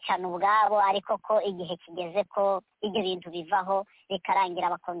 baricana ubwabo, ariko ko igihe kigeze ko ibyo bintu bivaho bikarangira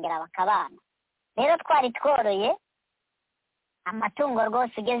bakongera bakabana. Rero twari tworoye amatungo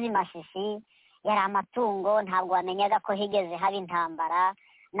rwose ugeze Masisi, yari amatungo ntabwo wamenyaga ko higeze haba intambara.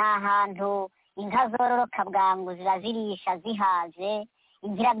 N'ahantu inka zororoka bwangu zirazirisha zihaze,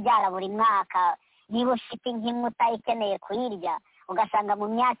 ingira byara buri mwaka. Niba ufite inka imwe utayikeneye kuyirya, ugasanga mu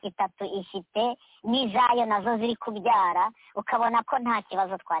myaka 3 ifite n'izayo nazo ziri kubyara, ukabona ko nta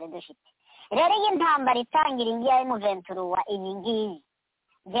kibazo twari dufite. Rero iyi ntambara itangira ingiye mu ventura iyi ngiyi,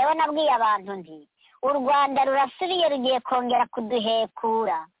 jewe nabwiye abantu nti u Rwanda rurasubiye rugiye kongera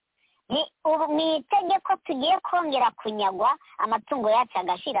kuduhekura. Ni itegeko tugiye kongera kunyagwa, amatungo yacu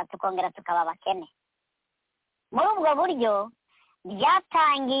agashira, tukongera tukaba bakene. Muri ubwo buryo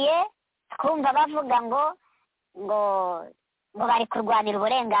byatangiye twumva bavuga ngo bari kurwanira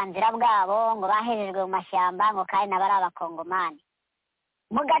uburenganzira bwabo, ngo bahejejwe mu mashyamba, ngo kandi nabari abakongomani.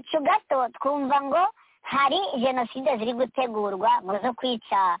 Mu gacu gato twumva ngo hari jenoside ziri gutegurwa mu zo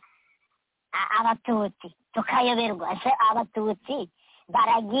kwica abatutsi, tukayoberwa se abatutsi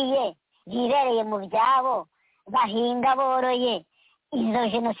baragiye bibereye mu byabo, bahinga boroye, izo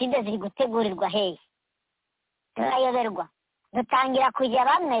jenoside ziri gutegurirwa hehe? Turayoberwa, dutangira kujya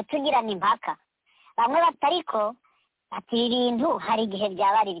bamwe tugirana impaka, bamwe batariko ati ibintu hari igihe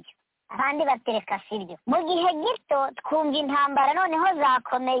byaba ari byo, abandi batereka sibyo. Mu gihe gito twumva intambara noneho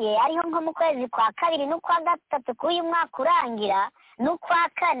zakomeye, ariho nko mu kwezi kwa 2 n'ukwa 3 k'uyu mwaka urangira n'ukwa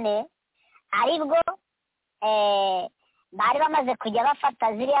 4, aribwo bari bamaze kujya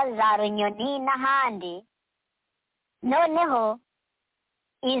bafata ziriya za Runyoni n'ahandi. Noneho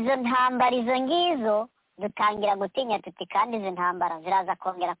izo ntambara izo ngizo dutangira gutinya tuti kandi izi ntambara ziraza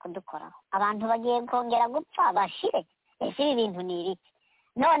kongera kudukoraho, abantu bagiye kongera gupfa bashire, ese ibi bintu ni ibiki?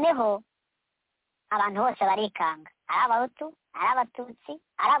 Noneho abantu bose barikanga, ari abahutu, ari abatutsi,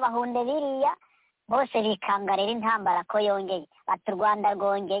 ari abahunde biriya, bose bikanga rero intambara ko yongeye, bati u Rwanda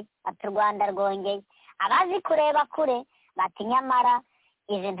rwongeye, bati u Rwanda rwongeye. Abazi kureba kure bati nyamara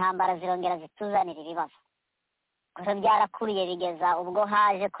izi ntambara zirongera zituzanira ibibazo. Gusa byarakuriye bigeza ubwo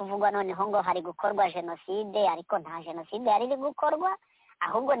haje kuvugwa noneho ngo hari gukorwa jenoside, ariko nta jenoside yari iri gukorwa,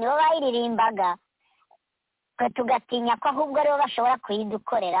 ahubwo nibo bayiririmbaga, twe tugatinya ko ahubwo aribo bashobora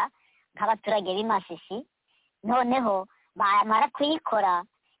kuyidukorera nk'abaturage b'i Masisi. Noneho bamara kuyikora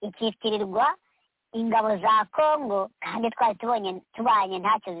ikitirirwa ingabo za Congo, kandi twari tubanye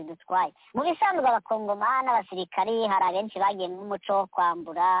ntacyo zidutwaye. Mu bisanzwe abakongomani n'abasirikari hari abenshi bagiye n'umuco wo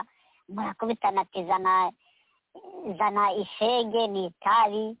kwambura, murakubitana ati zana ishege ni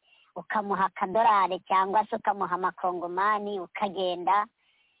itabi, ukamuha akadorari cyangwa se ukamuha amakongomani ukagenda,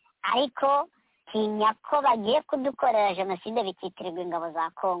 ariko tinya ko bagiye kudukorera jenoside bikitirirwa ingabo za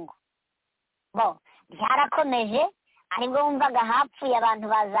Congo. Bo byarakomeje, aribwo wumvaga hapfuye abantu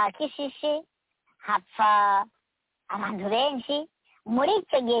baza Kishishi, hapfa abantu benshi. Muri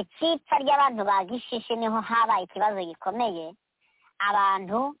icyo gihe cy'ipfa ry'abantu ba Gishishi niho habaye ikibazo gikomeye,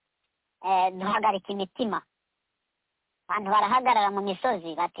 abantu duhagarika imitima, abantu barahagarara mu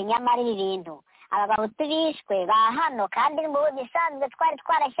misozi bati nyamara ibi bintu aba bahutu bishwe ba hano, kandi mu bisanzwe twari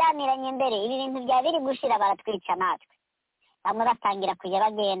twarashyamiranye mbere, ibi bintu byari biri gushira baratwica natwe. Bamwe batangira kujya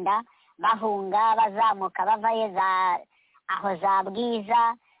bagenda bahunga, bazamuka bavayo aho za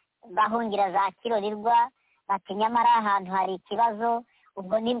Bwiza, bahungira za Kirorirwa, bati nyamara ahantu hari ikibazo.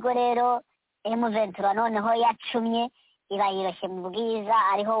 Ubwo nibwo rero M23 noneho yacumye ibayiroshe mu Bwiza,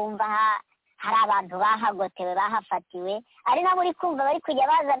 ariho wumva hari abantu bahagotewe, bahafatiwe, ari nabo uri kumva bari kujya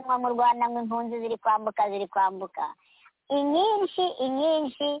bazanwa mu Rwanda ngo impunzi ziri kwambuka.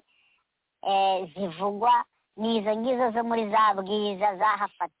 Inyinshi zivugwa nizo ngizo zo muri za Bwiza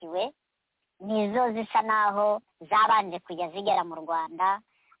zahafatiwe, nizo zisa naho zabanje kujya zigera mu Rwanda.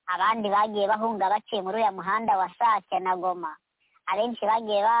 Abandi bagiye bahunga baciye muri uya muhanda wa Sake na Goma, abenshi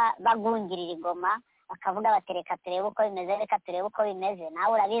bagiye bagungirira Goma, bakavuga batereka turebe uko bimeze, reka turebe uko bimeze.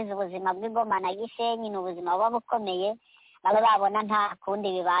 Nawe urabizi ubuzima bw'Igoma na Gisenyi ni ubuzima buba bukomeye, baba babona nta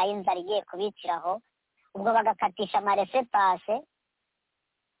kundi bibaye, inzara igiye kubiciraho, ubwo bagakatisha amaresepase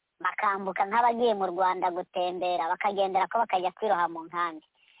bakambuka nk'abagiye mu Rwanda gutembera, bakagendera ko bakajya kwiroha mu nkambi.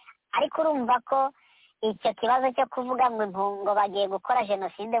 Ariko urumva ko icyo kibazo cyo kuvuga ngo bagiye gukora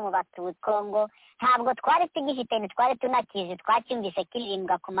jenoside mu Batutsi Congo ntabwo twari tugifite, ntitwari tunakizi, twacyumvise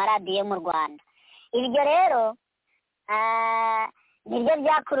kiririmbwa ku maradiyo mu Rwanda. Ibyo rero nibyo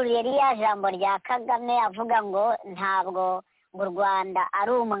byakururiye riya jambo rya Kagame avuga ngo ntabwo u Rwanda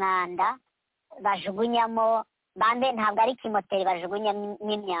ari umwanda bajugunyamo, bande ntabwo ari kimoteri bajugunyamo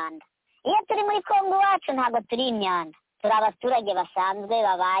imyanda. Iyo turi muri Congo wacu ntabwo turi imyanda, turi abaturage basanzwe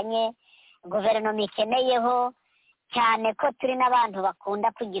babanye, guverinoma ikeneyeho cyane ko turi n'abantu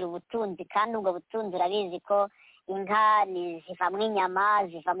bakunda kugira ubutunzi, kandi ubwo butunzi urabizi ko inka zivamwo inyama,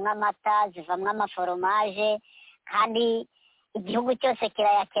 zivamwo amata, zivamwo amaforomaje, kandi igihugu cyose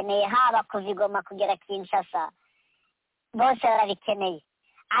kirayakeneye, haba kuva i Goma kugera Kinshasa bose barabikeneye.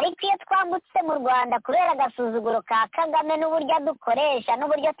 Ariko iyo twambutse mu Rwanda kubera agasuzuguro ka Kagame n'uburyo adukoresha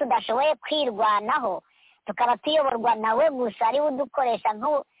n'uburyo tudashoboye kwirwanaho, tukaba tuyoborwa nawe gusa ariwe udukoresha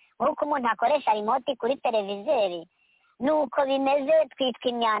nk'uko umuntu akoresha remote kuri televizeri, nuko bimeze, twitwa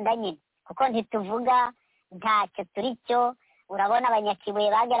imyanda nyine kuko ntituvuga, ntacyo turi cyo. Urabona abanyakibuye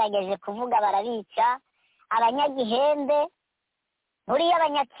bagerageje kuvuga barabica, abanyagihembe buriya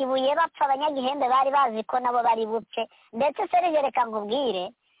abanyakibuye bapfa, abanyagihembe bari bazi ko nabo bari bupfe. Ndetse Serge reka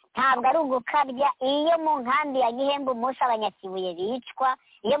nkubwire, ntabwo ari ugukabya, iyo mu nkambi ya Gihembe umunsi abanyakibuye bicwa,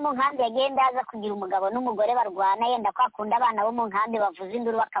 iyo mu nkambi ya Gihembe haza kugira umugabo n'umugore barwana, yenda kwakunda abana bo mu nkambi bavuza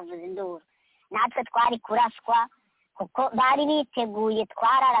induru bakavuza induru, natwe twari kuraswa kuko bari biteguye,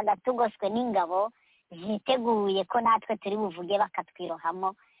 twararaga tugoswe n'ingabo ziteguye ko natwe turi buvuge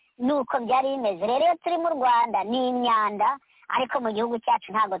bakatwirohamo. Nuko byari bimeze rero. Iyo turi mu Rwanda ni imyanda, ariko mu gihugu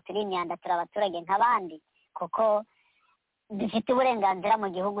cyacu ntabwo turi imyanda, turi abaturage nk'abandi, kuko dufite uburenganzira mu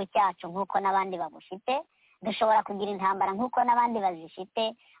gihugu cyacu nk'uko n'abandi babufite. Dushobora kugira intambara nk'uko n'abandi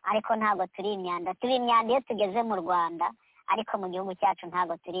bazifite, ariko ntabwo turi imyanda. Turi imyanda iyo tugeze mu Rwanda, ariko mu gihugu cyacu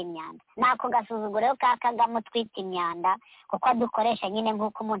ntabwo turi imyanda. Nako gasuzuguro ka Kagame twita imyanda, kuko adukoresha nyine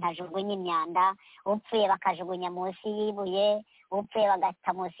nk'uko umuntu ajugunya imyanda, upfuye bakajugunya munsi y'ibuye, upfuye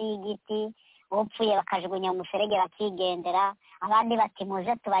bagata munsi y'igiti, upfuye bakajugunya mu muferege bakigendera, abandi bati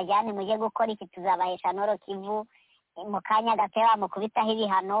muze tubajyane mujye gukora iki, tuzabahesha Noro Kivu. mu kanya gato bamukubitaho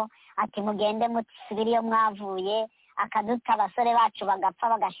ibihano ati mugende musubire iyo mwavuye, akaduta abasore bacu bagapfa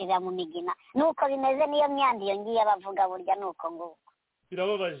bagashirira mu migina. Nuko bimeze niyo myanda iyo ngiye bavuga burya nuko nguko.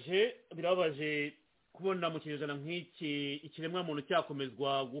 Birababaje kubona mu kinyejana nk'iki ikiremwa muntu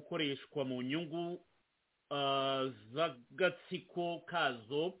cyakomezwa gukoreshwa mu nyungu z'agatsiko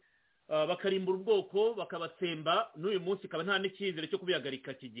kazo, bakarimbura ubwoko bakabatsemba, n'uyu munsi ikaba nta n'icyizere cyo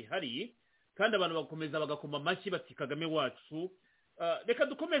kubihagarika kigihari, kandi abantu bakomeza bagakoma amashyi bati Kagame wacu. Reka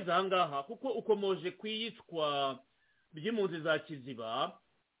dukomeze ahangaha kuko ukomoje ku iyicwa ry'impunzi za Kiziba,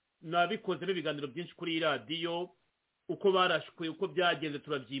 nabikozemo ibiganiro byinshi kuri radiyo, uko barashwe uko byagenze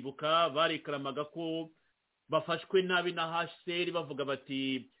turabyibuka, barekaramaga ko bafashwe nabi na HCR bavuga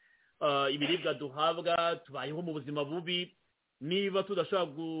bati ibiribwa duhabwa tubayeho mu buzima bubi, niba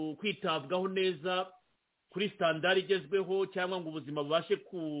tudashobora kwitabwaho neza kuri standard igezweho cyangwa ngo ubuzima bubashe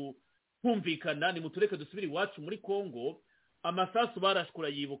kumvikana, nimutureke dusubire iwacu muri Congo. Amasasu barashkura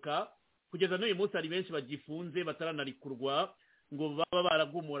yibuka kugeza n'uyu munsi hari benshi bagifunze bataranarikurwa ngo baba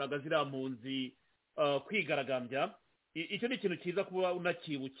baragumuraga ziriya mpunzi kwigaragambya. Icyo ni ikintu cyiza kuba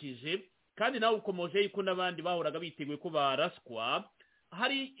unakibukije, kandi nawe ukomoje yuko n'abandi bahoraga biteguye ko baraswa.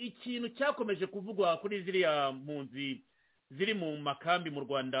 Hari ikintu cyakomeje kuvugwa kuri ziriya mpunzi ziri mu makambi mu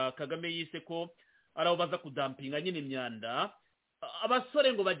Rwanda, Kagame yise ko ari aho baza kudampinga nyine imyanda,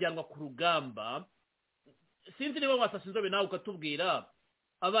 abasore ngo bajyanwa ku rugamba. Sinzi niba wasasa inzobe nawe ukatubwira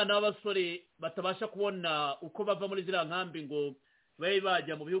abana b'abasore batabasha kubona uko bava muri ziriya nkambi ngo babe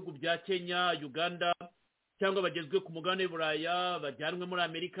bajya mu bihugu bya Kenya, Uganda, cyangwa bagezwe ku mugabane w'Uburaya, bajyanwe muri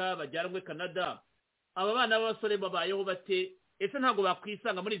Amerika, bajyanwe Canada. Aba bana b'abasore babayeho bate? Ese ntabwo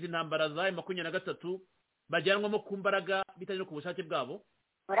bakwisanga muri izi ntambara za M23 bajyanwamo ku mbaraga bitari no ku bushake bwabo?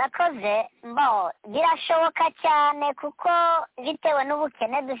 Urakoze. Birashoboka cyane kuko bitewe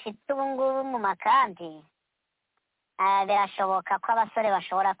n'ubukene dufite ubu ngubu mu makambi, birashoboka ko abasore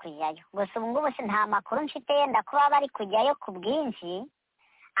bashobora kujyayo. Gusa ubu ngubu nta makuru mfite yenda kuba bari kujyayo ku bwinshi,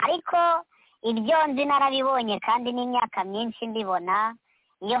 ariko ibyo nzi narabibonye kandi n'imyaka myinshi mbibona.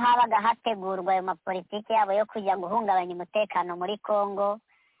 Iyo habaga hategurwa ayo mapolitike yabo yo kujya guhungabanya umutekano muri Congo,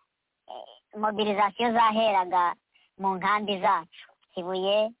 mobilizasiyo zaheraga mu nkambi zacu,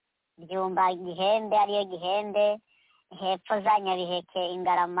 Kibuye, Byumba, Gihembe, ariyo Gihembe, hepfo za Nyabiheke,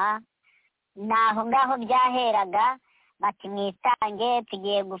 Ingarama, naho ngaho byaheraga bati mwitange,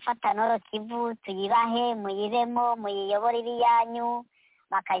 tugiye gufata Noro Kivu, tuyibahe, muyibemo, muyiyobore ibiyanyu.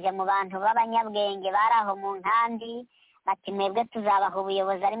 Bakajya mu bantu b'abanyabwenge bari aho mu nkambi bati mwebwe tuzabaha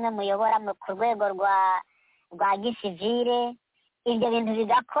ubuyobozi arimwe muyobora ku rwego rwa gisivire. Ibyo bintu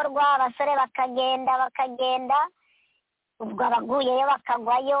bigakorwa, abasore bakagenda, ubwo abaguyeyo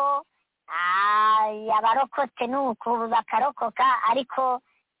bakagwayo, abarokotse nuko bakarokoka, ariko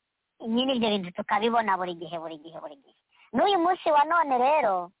nyine ibyo bintu tukabibona buri gihe. N'uyu munsi wa none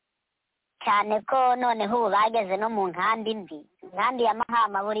rero, cyane ko noneho ubu bageze no mu nkambi mbi, nkambi ya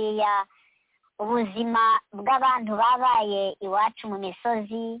Mahama. Buriya ubuzima bw'abantu babaye iwacu mu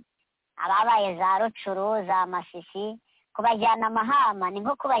misozi, ababaye za Rucuru, za Masisi, kubajyana Mahama ni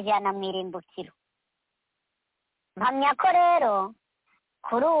nko kubajyana mu irimbukiro. Mpamya ko rero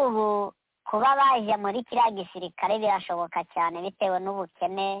kuri ubu kuba baje muri kiriya gisirikare birashoboka cyane bitewe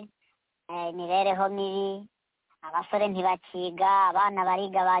n'ubukene, imibereho mibi. Abasore ntibakiga, abana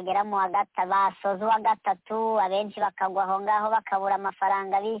bariga bagera mu basoza uwa gatatu, abenshi bakagwa aho ngaho bakabura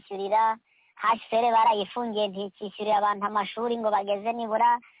amafaranga bishyurira. HCR barayifungiye ntikishyurira abantu amashuri ngo bageze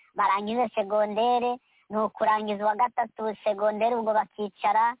nibura barangize segondere, ni ukurangiza uwa gatatu segondere ubwo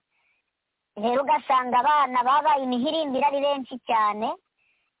bakicara. Rero ugasanga abana babaye imihirimbire ari benshi cyane,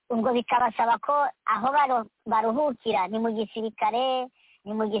 ubwo bikabasaba ko aho baruhukira ni mu gisirikare,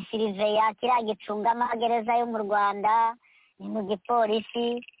 ni mu gisiriveya kiriya gicunga amagereza yo mu Rwanda, ni mu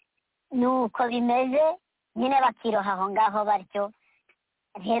gipolisi. Nuko bimeze nyine, bakiroha aho ngaho batyo.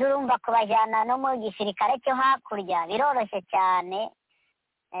 Rero urumva kubajyana no mu gisirikare cyo hakurya biroroshye cyane,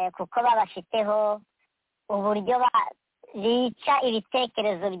 kuko babafiteho uburyo bica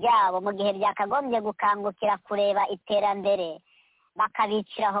ibitekerezo byabo mu gihe byakagombye gukangukira kureba iterambere,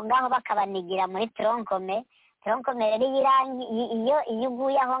 bakabicira aho ngaho bakabanigira muri tronkome. Rero iyo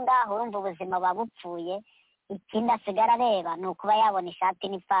uguye aho ngaho urumva ubuzima buba bupfuye. Ikindi asigara areba ni ukuba yabona ishati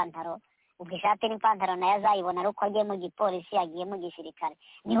n'ipantaro, ubwo ishati n'ipantaro nayo azayibona ari uko agiye mu gipolisi, yagiye mu gisirikare.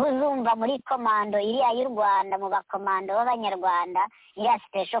 Niho uzumva muri komando iriya y'u Rwanda, mu bakomando b'abanyarwanda, iriya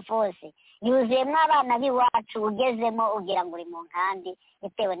special force yuzuyemo abana b'iwacu, ugezemo ugira ngo uri mu nkambi,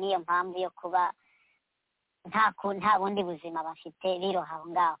 bitewe n'iyo mpamvu yo kuba nta bundi buzima bafite, biroha aho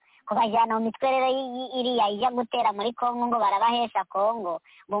ngaho. Kubajyana mu mitwe rero iriya ijya gutera muri Congo ngo barabahesha Congo,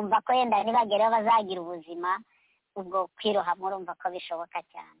 bumva ko yenda nibageraho bazagira ubuzima. ubwo kwiroha murumva ko bishoboka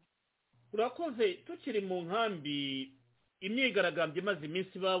cyane. urakoze. tukiri mu nkambi, imyigaragambyo imaze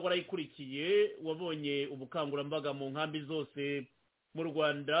iminsi iba warayikurikiye, wabonye ubukangurambaga mu nkambi zose mu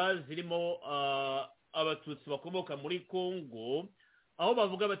Rwanda zirimo abatutsi bakomoka muri Congo, aho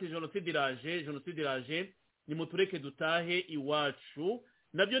bavuga bati jenoside iraje nimutureke dutahe iwacu.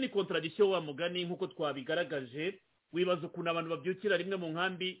 Nabyo ni contradiction wa mugani nk'uko twabigaragaje. Wibaza ukuntu abantu babyukira rimwe mu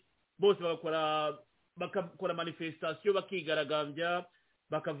nkambi bose bakakora manifestation bakigaragambya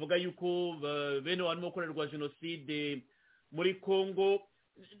bakavuga yuko bene barimo gukorerwa jenoside muri Congo.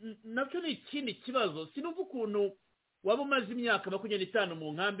 Nabyo ni ikindi kibazo. Sinumva ukuntu waba umaze imyaka 25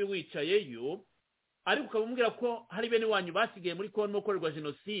 mu nkambi wicayeyo ariko ukamubwira ko hari bene wanyu basigaye muri Congo gukorerwa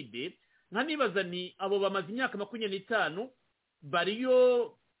jenoside. Nka nibaza ni abo bamaze imyaka 25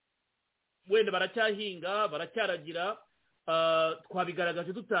 bariyo, wenda baracyahinga baracyaragira.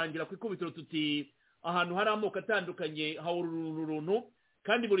 Twabigaragaje dutangira ku ikubitiro tuti ahantu hari amoko atandukanye hawururuntu,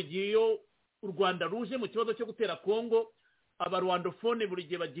 kandi buri gihe iyo u Rwanda ruje mu kibazo cyo gutera Congo, abarwandofone buri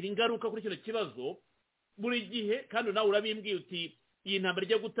gihe bagira ingaruka kuri kino kibazo buri gihe. Kandi nawe urabimbwiye uti iyi ntambara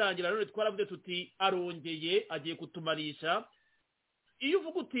ijya gutangira none twaravuze tuti arongeye agiye kutumarisha. Iyo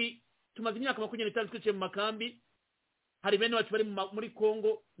uvuga uti tumaze imyaka 25 twicaye mu makambi, hari bene wacu bari muri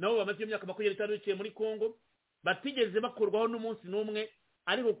Congo nabo bamaze imyaka 25 bicaye muri Congo batigeze bakorwaho n'umunsi n'umwe,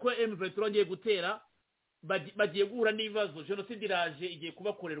 ariko ko M23 ngiye gutera bagiye guhura n'ibibazo, jenoside iraje igiye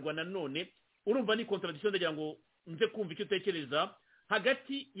kubakorerwa nanone. Urumva ni contradiction, ndagira ngo nze kumva icyo utekereza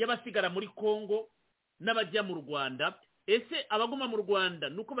hagati y'abasigara muri Congo n'abajya mu Rwanda. Ese abaguma mu Rwanda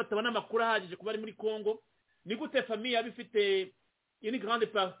nuko batabona amakuru ahagije kuba ari muri Congo? Ni gute famille yabifite une grande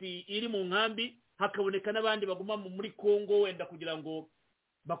partie iri mu nkambi, hakaboneka n'abandi baguma muri Congo wenda kugira ngo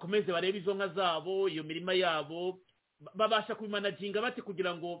bakomeze barebe izo nka zabo, iyo mirima yabo, babasha kubimanaginga bati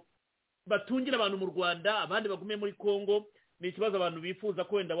kugira ngo batungira abantu mu Rwanda, abandi bagume muri Congo? Ni ikibazo abantu bifuza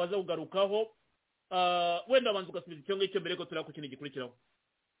ko wenda waza kugarukaho. Wenda abanza ugasubiza icyo ngicyo mbere ko turi ku kintu gikurikiraho.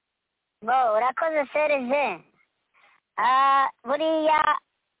 Urakoze Serge. Buriya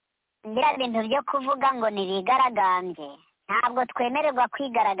biriya bintu byo kuvuga ngo ntibigaragambye, ntabwo twemererwa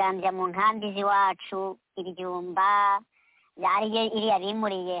kwigaragambya mu nkambi z'iwacu, ibyumba iriya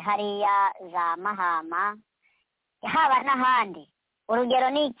bimuriye hariya za Mahama, haba n'ahandi. Urugero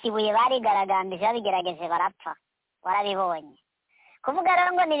ni Ikibuye barigaragambije babigerageje barapfa, warabibonye. Kuvuga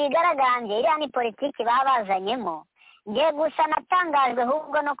rero ngo ntibigaragambye, iriya ni politiki babazanyemo. Ngiye gusa natangajwe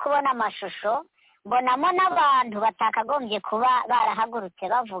ahubwo no kubona amashusho, mbonamo n'abantu batakagombye kuba barahagurutse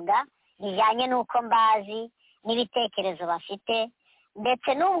bavuga bijyanye n'uko mbazi n'ibitekerezo bafite, ndetse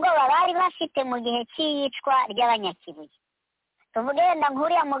n'ubwo bari bafite mu gihe cy'iyicwa ry'Abanyakibuye. Tuvuge wenda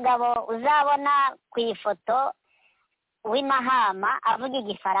nk'uriya mugabo uzabona ku ifoto w'Imahama avuga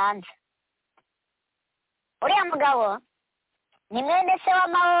Igifaransa. Uriya mugabo ni mwene se wa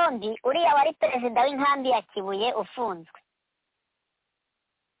Mahombi, uriya wari perezida w'inkambi ya Kibuye ufunzwe.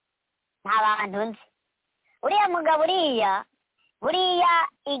 Nta bantu nzi. Uriya mugabo buriya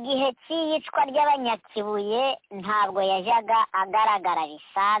igihe cy'iyicwa ry'Abanyakibuye ntabwo yajyaga agaragara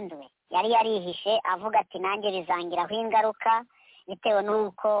bisanzwe. Yari yarihishe avuga ati nanjye bizangiraho ingaruka bitewe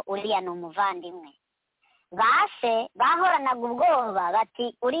n'uko uriya ni umuvandimwe. Base bahoranaga ubwoba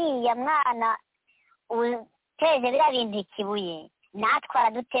bati uriya mwana uteje biriya bintu Ikibuye natwe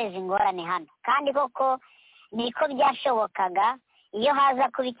araduteza ingorane hano. kandi koko niko byashobokaga. Iyo haza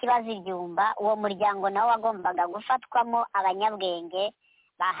kuba ikibazo ibyumba, uwo muryango nawo wagombaga gufatwamo abanyabwenge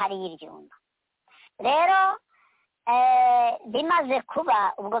bahariye ibyumba. Rero bimaze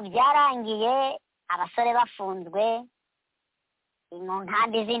kuba ubwo byarangiye, abasore bafunzwe, mu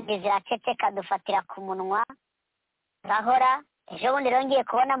nkambi zindi ziraceceka dufatira ku munwa turahora. Ejo bundi rero ngiye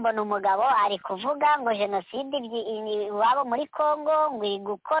kubona mbona umugabo ari kuvuga ngo jenoside iwabo muri Congo ngo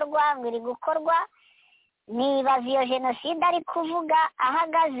iri gukorwa. Nibaza iyo jenoside ari kuvuga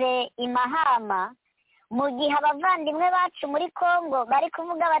ahagaze i Mahama, mu gihe abavandimwe bacu muri Congo bari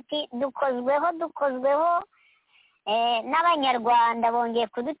kuvuga bati dukozweho n'Abanyarwanda bongeye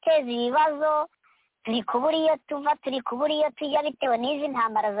kuduteza ibibazo, turi kubura iyo tuva, turi kubura iyo tujya bitewe n'izi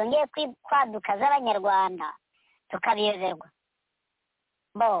ntambara zongeye kwaduka z'Abanyarwanda, tukabiyoberwa.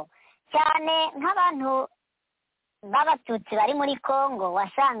 Cyane nk'abantu b'Abatutsi bari muri Congo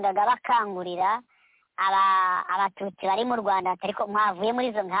wasangaga bakangurira Abatutsi bari mu Rwanda, ariko mwavuye muri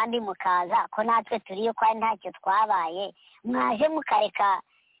izo nkambi mukaza ko natwe turiyo kwa ntacyo twabaye, mwaje mukareka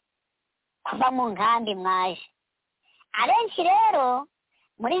kuva mu nkambi mwaje. Abenshi rero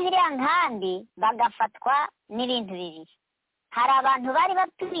muri ziriya nkambi bagafatwa n'ibintu bibiri. Hari abantu bari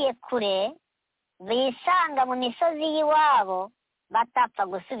batuye kure bisanga mu misozi y'iwabo batapfa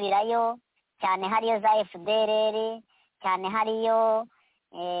gusubirayo, cyane hariyo za FDLR, cyane hariyo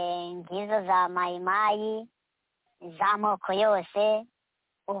ngizo za mayimayi z'amoko yose.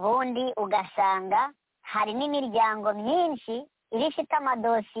 Ubundi ugasanga hari n'imiryango myinshi iba ifite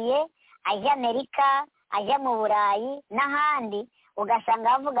amadosiye ajya Amerika, ajya mu Burayi n'ahandi, ugasanga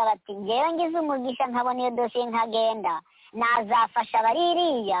bavuga bati ngewe ngize umugisha nkabona iyo dosiye nkagenda nazafasha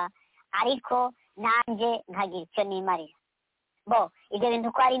abaririya, ariko nanjye nkagira icyo nimarira. Ibyo bintu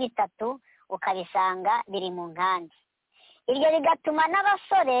uko ari bitatu ukabisanga biri mu nkambi. Ibyo bigatuma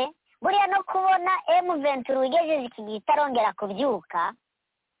n'abasore buriya no kubona M23 ugejeje iki gihe itarongera kubyuka,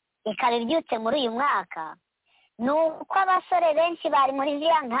 ikaba ibyutse muri uyu mwaka, ni uko abasore benshi bari muri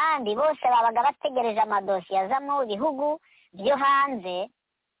ziriya nkambi bose babaga bategereje amadosiye aza mu bihugu byo hanze.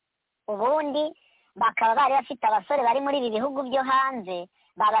 Ubundi bakaba bari bafite abasore bari muri ibi bihugu byo hanze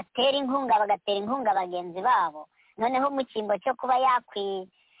babatera inkunga, bagatera inkunga bagenzi babo. Noneho mu cyimbo cyo kuba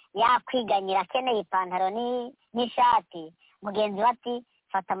yakwiganyira akeneye ipantaro n'ishati, mugenzi we ati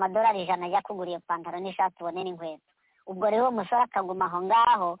fata amadolari 100 ajya kugura iyo pantaro n'ishati ubone n'inkweto. Ubwo rero umusore akaguma aho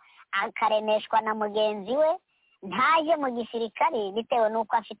ngaho akaremeshwa na mugenzi we, ntaje mu gisirikari bitewe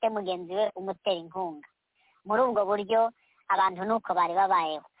n'uko afite mugenzi we umutera inkunga. Muri ubwo buryo abantu nuko bari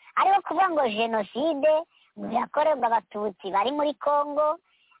babayeho. Ariko kuvuga ngo jenoside yakorerwa abatutsi bari muri Congo,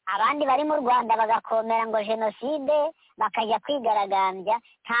 abandi bari mu Rwanda bagakomera ngo jenoside bakajya kwigaragambya,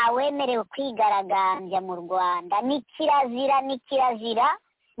 nta wemerewe kwigaragambya mu Rwanda. Ni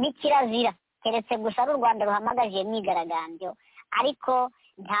kirazira keretse gusa u Rwanda ruhamagaje imyigaragambyo, ariko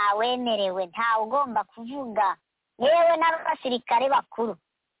nta wemerewe, nta ugomba kuvuga. Yewe n'abasirikare bakuru,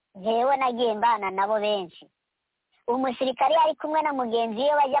 yewe nagiye mbana nabo benshi, umusirikare ari kumwe na mugenzi we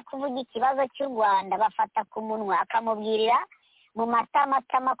bajya kuvuga ikibazo cy'u Rwanda bafata ku munwa akamubwirira mu matama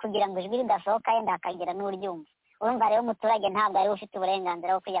kugira ngo ijwi ridasohoka yenda akagira n'uryumva. Urumva rero umuturage ntabwo ari ufite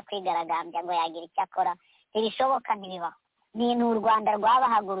uburenganzira bwo kujya kwigaragambya ngo yagira icyo akora. Ntibishoboka, ntibibaho. Ni u Rwanda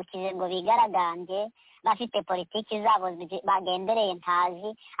rwabahagurukije ngo bigaragambye bafite politiki zabo bagendereye ntazi,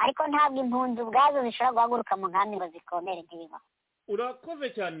 ariko ntabwo impunzi ubwazo zishobora guhaguruka mu nkambi ngo zikomere, ntibibaho. Urakoze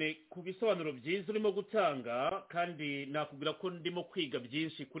cyane ku bisobanuro byiza urimo gutanga, kandi nakubwira ko ndimo kwiga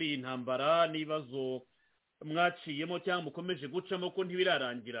byinshi kuri iyi ntambara n'ibibazo mwaciyemo cyangwa mukomeje gucamo ko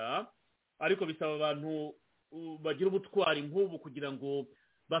ntibirarangira, ariko bisaba abantu bagira ubutwari nk'ubu kugira ngo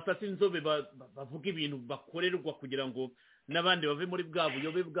basase inzobe bavuga ibintu bakorerwa kugira ngo n'abandi bave muri bwa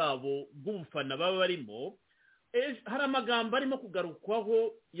buyobe bwabo bw'ubufana baba barimo. Hari amagambo arimo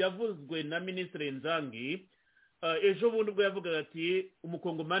kugarukwaho yavuzwe na Minisitiri Nzangi ejo bundi ubwo yavugaga ati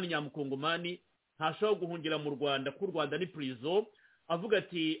umukongomani nyamukongomani ntashobora guhungira mu Rwanda, ko u Rwanda ni prison. Avuga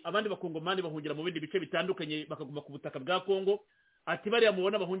ati abandi bakongomani bahungira mu bindi bice bitandukanye bakaguma ku butaka bwa Congo, ati bariya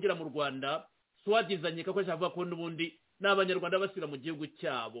mubona bahungira mu Rwanda swadizanye ko avuga ko n'ubundi n'abanyarwanda basubira mu gihugu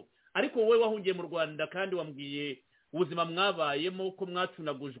cyabo. Ariko wowe wahungiye mu Rwanda kandi wambwiye ubuzima mwabayemo, ko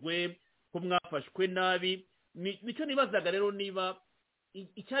mwacunagujwe, ko mwafashwe nabi. Nicyo nibazaga rero, niba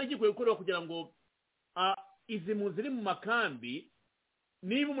icyari gikwiye gukorwa kugira ngo izi mu ziri mu makambi,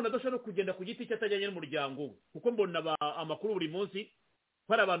 niba umuntu adashobora kugenda ku giti cye atajyanye n'umuryango we, kuko mbona amakuru buri munsi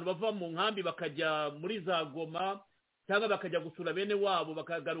ko hari abantu bava mu nkambi bakajya muri za Goma cyangwa bakajya gusura bene wabo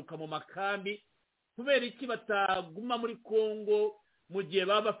bakagaruka mu makambi. Kubera iki bataguma muri Congo mu gihe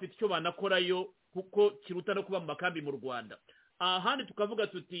baba bafite icyo banakorayo, kuko kiruta no kuba mu makambi mu Rwanda? Ahandi tukavuga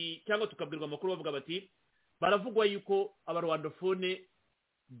tuti, cyangwa tukabwirwa amakuru bavuga bati baravugwa yuko abarwandofone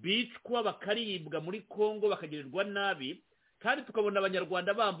bicwa bakaribwa muri Congo bakagirirwa nabi, kandi tukabona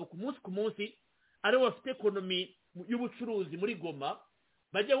abanyarwanda bambuka umunsi ku munsi aribo bafite ekonomi y'ubucuruzi muri Goma,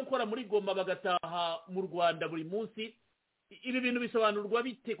 bajya gukora muri Goma bagataha mu Rwanda buri munsi. Ibi bintu bisobanurwa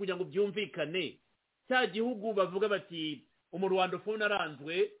bite kugira ngo byumvikane? Cya gihugu bavuga bati umurwandofone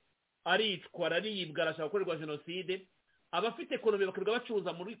aranzwe, aricwa, araribwa, arashaka gukorerwa jenoside, abafite ekonomi bakirirwa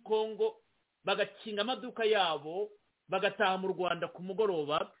bacuruza muri Congo, bagakinga amaduka yabo, bagataha mu Rwanda ku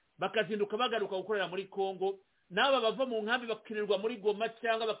mugoroba, bakazinduka bagaruka gukorera muri Congo. N'aba bava mu nkambi bakirirwa muri Goma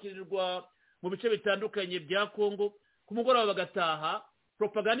cyangwa bakirirwa mu bice bitandukanye bya Congo, ku mugoroba bagataha.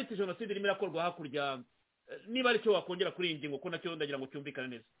 Propaganda iti jenoside irimo irakorwa hakurya. Niba ari cyo wakongera kuri iyi ngingo, ko nacyo ndagira ngo cyumvikane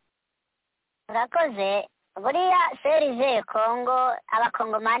neza. Urakoze. Buriya serize Congo,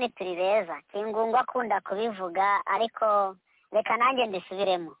 abakongomani turi beza, kingungwa akunda kubivuga, ariko reka nanjye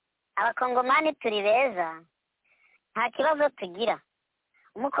ndisubiremo. Abakongomani turi beza, nta kibazo tugira.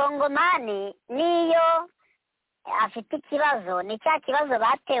 Umukongomani niyo afite ikibazo, ni cya kibazo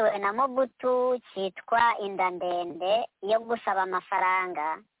batewe na Mobutu cyitwa inda ndende yo gusaba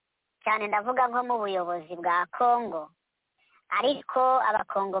amafaranga, cyane ndavuga nko mu buyobozi bwa Congo. Ariko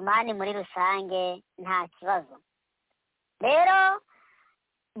abakongomani muri rusange nta kibazo. Rero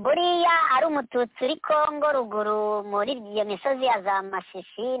buriya ari umututsi uri Congo ruguru muri iyo misozi ya za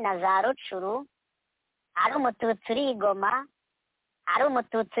Masisi na za Rucuru, ari umututsi uri Goma, ari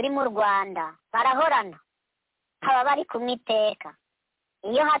umututsi uri mu Rwanda, barahorana, baba bari kumwe iteka.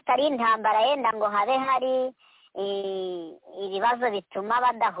 Iyo hatari intambara yenda ngo habe hari ibibazo bituma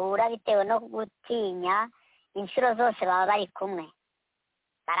badahura bitewe no gutinya, inshuro zose baba bari kumwe,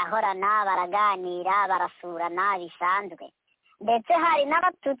 barahorana, baraganira, barasurana bisanzwe. Ndetse hari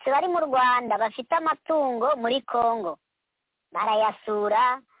n'abatutsi bari mu Rwanda bafite amatungo muri Congo,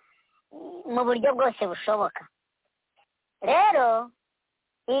 barayasura mu buryo bwose bushoboka. Rero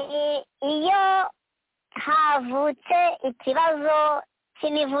iyo havutse ikibazo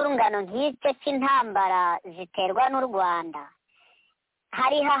cy'imivurungano nk'icyo cy'intambara ziterwa n'u Rwanda,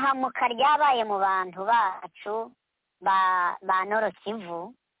 hari hahamuka ryabaye mu bantu bacu ba Nord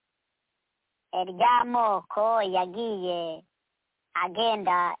Kivu, ry'amoko yagiye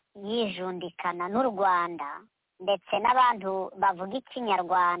agenda yijundikana n'u Rwanda, ndetse n'abantu bavuga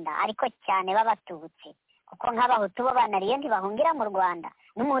ikinyarwanda ariko cyane b'abatutsi, kuko nk'abahutu bo banariye ntibahungira mu Rwanda.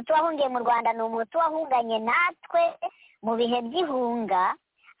 N'umuhutu wahungiye mu Rwanda ni umuhutu wahunganye natwe mu bihe by'ihunga,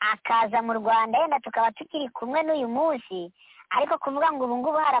 akaza mu Rwanda, yenda tukaba tukiri kumwe n'uyu munsi, ariko kuvuga ngo ubu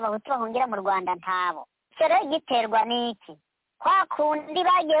ngubu hari abahutu bahungira mu Rwanda ntabo. Icyo rero giterwa n'iki? Kwa kundi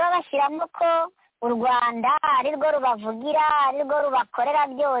bagiye babashyiramo ko u Rwanda ari rwo rubavugira, ari rwo rubakorera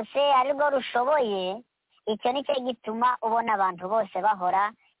byose, ari rwo rushoboye. Icyo ni cyo gituma ubona abantu bose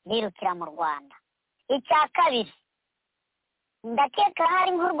bahora birukira mu Rwanda. Icya kabiri, ndakeka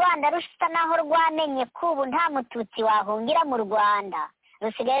hari nk'u Rwanda rusa naho rwamenye ko ubu nta mututsi wahungira mu Rwanda,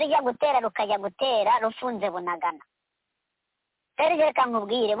 rusigaye rujya gutera rukajya gutera rufunze bunagana. Rero reka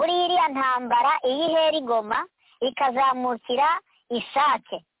nkubwire, buriya iriya ntambara iyo ihera i Goma ikazamukira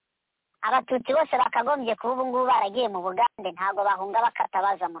Isake, abatutsi bose bakagombye kuba ubu ngubu baragiye mu Bugande, ntabwo bahunga bakata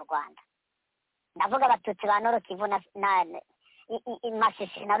baza mu Rwanda. Ndavuga abatutsi ba Nord Kivu na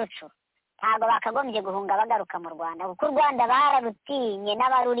Masisi na Rucuru, ntabwo bakagombye guhunga bagaruka mu Rwanda, kuko u Rwanda bararutinye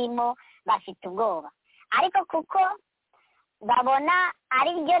n'abarurimo bafite ubwoba. Ariko kuko babona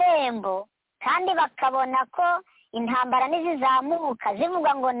ari ryo rembo, kandi bakabona ko intambara nizizamuka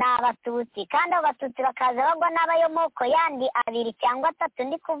zivuga ngo ni abatutsi, kandi abo batutsi bakaza bagwa n'abayo moko yandi abiri cyangwa atatu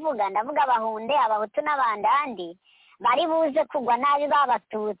ndi kuvuga, ndavuga Abahunde, Abahutu n'Abandandi, bari buze kugwa nabi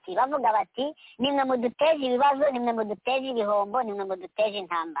b'abatutsi bavuga bati nimwe muduteje ibibazo, nimwe muduteje ibihombo, nimwe muduteje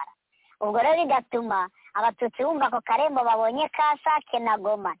intambara. Ubwo rero bigatuma abatutsi bumva ako karembo babonye ka Sake na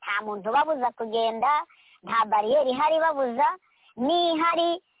Goma, nta muntu ubabuza kugenda, nta bariyeri ihari babuza,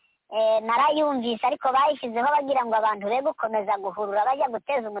 n'ihari narayumvise ariko bayishyizeho bagira ngo abantu be gukomeza guhurura bajya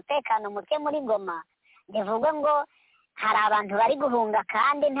guteza umutekano muke muri Goma. Ndivuga ngo hari abantu bari guhunga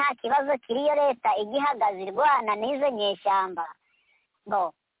kandi nta kibazo kiriyo, leta igihagaze irwana n'izo nyeshyamba.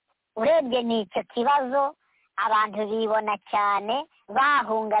 Urebye ni icyo kibazo, abantu bibona cyane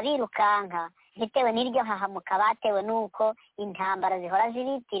bahunga birukanka bitewe n'iryo hahamuka batewe n'uko intambara zihora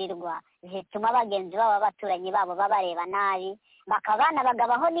zibitirirwa zituma bagenzi babo abaturanyi babo babareba nabi, bakabana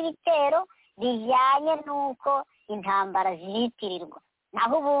bagabaho n'ibitero bijyanye n'uko intambara zibitirirwa.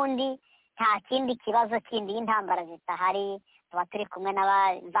 Naho ubundi nta kindi kibazo kindi y'intambara zitahari, tuba turi kumwe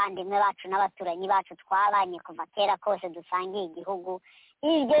n'abavandimwe bacu n'abaturanyi bacu twabanye kuva kera kose dusangiye igihugu.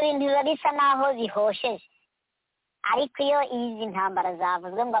 Ibyo bintu biba bisa naho bihosheje. Ariko iyo izi ntambara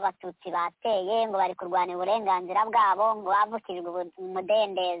zavuzwe ngo abatutsi bateye, ngo bari kurwanya uburenganzira bwabo, ngo bavukijwe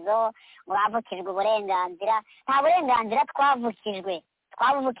umudendezo, ngo bavukijwe uburenganzira, nta burenganzira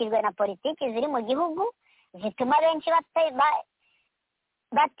twavukijwe na politiki ziri mu gihugu zituma benshi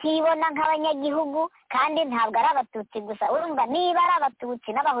batibona nk'abanyagihugu, kandi ntabwo ari abatutsi gusa. Urumva niba ari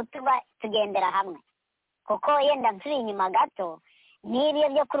abatutsi n'abahutu tugendera hamwe, kuko yenda nsubira inyuma gato, n'ibyo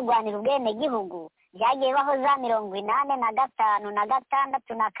byo kurwanira ubwenegihugu byagiye baho za 85 na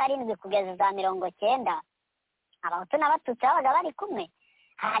 86 na 7 kugeza za 90, abahutu n'abatutsi babaga bari kumwe.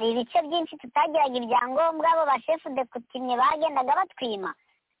 Hari ibice byinshi tutagiraga ibyangombwa, abo bashefu de kutimye bagendaga batwima,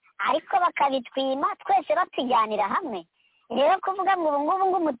 ariko bakabitwima twese batujyanira hamwe. Rero kuvuga ngo ubu ngubu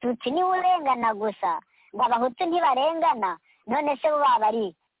ngo umututsi niwe urengana gusa, ngo abahutu ntibarengana, none se bo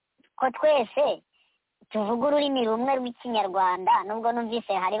babari ko twese tuvuga ururimi rumwe rw'ikinyarwanda? Nubwo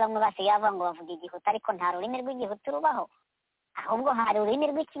numvise hari bamwe basigaye bavuga ngo bavuga igihutu, ariko nta rurimi rw'igihutu rubaho, ahubwo hari ururimi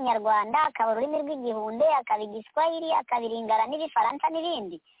rw'ikinyarwanda, akaba ururimi rw'igihunde, akaba igiswahili, akaba iringara n'ibifaransa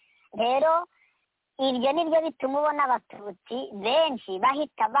n'ibindi. Rero ibyo nibyo bituma ubona abatutsi benshi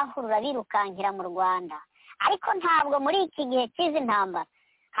bahita bahurura birukankira mu Rwanda. Ariko ntabwo muri iki gihe cy'izi ntambara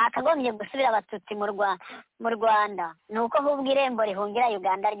hakagombye gusubira abatutsi mu Rwanda, ni uko ahubwo irembo rihungira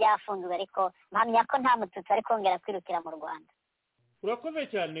Uganda ryafunzwe, ariko mpamya ko nta mututsi ari kongera kwirukira mu Rwanda. urakoze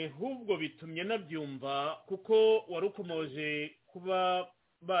cyane ahubwo bitumye nabyumva kuko warukomoje kuba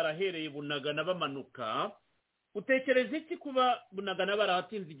barahereye Bunagana bamanuka. Utekereza iki kuba Bunagana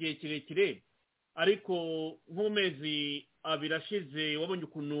barahatinze igihe kirekire ariko nk'umezi abiri ashize wabonye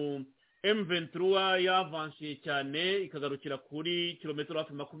ukuntu M23 yavansiye cyane ikagarukira kuri kilometero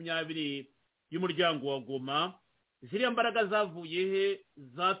hafi 20 y'umuryango wa Goma? Ziriya mbaraga zavuye he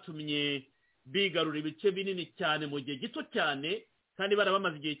zatumye bigarura ibice binini cyane mu gihe gito cyane kandi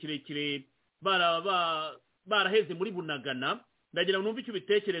barabamaze igihe kirekire baraheze muri Bunagana? Ndagira ngo numve icyo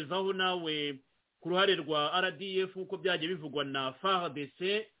bitekerezaho nawe ku ruhare rwa RDF uko byagiye bivugwa na FARDC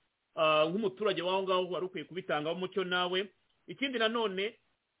nk'umuturage waho ngaho wari ukwiye kubitangaho umucyo nawe. Ikindi nanone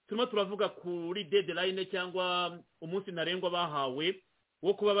turimo turavuga kuri deadline cyangwa umunsi ntarengwa bahawe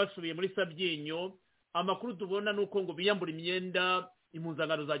wo kuba basubiye muri Sabyinyo. Amakuru tubona nuko ngo biyambura imyenda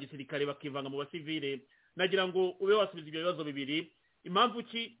impuzangano za gisirikare bakivanga mu basivile. Nagira ngo ube wasubiza ibyo bibazo bibiri. Impamvu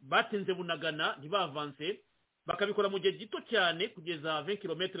ki batinze Bunagana ntibavanse bakabikora mu gihe gito cyane kugeza 20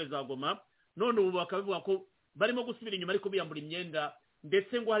 km za Goma, none ubu bakavuga ko barimo gusubira inyuma ariko biyambura imyenda,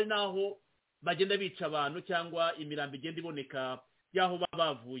 ndetse ngo hari naho bagenda bica abantu cyangwa imirambo igenda iboneka yaho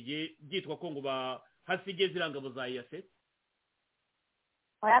bavuye byitwa ko ngo bahasige zirangabo za yase?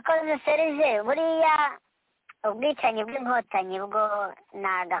 Urakoze Serge, buriya ubwicanyi bw'inkotanyi bwo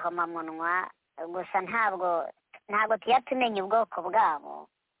nagahomamunwa gusa ntabwo tuyatumenya ubwoko bwabo,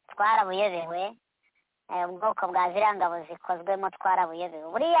 twarabuyobewe. Ubwoko bwa zirangabo zikozwemo twarabuyobewe.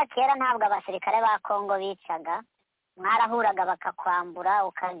 Buriya kera ntabwo abasirikare ba Congo bicaga, mwarahuraga bakakwambura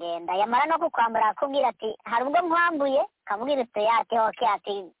ukagenda, yamara no kukwambura akubwira ati hari ubwo nkwambuye, kamubwira uti ati okay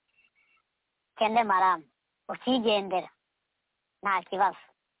ati kende maramu, ukigendera nta kibazo.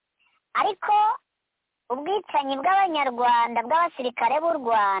 Ariko ubwicanyi bw'abanyarwanda bw'abasirikare b'u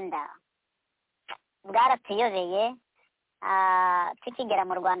Rwanda bwaratuyobeye. Tukigera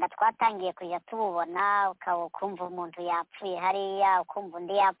mu Rwanda twatangiye kujya tububona, ukumva umuntu yapfuye hariya, ukumva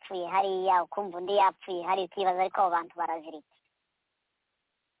undi yapfuye hariya, ukumva undi yapfuye hariya, ukibaza ariko abo bantu barazirika.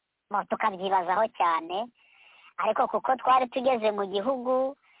 Tukabyibazaho cyane, ariko kuko twari tugeze mu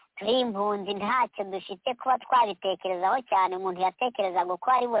gihugu turi impunzi ntacyo dufite kuba twabitekerezaho cyane. Umuntu yatekerezaga uko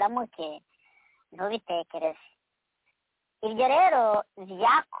ari buramuke, ntubitekereze. Ibyo rero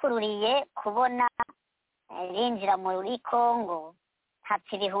byakururiye kubona binjira muri Congo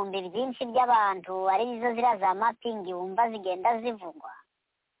hapfa ibihumbi byinshi by'abantu, ari zo ziriya za mapingi wumva zigenda zivugwa.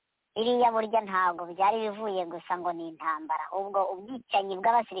 Iriya burya ntabwo byari bivuye gusa ngo ni intambara, ubwo ubwicanyi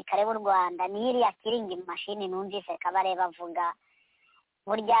bw'abasirikare b'u Rwanda ni iriya kiringi mashini numvise Kabare bavuga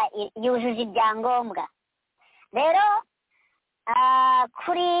burya yujuje ibyangombwa. Rero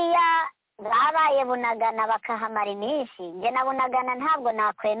kuriya babaye Bunagana bakahamara iminsi, njye na Bunagana ntabwo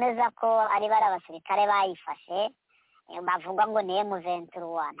nakwemeza ko ari bari abasirikare bayifashe bavuga ngo ni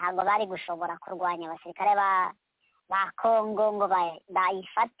M23. Ntabwo bari gushobora kurwanya abasirikare ba Congo ngo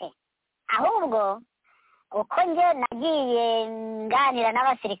bayifate. Ahubwo uko njye nagiye nganira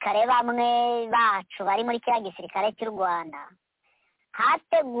n'abasirikare bamwe bacu bari muri kiriya gisirikare cy'u Rwanda,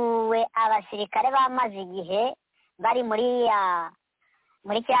 hateguwe abasirikare bamaze igihe bari muri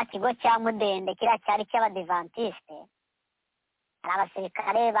kiriya kigo cya Mudende, kiriya cyari cy'abadivantiste. Hari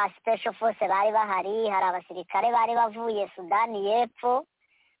abasirikare ba special force bari bahari, hari abasirikare bari bavuye Sudani y'Epfo,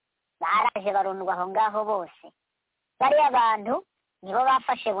 baraje barundwa aho ngaho bose. Bariya abantu nibo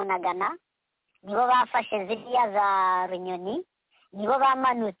bafashe Bunagana, nibo bafashe ziriya za Runyoni, nibo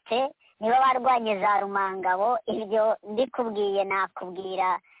bamanutse, nibo barwanye za Rumangabo. Ibyo ndikubwiye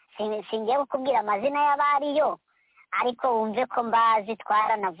nakubwira, singiye kukubwira amazina y'abariyo, ariko wumve ko mbazi,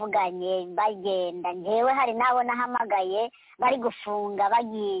 twaranavuganye bagenda. Njyewe hari nabo nahamagaye bari gufunga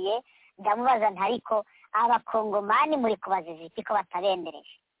bagiye, ndamubaza nti ariko abakongomani muri kubaziza iki ko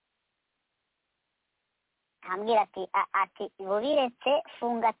batabendereje? ambwira ati bubiretse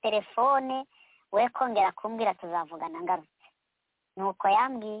funga telefone we kongera kumbwira tuzavugana ngarutse. Nuko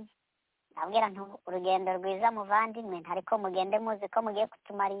yambwiye, ndabwira nti urugendo rwiza muvandimwe, ntariko mugende muzi ko mugiye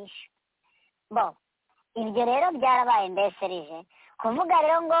kutumarisha. Ibyo rero byarabaye mbeserije kuvuga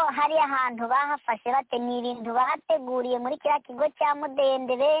rero ngo hari ahantu bahafashe bate, ni ibintu bahateguriye muri kiriya kigo cya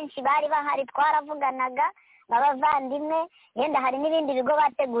Mudende. Benshi bari bahari, twaravuganaga babavandimwe, yenda hari n'ibindi bigo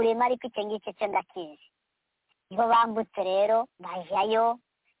bateguriyemo, ariko icyo ngicyo cyo ndakizi. Nibo bambutse rero bajyayo.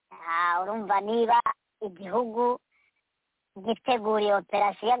 Urumva niba igihugu giteguriye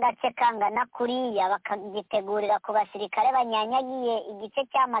operasiyo y'agace kangana kuriya, bakagitegurira ku basirikare banyanyagiye igice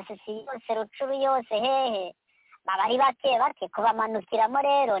cy'Amasisi yose, Rucuru yose, hehe, baba ari bake kubamanukiramo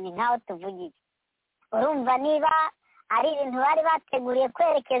rero ni nkaho tuvugiye. Urumva niba ari ibintu bari bateguriye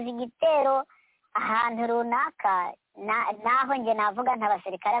kwerekeza igitero ahantu runaka, naho nge navuga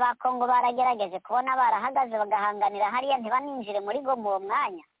ntabasirikare ba Congo baragerageje kubona barahagaze bagahanganira hariya ntibaninjire muri Goma uwo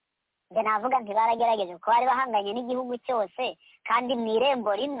mwanya. Nge navuga ntibaragerageze kuko bari bahanganye n'igihugu cyose kandi mu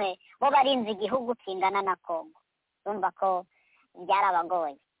irembo rimwe bo barinze igihugu kingana na Congo. Urumva ko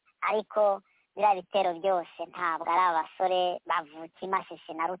byarabagoye, ariko biriya bitero byose ntabwo ari abasore bavukiye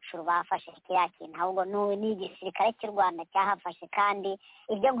Masisi na Rucuru bafashe kiriya kintu, ahubwo ni igisirikare cy'u Rwanda cyahafashe, kandi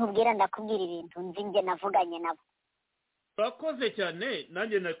ibyo nkubwira ndakubwira ibintu nzi nge navuganye nabo. Urakoze cyane,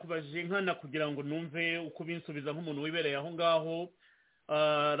 nanjye nakubaje nkana kugira ngo numve uko binsubiza nk'umuntu wibereye aho ngaho.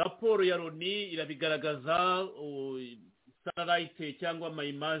 Raporo ya Loni irabigaragaza, satellite cyangwa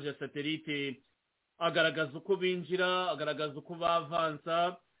amayimaje ya satellite agaragaza uko binjira, agaragaza uko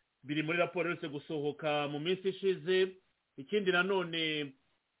bavansa, biri muri raporo yose gusohoka mu minsi ishize. Ikindi nanone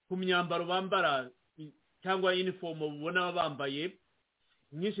ku myambaro bambara cyangwa uniform ubona bambaye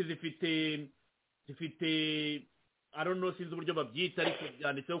nyinshi zifite I don't know sinzi uburyo babyita, ariko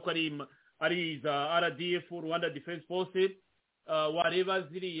byanditseho ko ari za RDF, Rwanda Defense Force. Wareba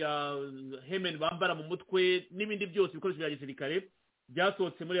ziriya hemen bambara mu mutwe n'ibindi byose ibikoresho bya gisirikare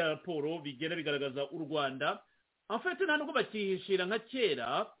byasohotse muri raporo bigenda bigaragaza u Rwanda. En fait nta nubwo bakihishira nka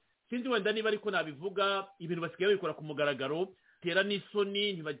kera, sinzi wenda niba ariko nabivuga, ibintu basigaye bikora ku mugaragaro, tera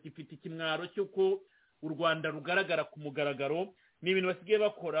n'isoni, ntibagifite ikimwaro cy'uko u Rwanda rugaragara ku mugaragaro. Ni ibintu basigaye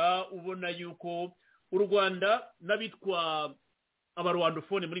bakora ubona yuko u Rwanda n'abitwa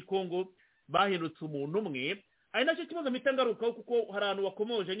abarwandofone muri Congo bahindutse umuntu umwe. Ari nacyo kibazo mpita ngarukaho, kuko hari ahantu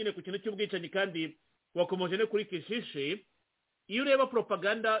wakomoje nyine ku kintu cy'ubwicanyi, kandi wakomoje no kuri Kishishe. Iyo ureba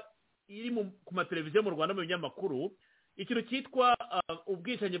propaganda iri ku mateleviziyo mu Rwanda mu binyamakuru, ikintu cyitwa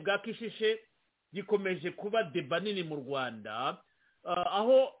ubwicanyi bwa Kishishe gikomeje kuba deba nini mu Rwanda,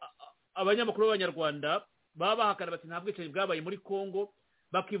 aho abanyamakuru b'abanyarwanda baba bahakana bati nta bwicanyi bwabaye muri Congo,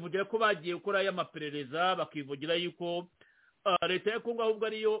 bakivugira ko bagiye gukora y'amaperereza, bakivugira yuko leta ya Congo ahubwo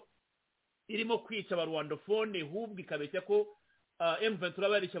ariyo irimo kwica abarwandofone, hubwo ikabeshya ko M23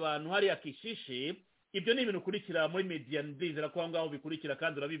 barisha abantu hariya Kishishe. Ibyo ni ibintu ukurikira muri media, ndizera ko aho ngaho bikurikira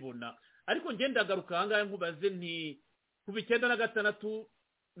kandi urabibona. Ariko ngenda ndagaruka aha ngaha nkubaze nti kuva 1996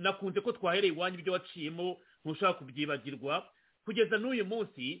 nakunze ko twahereye iwanyu ibyo waciyemo ntushaka kubyibagirwa, kugeza n'uyu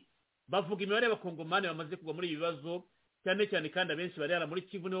munsi bavuga imibare y'abakongomani bamaze kugwa muri ibibazo cyane cyane, kandi abenshi barara muri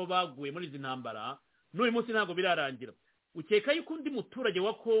Kivu nibo baguye muri izi ntambara. N'uyu munsi ntabwo birarangira. Ukeka yuko undi muturage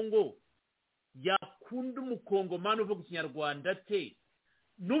wa Congo yakunda umukongomani uvuga ikinyarwanda te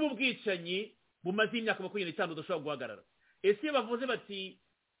n'ubu bwicanyi bumaze imyaka 25 udashobora guhagarara? Ese iyo bavuze bati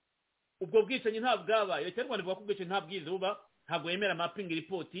ubwo bwicanyi ntabwo bwabaye, leta y'u Rwanda ivuga ko ubwicanyi nta bwize buba, ntabwo yemera mapping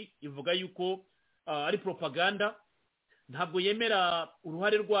report, ivuga yuko ari propaganda, ntabwo yemera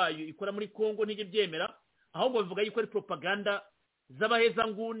uruhare rwayo ikora muri Congo, ntijye byemera, ahubwo bivuga yuko ari propaganda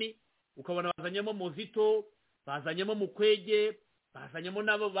z'abahezanguni. Ukabona bazanyemo Muzito, bazanyemo Mukwege, bazanyemo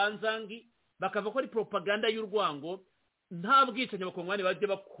nabo banzangi, bakava ko ari propaganda y'urwango, nta bwicanyi abakongomani bajye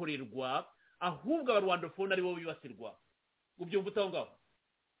bakorerwa, ahubwo abarwandofone ari bo bibasirwa. Ubyumva utaho ngaho?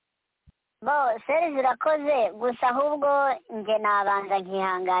 Seri zirakoze, gusa ahubwo nge nabanza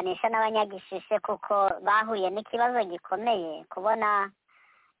nkihanganisha n'abanyagishishe, kuko bahuye n'ikibazo gikomeye kubona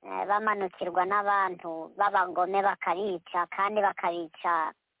bamanukirwa n'abantu b'abagome bakabica, kandi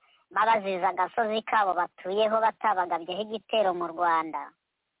bakabica babaziza agasozi kabo batuyeho batabagabyeho igitero mu Rwanda.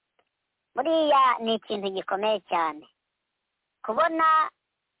 Buriya ni ikintu gikomeye cyane kubona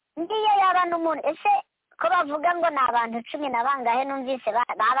ngiyo yaba n'umuntu. Ese ko bavuga ngo ni abantu 10 na bangahe, numvise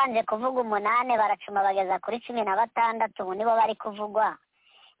babanje kuvuga 8 baracuma bageza kuri 16, ubu nibo bari kuvugwa.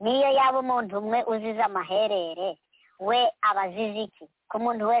 Niyo yaba umuntu umwe uziza amaherere, we abazizi iki ku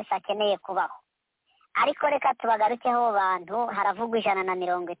muntu wese akeneye kubaho? Ariko reka tubagarukeho bantu, haravugwa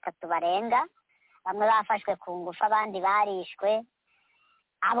 130 barenga, bamwe bafashwe ku ngufu, abandi barishwe.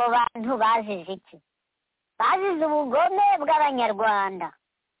 Abo bantu bazize iki? Bazize ubugome bw'abanyarwanda.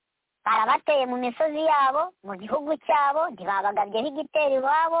 Barabateye mu misozi yabo, mu gihugu cyabo, ntibabagabyeho igitero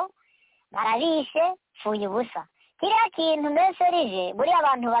iwabo, barabishe, pfuye ubusa. Kiriya kintu mbese rije buriya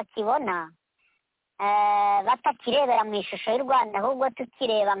abantu bakibona batakirebera mu ishusho y'u Rwanda, ahubwo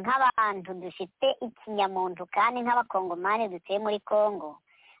tukireba nk'abantu dufite ikinyamuntu, kandi nk'abakongomani dutuye muri Congo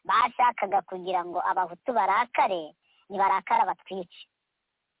bashakaga kugira ngo abahutu barakare, nibarakara batwice.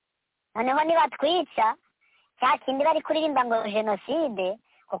 Noneho nibatwica cya kindi bari kuririmba ngo jenoside,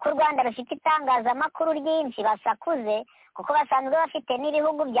 kuko u Rwanda rufite itangazamakuru ryinshi basakuze, kuko basanzwe bafite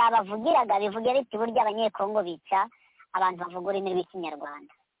n'ibihugu byabavugiraga bivuga biti burya abanyekongo bica abantu bavuga ururimi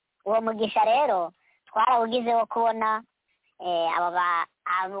rw'ikinyarwanda. Uwo mugisha rero twarawugizeho kubona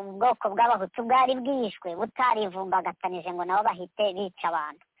ubwoko bw'abahutu bwari bwishwe butarivumbagatanyije ngo nabo bahite bica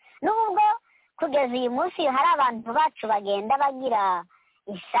abantu. Nubwo kugeza uyu munsi hari abantu bacu bagenda bagira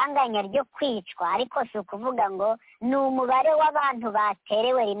isanganya ryo kwicwa, ariko si ukuvuga ngo ni umubare w'abantu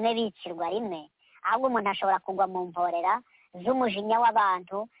baterewe rimwe bicirwa rimwe, ahubwo umuntu ashobora kugwa mu mporera z'umujinya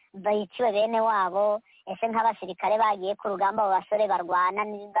w'abantu biciwe bene wabo. Ese nk'abasirikare bagiye ku rugamba, abo basore barwana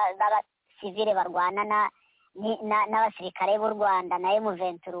b'abasivile barwana n'abasirikare b'u Rwanda na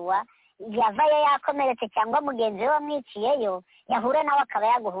M23, yavayo yakomeretse cyangwa mugenzi we wamwiciyeyo yahura nawe akaba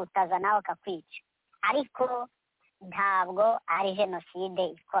yaguhutaza nawe akakwica, ariko ntabwo ari jenoside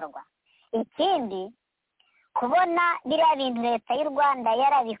ikorwa. Ikindi, kubona biriya bintu leta y'u Rwanda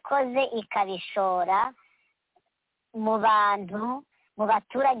yarabikoze ikabishora mu bantu, mu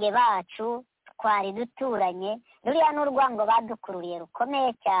baturage bacu twari duturanye, ruriya n'urwango badukururiye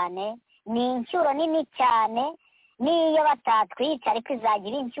rukomeye cyane, ni incyuro nini cyane. Niyo batatwica ariko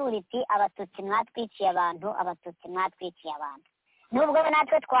izagira incyuro iti abatutsi mwatwiciye abantu, abatutsi mwatwiciye abantu. Nubwo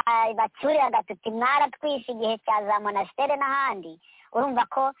natwe twabacyuriraga tuti mwaratwishe igihe cya za monastere n'ahandi, urumva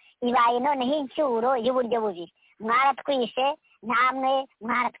ko ibaye noneho incyuro y'uburyo bubiri, mwaratwishe namwe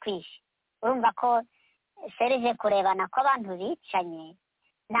mwaratwishe. Urumva ko serije kurebana ko abantu bicanye,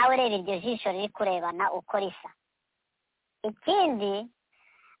 nawe reba iryo jisho riri kurebana uko risa. Ikindi,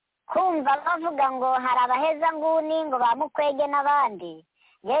 kumva bavuga ngo hari abaheza nguni ngo ba Mukwege n'abandi,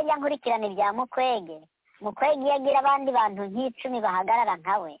 yajya nkurikirana ibya Mukwege iyo agira abandi bantu nk'icumi bahagarara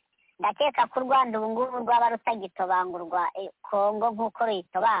nkawe, ndakeka ko u Rwanda ubu ngubu rwaba rutagitobangurwa Congo nk'uko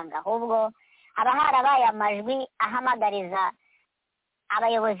ruyitobanga, ahubwo haba harabaye amajwi ahamagariza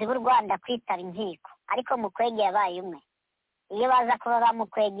abayobozi b'u Rwanda kwitaba inkiko, ariko Mukwege yabaye umwe. Iyo baza kuba ba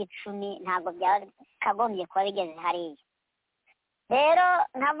Mukwege 10 ntabwo byakagombye kuba bigeze hariya. Rero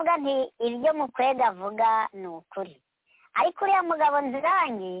nkavuga nti ibyo Mukwege avuga ni ukuri, ariko uriya mugabo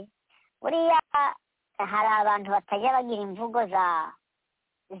Nzirangi, uriya hari abantu batajya bagira imvugo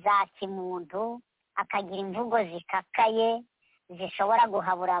za kimuntu, akagira imvugo zikakaye zishobora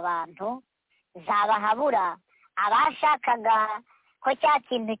guhabura abantu, zabahabura abashakaga ko cya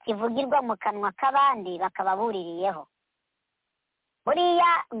kintu kivugirwa mu kanwa k'abandi bakababuririyeho.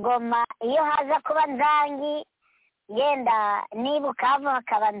 Buriya Goma iyo haza kuba Nzangi, yenda Bukavu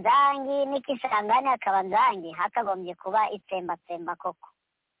hakaba Nzangi, n'Ikisangani hakaba Nzangi, hakagombye kuba itsembatsemba koko,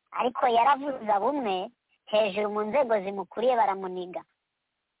 ariko yaravuze bumwe hejuru mu nzego zimukuriye baramuniga.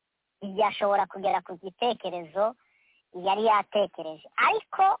 Ibyashobora kugera ku gitekerezo yari yatekereje,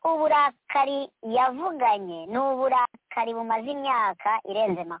 ariko uburakari yavuganye ni uburakari bumaze imyaka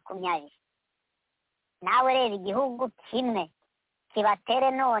irenze 20. Nawe reba igihugu kimwe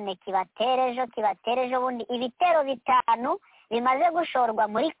kibatere none, kibatere ejo bundi, ibitero 5 bimaze gushorwa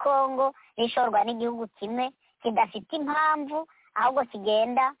muri Congo, bishorwa n'igihugu kimwe kidafite impamvu, ahubwo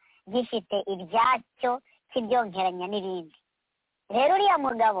kigenda gifite ibyacyo kibyongeranya n'ibindi. Rero uriya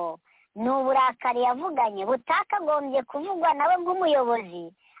mugabo ni uburakari yavuganye butakagombye kuvugwa nawe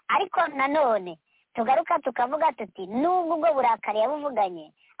nk'umuyobozi, ariko nanone tugaruka tukavuga tuti nubwo ubwo burakari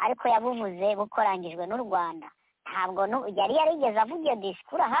yabuvuganye, ariko yabuvuze bukorangijwe n'u Rwanda. Ntabwo yari yarigeze avugira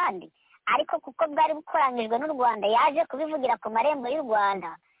disikuru ahandi, ariko kuko bwari bukorangijwe n'u Rwanda yaje kubivugira ku marembo y'u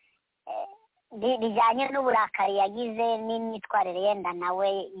Rwanda, bijyanye n'uburakari yagize n'imyitwarire yenda nawe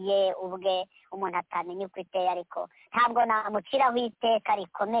ye ubwe umuntu atamenye uko iteye, ariko ntabwo namuciraho iteka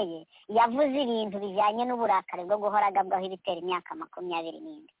rikomeye. Yavuze ibintu bijyanye n'uburakari bwo guhora agabwaho ibitera imyaka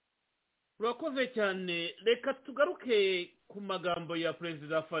 20. urakoze cyane. Reka tugaruke ku magambo ya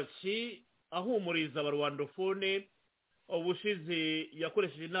Perezida Fashi ahumuriza abarwandofone. Ubushize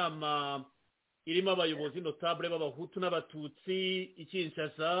yakoresheje inama irimo abayobozi notable b'abahutu n'abatutsi i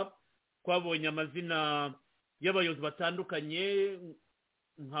Kinshasa. Twabonye amazina y'abayobozi batandukanye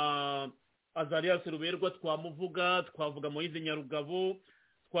nka Azarias Ruberwa, twavuga Moise Nyarugabo,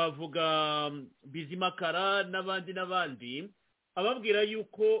 twavuga Bizimakara n'abandi, ababwira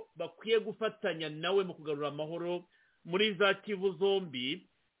yuko bakwiye gufatanya nawe mu kugarura amahoro muri za Kivu zombi.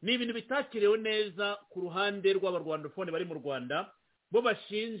 Ni ibintu bitakiriwe neza ku ruhande rw'abarwandofone bari mu Rwanda, bo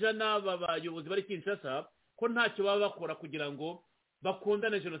bashinja n'aba bayobozi bari Kinshasa ko ntacyo baba bakora kugira ngo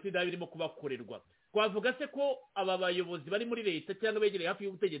bakundane jenoside birimo kubakorerwa. Twavuga se ko aba bayobozi bari muri leta cyangwa begereye hafi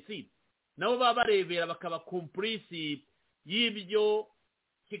y'ubutegetsi nabo baba barebera bakaba complice y'ibyo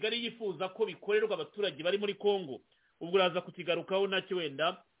Kigali yifuza ko bikorerwa abaturage bari muri Congo. Ubwo uraza kukigarukaho nacyo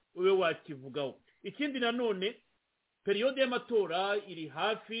wenda ube wakivugaho. Ikindi nanone, periode y'amatora iri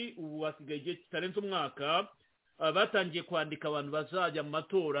hafi, ubu hasigaye igihe kitarenze umwaka, batangiye kwandika abantu bazajya mu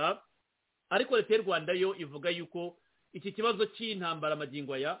matora, ariko leta y'u Rwanda yo ivuga yuko iki kibazo cy'intambara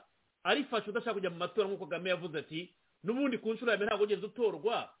magingo aya arifasha udashaka kujya mu matora, nk'uko Kagame yavuze ati n'ubundi ku nshuro ya mbere ntabwo ugeze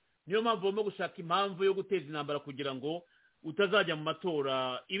utorwa, niyo mpamvu bagomba gushaka impamvu yo guteza intambara kugira ngo utazajya mu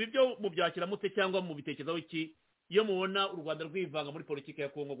matora. Ibi byo mubyakira mute cyangwa mu bitekerezaho iki iyo mubona u Rwanda rwivanga muri politiki ya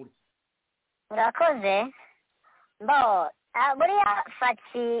Congo gutya? urakoze buriya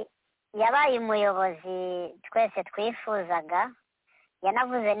Faki yabaye umuyobozi twese twifuzaga,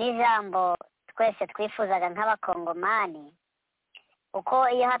 yanavuze n'ijambo twese twifuzaga nk'abakongomani, uko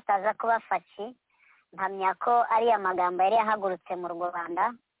iyo hataza kuba Faki mpamya ko ariya magambo yari yahagurutse mu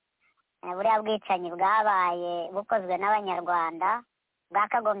Rwanda, buriya bwicanyi bwabaye bukozwe n'abanyarwanda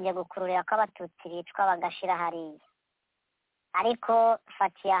bwakagombye gukururira ko abatutsi bicwa bagashira hariya. Ariko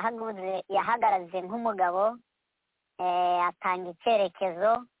Faki yahagaraze nk'umugabo, atanga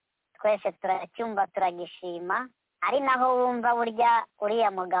icyerekezo, twese turacyumva turagishima. Ari naho wumva burya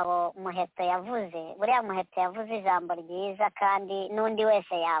uriya mugabo Muheto yavuze, buriya Muheto yavuze ijambo ryiza kandi n'undi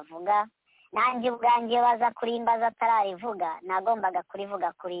wese yavuga. Nanjye ubwanjye baza kurimbaza atararivuga nagombaga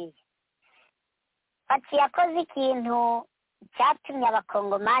kurivuga kuriya. Faki yakoze ikintu cyatumye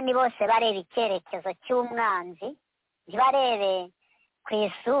abakongomani bose bareba icyerekezo cy'umwanzi, ntibarebe ku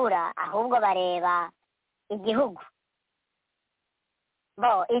isura ahubwo bareba igihugu.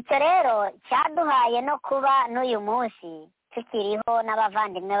 Icyo rero cyaduhaye no kuba n'uyu munsi tukiriho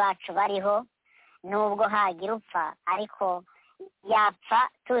n'abavandimwe bacu bariho, nubwo hagira upfa ariko yapfa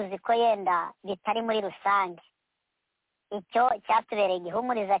tuzi ko yenda bitari muri rusange. Icyo cyatubereye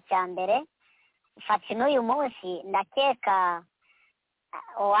igihumuriza cya mbere. Faki n'uyu munsi ndakeka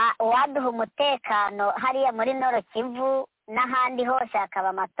uwaduha umutekano hariya muri Nord Kivu n'ahandi hose hakaba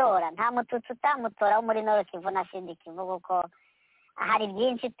amatora, nta mututsi utamutora wo muri Nord Kivu na Sud Kivu kuko hari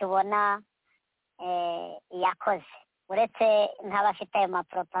byinshi tubona yakoze. Uretse nk'abafite ayo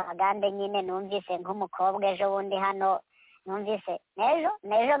mapropagande nyine, numvise nk'umukobwa ejo bundi hano, numvise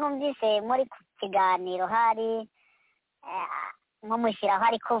nejo numvise muri ku kiganiro hari nk'umushyiraho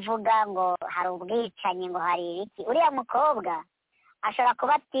ari kuvuga ngo hari ubwicanyi, ngo hari iki. Uriya mukobwa ashobora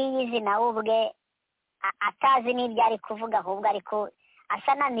kuba atiyizi nawe ubwe, atazi n'ibyo ari kuvuga, ahubwo ariko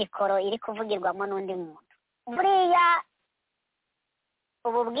asa na mikoro iri kuvugirwamo n'undi muntu. Buriya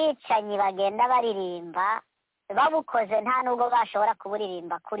ubu bwicanyi bagenda baririmba babukoze nta nubwo bashobora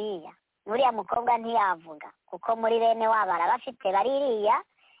kuburirimba kuriya. Uriya mukobwa ntiyavuga kuko muri bene wabo arabafite baririya,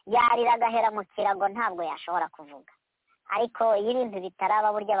 yarira agahera mu kirago ntabwo yashobora kuvuga. Ariko iyo ibintu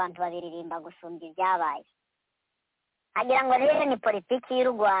bitaraba burya abantu babiririmba gusumbya ibyabaye. Agira ngo rero ni politiki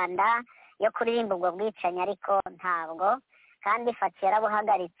y'u Rwanda yo kuririmba ubwo bwicanyi, ariko ntabwo, kandi Faki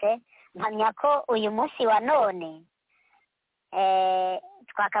yarabuhagaritse. Mpamya ko uyu munsi wa none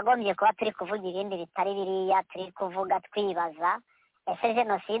twakagombye kuba turi kuvuga ibindi bitari biriya, turi kuvuga twibaza ese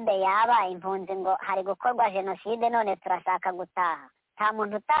jenoside yaba, impunzi ngo hari gukorwa jenoside none turashaka gutaha. Nta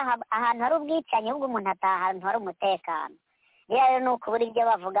muntu utaha ahantu hari ubwicanyi, ahubwo umuntu ataha ahantu hari umutekano. Rero ni ukubura ibyo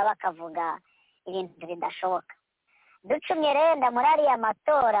bavuga bakavuga ibintu bidashoboka. Ducumye renda muri ariya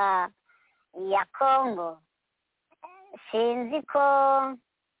matora ya Congo, sinzi ko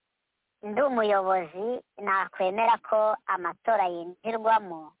ndi umuyobozi nakwemera ko amatora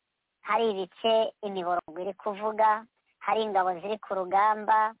yinjirwamo hari ibice imiborogo iri kuvuga, hari ingabo ziri ku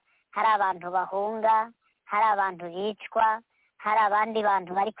rugamba, hari abantu bahunga, hari abantu bicwa, hari abandi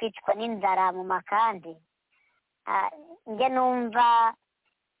bantu bari kwicwa n'inzara mu makambi. Njye numva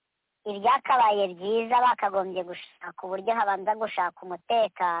ibyakabaye byiza bakagombye gushaka uburyo habanza gushaka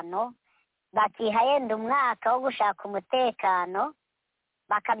umutekano, bakiha yenda umwaka wo gushaka umutekano,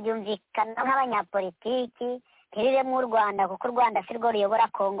 bakabyumvikana nk'abanyapolitiki, ntiriremo u Rwanda kuko u Rwanda si rwo ruyobora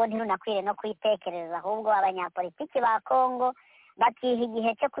Congo, ntirunakwiriye no kwitekereza, ahubwo abanyapolitiki ba Congo bakiha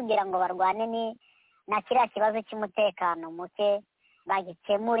igihe cyo kugira ngo barwane na kiriya kibazo cy'umutekano muke,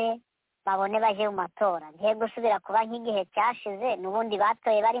 bagikemure, babone baje mu matora. Ngiye gusubira kuba nk'igihe cyashize, n'ubundi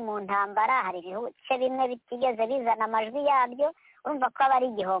batoye bari mu ntambara, hari ibice bimwe bitigeze bizana amajwi yabyo, urumva ko aba ari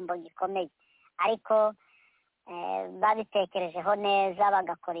igihombo gikomeye. Ariko babitekerejeho neza,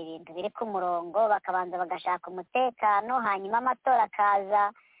 bagakora ibintu biri ku murongo, bakabanza bagashaka umutekano, hanyuma amatora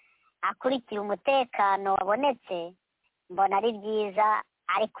akaza akurikira umutekano wabonetse, mbona ari byiza.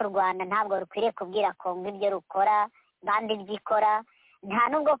 Ariko u Rwanda ntabwo rukwiriye kubwira Congo ibyo rukora, bandi ibyo ikora. Nta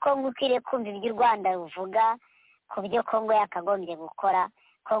nubwo Congo ukwiriye kumva ibyo u Rwanda ruvuga ku byo Congo yakagombye gukora.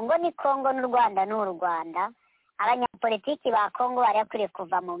 Congo ni Congo, n'u Rwanda ni u Rwanda. Abanyapolitiki ba Congo bari bakwiriye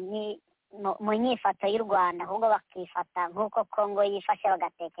kuva mu nyifato y'u Rwanda, ahubwo bakifata nk'uko Congo yifashe,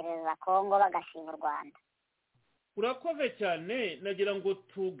 bagatekereza Congo, bagashima u Rwanda. Urakoze cyane. Nagira ngo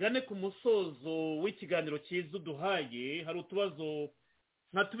tugane ku musozo w'ikiganiro cyiza uduhaye. Hari utubazo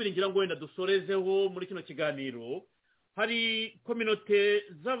nka tubiri ngira ngo wenda dusorezeho muri kino kiganiro. Hari kominote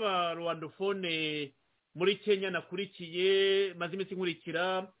z'abarwandofone muri Kenya nakurikiye, maze iminsi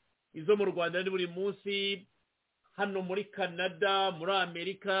nkurikira, izo mu Rwanda ni buri munsi. hano muri Canada muri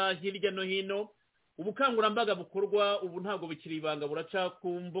Amerika hirya no hino ubukangurambaga bukorwa ubu ntabwo bikiri ibanga buraca ku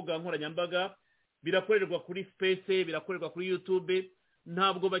mbuga nkoranyambaga birakorerwa kuri Space birakorerwa kuri YouTube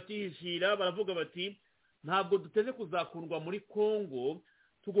ntabwo bakihishira baravuga bati ntabwo duteze kuzakundwa muri Congo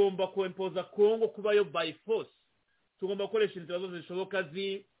tugomba kuimpoza Congo kubayo by force tugomba gukoresha inzira zose zishoboka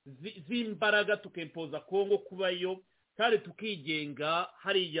z'imbaraga tukimpoza Congo kubayo kandi tukigenga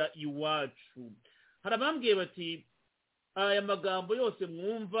hariya iwacu harabambwiye bati aya magambo yose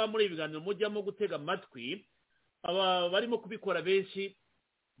mwumva muri ibiganiro mujyamo gutega amatwi aba barimo kubikora benshi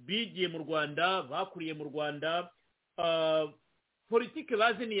bigiye mu Rwanda bakuriye mu Rwanda politike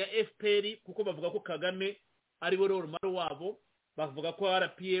bazini ya FPR kuko bavuga ko Kagame ari bo rumaro wabo bavuga ko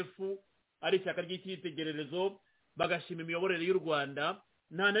RPF ari ishyaka ry'icyitegererezo bagashima imiyoborere y'u Rwanda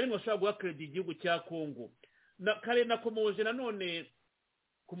nta na rimwe bashobora guha credit igihugu cya Congo na kare nakomoje nanone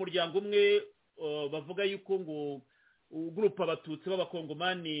ku muryango umwe bavuga yuko ngo groupe abatutsi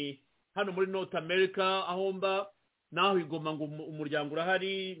b'abakongomani hano muri North America aho mba naho igoma ngo umuryango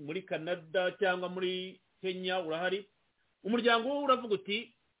urahari muri Canada cyangwa muri Kenya urahari umuryango uravuga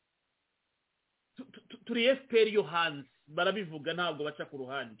uti turi FPR yo hanze barabivuga ntabwo baca ku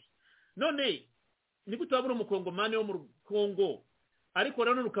ruhande none niko tubabura umukongomani wo mu Congo ariko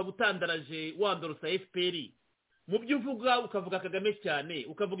rero ukabutandaraje wandorosa FPR mu byo uvuga ukavuga Kagame cyane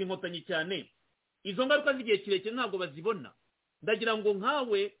ukavuga inkotanyi cyane izo ngaruka zigiye kirekire ntabwo bazibona ndagira ngo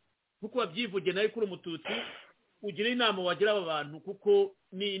nkawe kuko wabyivuge nayo kuri umututsi ugira inama wagira aba bantu kuko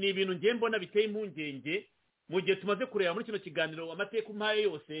ni ibintu ngiye mbona biteye impungenge mu gihe tumaze kureba muri kino kiganiro amateka umpaye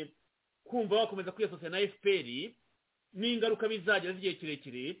yose kumva wakomeza kwiyasosya na FPR n'ingaruka bizagira zigiye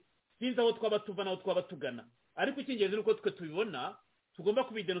kirekire sinzi aho twaba tuva naho twaba tugana ariko icyingenzi nuko twe tubibona tugomba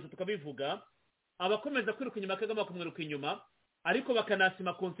kubidenusa tukabivuga abakomeza kwiruka inyuma Kagame bakumwiruka inyuma ariko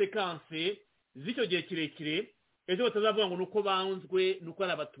bakanasima consequence z'icyo gihe kirekire ejo batazavuga ngo nuko banzwe nuko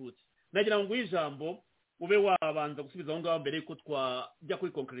ari abatutsi nagira ngo ijambo ube wabanza gusubiza aho ngaho mbere yuko twajya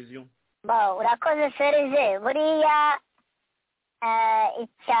kuri conclusion urakoze Serge buriya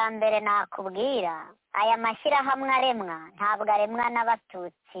icyambere nakubwira aya mashyirahamwe aremwa ntabwo aremwa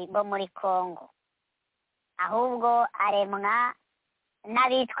n'abatutsi bo muri Congo ahubwo aremwa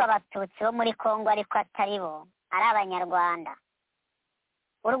n'abitwa abatutsi bo muri Congo ariko atari bo ari abanyarwanda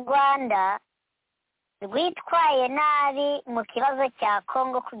u Rwanda rwitwaye nabi mu kibazo cya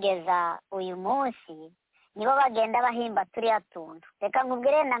Congo kugeza uyu munsi nibo bagenda bahimba turiya tuntu reka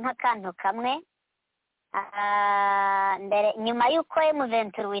nkubwire na nk'akantu kamwe mbere nyuma y'uko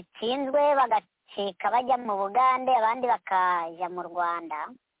M23 witsinzwe bagacika bajya mu Bugande abandi bakajya mu Rwanda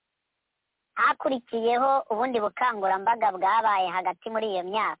hakurikiyeho ubundi bukangurambaga bwabaye hagati muri iyo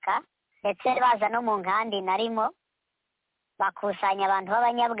myaka ndetse baza no mu nkandi narimo bakusanya abantu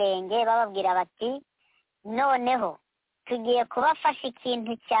b'abanyabwenge bababwira bati noneho tugiye kubafasha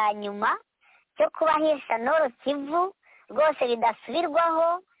ikintu cya nyuma cyo kubahesha Nord Kivu rwose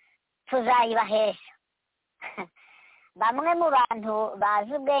bidasubirwaho tuzayibahesha bamwe mu bantu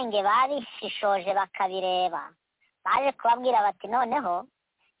bazi ubwenge babishishoje bakabireba baje kubabwira bati noneho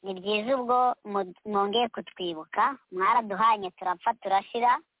ni byiza ubwo mwongeye kutwibuka mwaraduhanye turapfa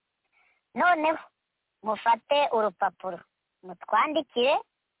turashira noneho mufate urupapuro mutwandikire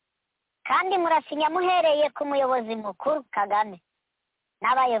kandi murasinya muhereye ku muyobozi mukuru Kagame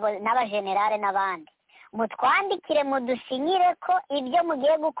n'abajenerale n'abandi mutwandikire mudusinyire ko ibyo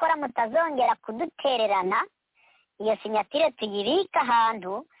mugiye gukora mutazongera kudutererana iyo sinyatire tuyibika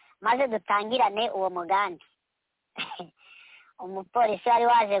ahantu maze dutangirane uwo mugambi umupolisi wari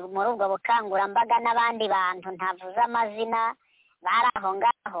waje muri ubwo bukangurambaga n'abandi bantu ntavuze amazina bari aho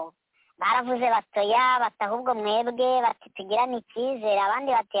ngaho baravuze batoya batahubwo mwebwe bati tugirane icyizere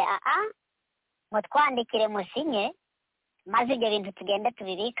abandi bati mutwandikire musinye maze ibyo bintu tugende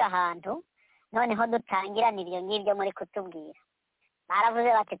tubibika ahantu noneho dutangirane ibyo ngibyo muri kutubwira baravuze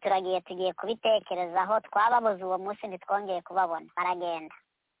bati tugiye kubitekerezaho twababuze uwo munsi ntitwongeye kubabona baragenda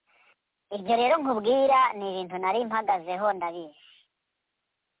ibyo rero nkubwira ni ibintu nari mpagazeho ndabizi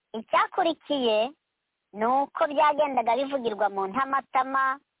icyakurikiye ni uko byagendaga bivugirwa mu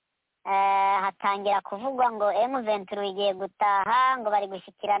ntamatama hatangira kuvugwa ngo M23 igiye gutaha ngo bari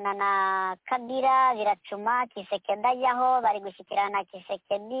gushyikirana na Kabila biracuma Kisekedi ajyaho bari gushyikirana na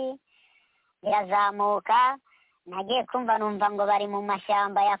Kisekedi birazamuka nagiye kumva numva ngo bari mu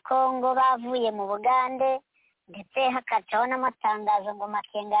mashyamba ya Congo bavuye mu Bugande ndetse hakacaho n'amatangazo ngo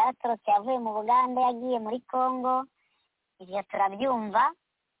Makenga yaratorotse yavuye mu Bugande yagiye muri Congo ibyo turabyumva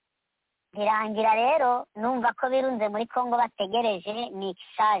birangira rero numva ko birunze muri Congo bategereje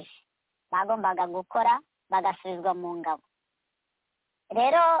mixage bagombaga gukora bagasubizwa mu ngabo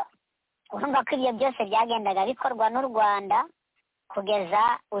rero urumva ko ibyo byose byagendaga bikorwa n'u Rwanda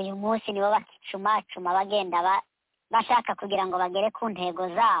kugeza uyu munsi nibo bakicumacuma bagenda bashaka kugira ngo bagere ku ntego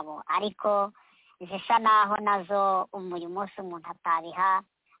zabo, ariko zisa naho nazo uyu munsi umuntu atabiha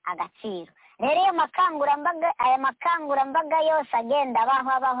agaciro. Rero aya makangurambaga yose agenda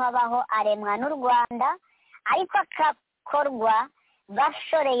abaho aremwa n'u Rwanda, ariko akakorwa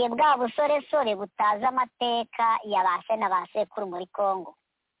bashoreye bwa busoresore butazi amateka ya ba se na ba sekuru muri Congo.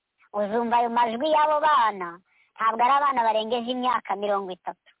 Uzumva ayo majwi y'abo bana ntabwo ari abana barengeje imyaka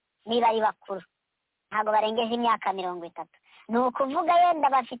 30, niba ari bakuru ntabwo barengeje imyaka 30. Ni ukuvuga yenda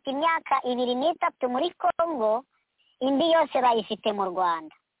bafite imyaka 2-3 muri Congo, indi yose bayifite mu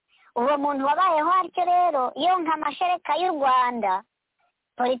Rwanda. Uwo muntu wabayeho atyo rero, iyo nk'amashereka y'u Rwanda,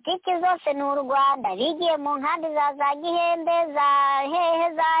 politiki zose ni u Rwanda, bigiye mu nkambi za Gihembe, za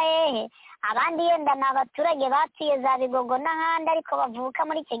hehe, abandi yenda ni abaturage batuye za Bigogo n'ahandi ariko bavuka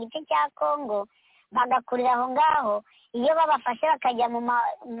muri icyo gice cya Congo, bagakurira aho ngaho. Iyo babafashe bakajya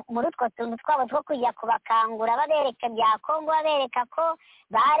muri utwo tuntu twabo two kujya kubakangura, babereka bya Congo, babereka ko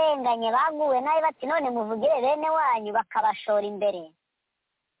barenganye, baguwe nabi, bati none muvugire bene wanyu, bakabashora imbere.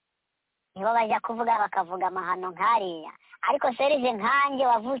 Nibo bajya kuvuga bakavuga amahano nkariya. Ariko serije nkanjye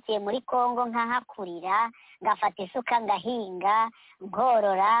wavukiye muri Congo, nkahakurira, ngafata isuka ngahinga,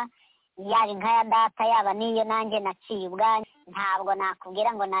 ngorora, yaba inka ya data yaba niyo nanjye naciye ubwanjye, ntabwo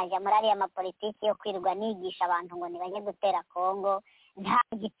nakubwira ngo najya muri ariya mapolitiki yo kwirirwa nigisha abantu ngo nibajye gutera Congo. Nta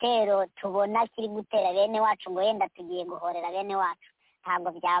gitero tubona kiri gutera bene wacu ngo yenda tugiye guhorera bene wacu,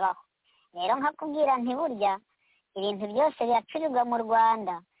 ntabwo byabaho. Rero nkakubwira nti burya ibintu byose biracurirwa mu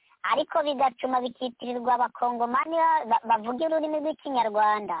Rwanda, ariko bigacuma bikitirirwa abakongomani bavuga ururimi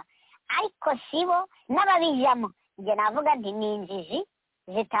rw'ikinyarwanda, ariko sibo n'ababijamo. Njye navuga nti ni injiji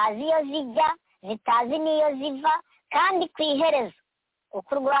zitazi iyo zijya, zitazi n'iyo ziva, kandi ku iherezo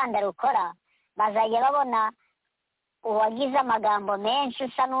uko u Rwanda rukora bazajya babona uwagize amagambo menshi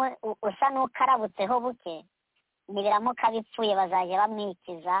usa n'ukarabutseho buke, nibiramuka bipfuye bazajya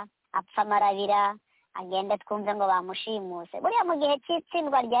bamwikiza apfa amarabira, agende twumve ngo bamushimuse. Buriya mu gihe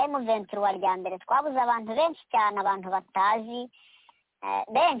cy'itsindwa rya M23 rya mbere twabuze abantu benshi cyane, abantu batazi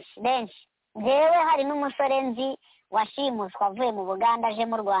benshi. Jewe hari n'umusore nzi washimuswa avuye mu Buganda aje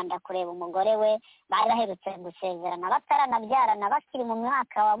mu Rwanda kureba umugore we, bari baherutse gusezerana bataranabyarana, bakiri mu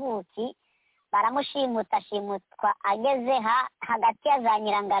mwaka wa buki, ashimutwa ageze hagati ya za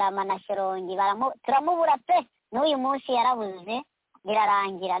Nyirangarama na Shyorongi, turamubura pe, n'uyu munsi yarabuze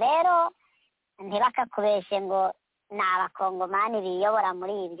birarangira. Rero ntibakakubeshe ngo ni abakongomani biyobora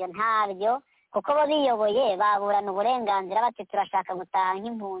muri ibyo, ntabyo, kuko bo biyoboye baburana uburenganzira bati turashaka gutaha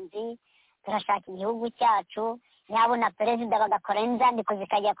nk'impunzi, turashaka igihugu cyacu, nyabona perezida bagakora inzandiko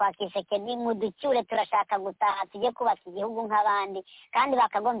zikajya kwa Kisekedi, muducyure turashaka gutaha tujye kubaka igihugu nk'abandi, kandi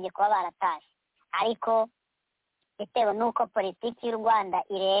bakagombye kuba baratashye. Ariko bitewe n'uko politiki y'u Rwanda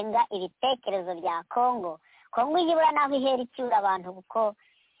irenga ibitekerezo bya Congo igibura naho ihera icyura abantu, kuko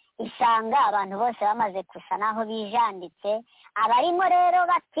isanga abantu bose bamaze gusa naho bijanditse. Abarimo rero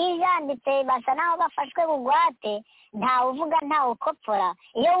batijanditse basa naho bafashwe bugwate, ntawe uvuga ntawe ukopfora.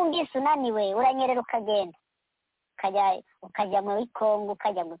 Iyo wumvise unaniwe uranyerera ukagenda ukajya muri Congo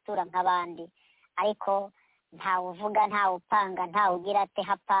ukajya gutura nk'abandi, ariko ntawe uvuga, ntawe upanga, ntawe ugira ati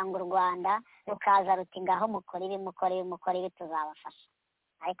hapanga u Rwanda rukaza ruti ngaho mukora ibi tuzabafasha.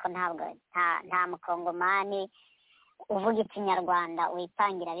 Ariko nta mukongomani uvuga ikinyarwanda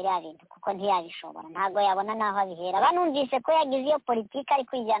wipangira biriya bintu, kuko ntiyabishobora, ntabwo yabona naho abihera. Banumvise ko yagize iyo politiki ari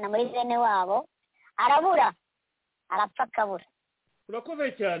kwijyana muri bene wabo, arapfa akabura.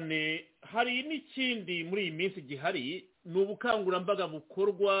 urakoze cyane. Hari n'ikindi muri iyi minsi gihari, ni ubukangurambaga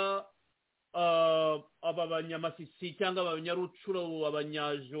bukorwa aba banyamasisi cyangwa abanyarucuro,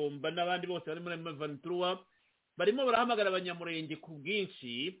 abanyajomba n'abandi bose bari muri M23 barimo barahamagara abanyamurenge ku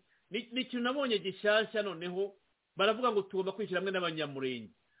bwinshi. Ni ikintu nabonye gishyashya, noneho baravuga ngo tugomba kwishyira hamwe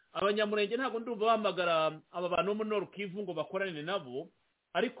n'abanyamurenge. Abanyamurenge ntabwo ndumva bahamagara aba bantu bo muri Nord Kivu ngo bakorane nabo,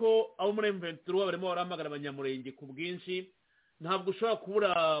 ariko abo muri M23 barimo barahamagara abanyamurenge ku bwinshi. Ntabwo ushobora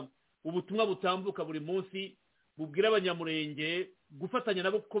kubura ubutumwa butambuka buri munsi bubwira abanyamurenge gufatanya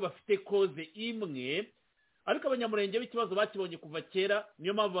nabo kuko bafite koze imwe, ariko abanyamurenge b'ikibazo bakibonye kuva kera.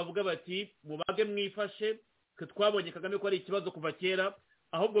 Niyo mpamvu bavuga bati mubage mwifashe, twe twabonye Kagame ko ari ikibazo kuva kera,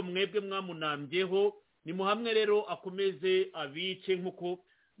 ahubwo mwebwe mwamunambyeho, ni muhamwe rero akomeze abice nk'uko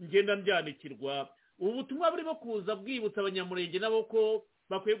ngenda ndyanikirwa. Ubu butumwa burimo kuza bwibutsa abanyamurenge nabo ko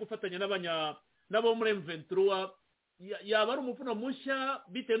bakwiye gufatanya n'abo muri M23. Yaba ari umupfuno mushya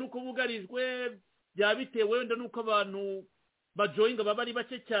bitewe n'uko bugarijwe, byaba bitewe wenda n'uko abantu bajoyinga baba ari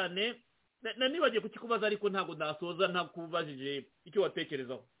bake cyane. Nibagiye kukikubaza ariko ntabwo nasoza ntakubajije icyo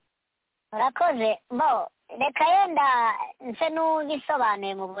watekerezaho. urakoze bo reka yenda nse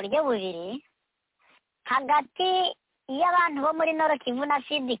n'ubisobanuye mu buryo bubiri hagati y'abantu bo muri Nord Kivu na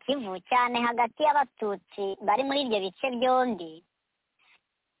Sud Kivu cyane hagati y'abatutsi bari muri ibyo bice byombi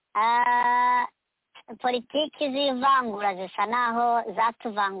politiki z'ivangura zisa naho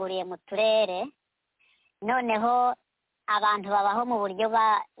zatuvanguriye mu turere noneho abantu babaho mu buryo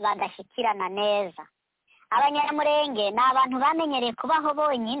badashyikirana neza. Abanyamurenge ni abantu bamenyereye kubaho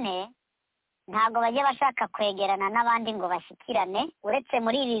bonyine ntabwo bajya bashaka kwegerana n'abandi ngo bashyikirane uretse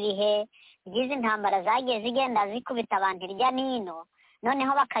muri ibi bihe by'izi ntambara zagiye zigenda zikubita abantu hirya n'ino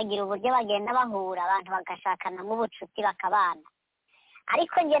noneho bakagira uburyo bagenda bahura abantu bagashakana nk'ubucuti bakabana.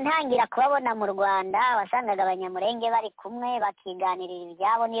 Ariko njye ntangira kubabona mu Rwanda wasangaga abanyamurenge bari kumwe bakiganirira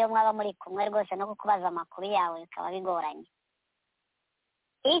ibyabo niyo mwaba muri kumwe rwose no kukubaza amakuru yawe bikaba bigoranye.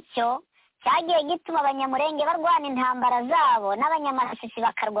 Icyo cyagiye gituma abanyamurenge barwana intambara zabo n'abanyamasisi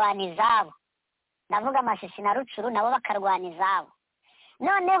bakarwana izabo. Ndavuga amasisi na rucuru nabo bakarwana izabo.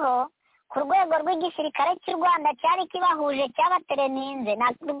 Noneho ku rwego rw'igisirikare cy'u Rwanda cyari kibahuje cyabatereninze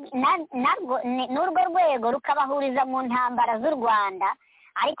n'urwo rwego rukabahuriza mu ntambara z'u Rwanda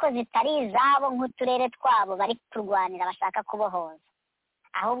ariko zitari izabo nk'uturere twabo bari kurwanira bashaka kubohoza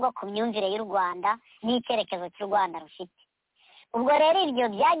ahubwo ku myumvire y'u Rwanda n'icyerekezo cy'u Rwanda rufite. Ubwo rero ibyo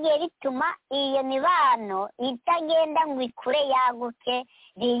byagiye bituma iyo mibano itagenda ngo ikure yaguke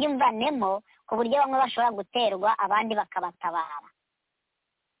biyumvanemo ku buryo bamwe bashobora guterwa abandi bakabatabara.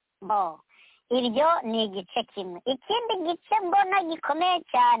 Ibyo ni igice kimwe. Ikindi gice mbona gikomeye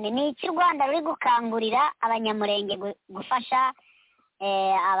cyane ni icy'u Rwanda ruri gukangurira abanyamurenge gufasha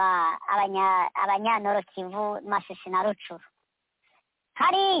abanyanoro Kivu Masisi na Rucuru.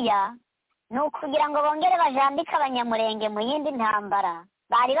 Hariya ni ukugira ngo bongere bajambike abanyamurenge mu yindi ntambara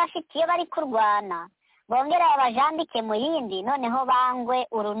bari bafite iyo bari kurwana bongere babajambike mu yindi noneho bangwe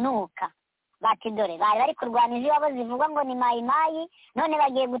urunuka. Bati dore bari kurwana iziwabo zivugwa ngo ni mayimayi none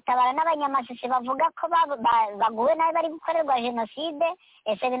bagiye gutabara n'abanyamasisi bavuga ko baguwe nabi bari gukorerwa jenoside.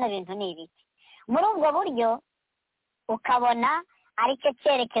 Ese bino bintu ni ibiki? Muri ubwo buryo ukabona ari cyo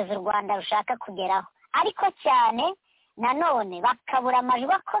cyerekezo u Rwanda rushaka kugeraho, ariko cyane nanone bakabura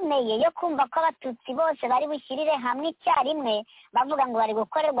amajwi akomeye yo kumva ko abatutsi bose bari bushyirire hamwe icyarimwe bavuga ngo bari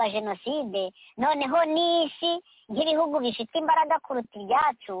gukorerwa jenoside noneho n'isi nk'ibihugu bifite imbaraga kuruta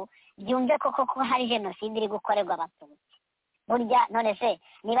ibyacu byumve koko ko hari jenoside iri gukorerwa abatutsi. Burya none se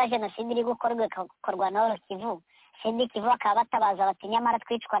niba jenoside iri gukorwa Nord Kivu Sud Kivu bakaba batabaza bati nyamara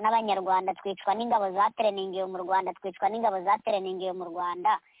twicwa n'abanyarwanda twicwa n'ingabo zatereningiwe mu Rwanda twicwa n'ingabo zatereningiwe mu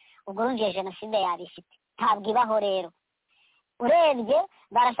Rwanda ubwo urumviye jenoside yabifite ntabwo ibaho. Rero urebye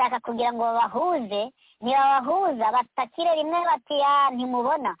barashaka kugira ngo babahuze ntibabahuza batakire rimwe bati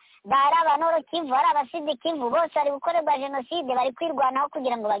ntimubona bari abanoro Kivu ari abasidi Kivu bose bari gukorerwa jenoside bari kwirwanaho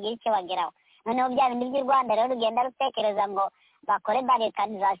kugira ngo bagire icyo bageraho. Noneho bya bindi by'u Rwanda rero rugenda rutekereza ngo bakore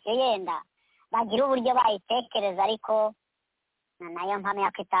balkanizasiyo yenda bagira uburyo bayitekereza ariko nayo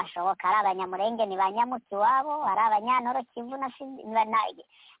mpamya ko itashoboka. Ari abanyamurenge ni banyamuki iwabo ari abanyanoro Kivu na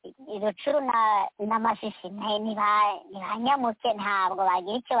Rucuru na Masisi ni banyamuke ntabwo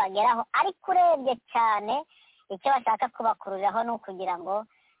bagira icyo bageraho. Ariko urebye cyane icyo bashaka kubakururiraho ni ukugira ngo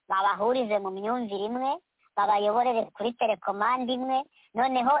babahurize mu myumvire imwe babayoborere kuri telekomande imwe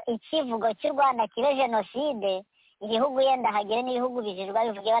noneho ikivugo cy'u Rwanda kibe jenoside ibihugu yenda hagere n'ibihugu bijijwe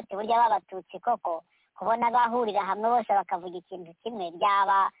bivuge bati burya b'abatutsi koko kubona bahurira hamwe bose bakavuga ikintu kimwe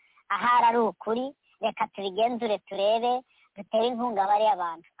byaba ahari ari ukuri reka tubigenzure turebe dutere inkunga bariya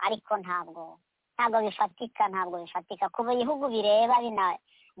abantu. Ariko ntabwo bifatika ku bihugu bireba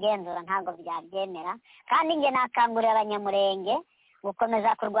binagenzura ntabwo byabyemera. Kandi njye nakangurira abanyamurenge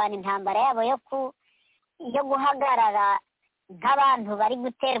gukomeza kurwana intambara yabo yo guhagarara nk'abantu bari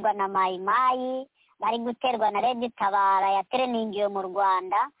guterwa na mayimayi bari guterwa na Red Tabara yatereningiwe mu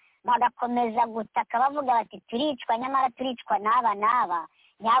Rwanda bagakomeza gutaka bavuga bati turicwa nyamara turicwa n'aba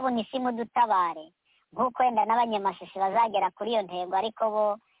nyabona isi mudutabare nk'uko wenda n'abanyamasisi bazagera kuri iyo ntego ariko bo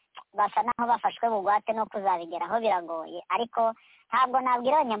basa naho bafashwe bugwate no kuzabigeraho biragoye. Ariko ntabwo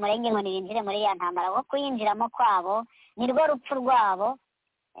nabwira abanyamurenge ngo nibinjire muri ya ntambara kuko kuyinjiramo kwabo ni rwo rupfu rwabo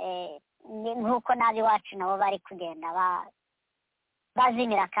nk'uko n'ab'iwacu nabo bari kugenda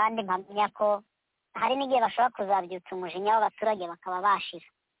bazimira. Kandi mpamya ko hari n'igihe bashobora kuzabyutsa umujinya w'abaturage bakaba bashira.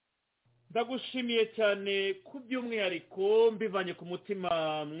 Ndagushimiye cyane ku by'umwihariko mbivanye ku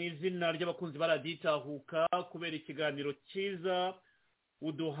mutima mu izina ry'abakunzi ba radiyo Itahuka kubera ikiganiro cyiza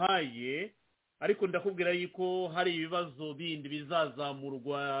uduhaye. Ariko ndakubwira yuko hari ibibazo bindi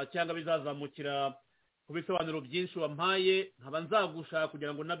bizazamurwa cyangwa bizazamukira ku bisobanuro byinshi wampaye nkaba nzagushaka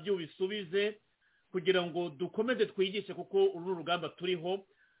kugira ngo nabyo ubisubize kugira ngo dukomeze twigishe kuko uru rugamba turiho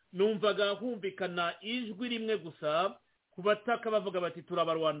numvaga humvikana ijwi rimwe gusa ku bataka bavuga bati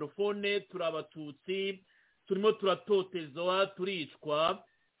turabarwandofone turabatutsi turimo turatotezwa turicwa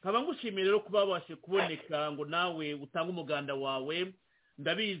nkaba ngushimiye rero kuba babashe kuboneka ngo nawe utanga umuganda wawe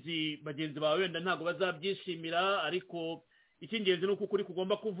ndabizi bagenzi bawe wenda ntabwo bazabyishimira ariko icy'ingenzi ni uko ukuri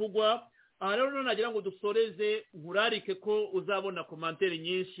kugomba kuvugwa aha rero nagira ngo dusoreze nkurarike ko uzabona komantere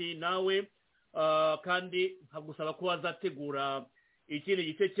nyinshi nawe kandi nkagusaba ko wazategura ikindi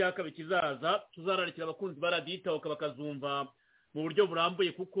gice cya kabiri kizaza tuzararikira abakunzi ba radiyo Itahuka bakazumva mu buryo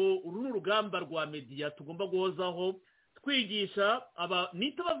burambuye kuko uru ni urugamba rwa mediya tugomba guhozaho twigisha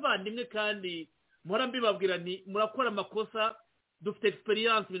nita abavandimwe kandi muhora mbibabwira nti murakora amakosa dufite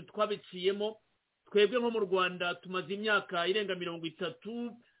experience ibintu twabiciyemo twebwe nko mu Rwanda tumaze imyaka irenga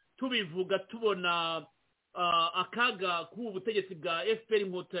 30 tubivuga tubona akaga k'ubu butegetsi bwa FPR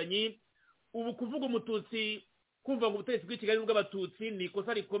inkotanyi ubu kuvuga umututsi kumva ngo ubutegetsi bw'ikigali bw'abatutsi ni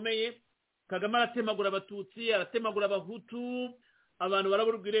ikosa rikomeye Kagame aratemagura abatutsi aratemagura abahutu abantu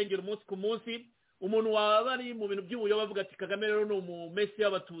baraburwa irengero umunsi ku munsi umuntu waba ari mu bintu by'ubuyobe bavuga ati Kagame rero ni umumesi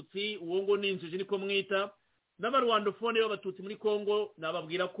y'abatutsi uwo ngo ni injiji niko mwita n'abarwandofone b'abatutsi muri Congo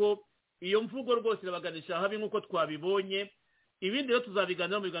nababwira ko iyo mvugo rwose irabaganisha habi nk'uko twabibonye ibindi rero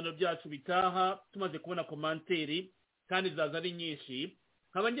tuzabiganira mu biganiro byacu bitaha tumaze kubona komanteri kandi zaza ari nyinshi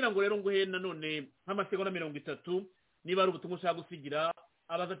nkaba ngira ngo rero nguhe nanone nk'amasegonda 30 niba ari ubutumwa ushaka gusigira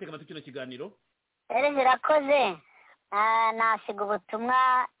abazatega amatwi kino kiganiro zirakoze nasiga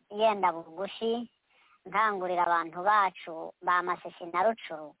ubutumwa yenda bugushi nkangurira abantu bacu ba Masisi na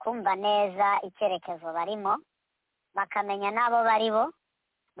Rucuru kumva neza icyerekezo barimo bakamenya nabo baribo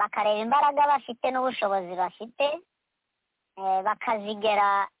bakareba imbaraga bafite n'ubushobozi bafite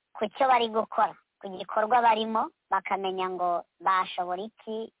bakazigera ku cyo bari gukora ku gikorwa barimo bakamenya ngo bashobora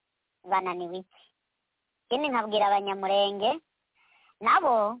iki bananiwe iki ikindi nkabwira abanyamurenge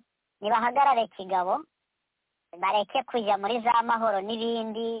nabo nibahagarare kigabo bareke kujya muri za mahoro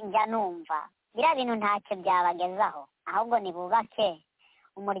n'ibindi njya numva biriya bintu ntacyo byabagezaho ahubwo nibubake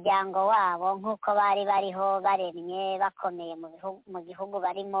umuryango wabo nk'uko bari bariho baremye bakomeye mu gihugu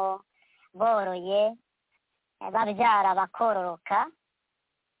barimo boroye babyara bakororoka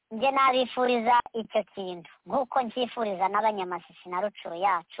njye nabifuriza icyo kintu nk'uko ncyifuriza n'abanyamasisi na Rucuru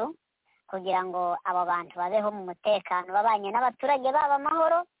yacu kugira ngo abo bantu babeho mu mutekano babanye n'abaturage babo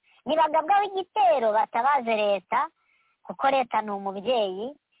amahoro nibagabwaho igitero batabaze leta kuko leta ni umubyeyi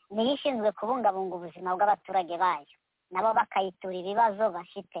niyo ishinzwe kubungabunga ubuzima bw'abaturage bayo nabo bakayitura ibibazo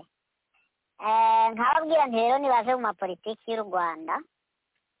bafite nkababwira nti rero nibaje mu mapolitiki y'u Rwanda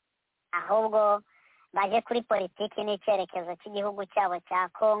ahubwo baje kuri politiki n'icyerekezo cy'igihugu cyabo cya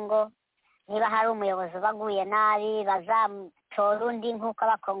Congo niba hari umuyobozi ubaguye nabi bazatora undi nk'uko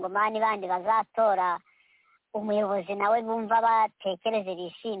abakongomani bandi bazatora umuyobozi nawe bumva batekereze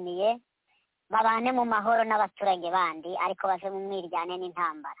bishimiye babane mu mahoro n'abaturage bandi ariko bave mu mwiryane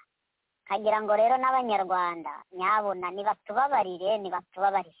n'intambara kagira ngo rero n'abanyarwanda nyabona nibatubabarire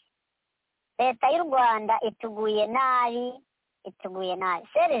leta y'u Rwanda ituguye nabi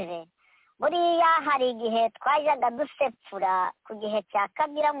serije buriya hari igihe twajyaga dusepfura ku gihe cya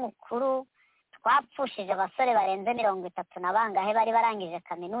Kabila mukuru twapfushije abasore barenze 30 na bangahe bari barangije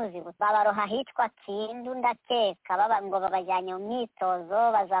kaminuza babaroha hitwa Kindu ndakeka baba ngo babajyanye mu myitozo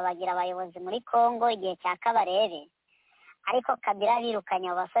bazabagira abayobozi muri Congo igihe cya Kabarebe ariko Kabila birukanye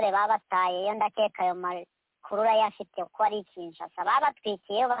abasore babataye yo ndakeka ayo makuru yafite ko ari Kinshasa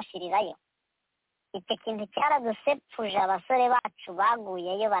babatwikiye bashirirayo icyo kintu cyaradusepfuje abasore bacu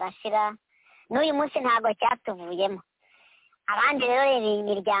baguyeyo barashira n'uyu munsi ntago cyatuvuyemo abandi rero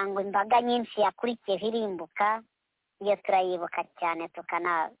imiryango imbaga nyinshi yakurikiye hirimbuka iyo turayibuka cyane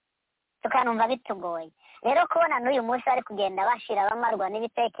tukanumva bitugoye rero kubona n'uyu munsi ari kugenda bashira bamarwa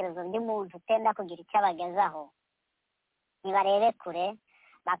n'ibitekerezo by'umuntu utenda kugira icyo abagezaho nibarebe kure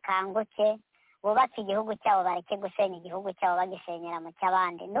bakanguke bubake igihugu cyabo bareke gusenya igihugu cyabo bagisenyera mu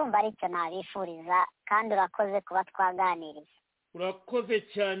cy'abandi ndumva aricyo nabifuriza kandi urakoze kuba twaganiriza urakoze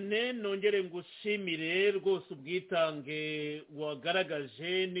cyane nongere ngushimire rwose ubwitange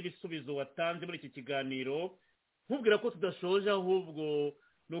wagaragaje n'ibisubizo watanze muri iki kiganiro nkubwira ko tudashoje ahubwo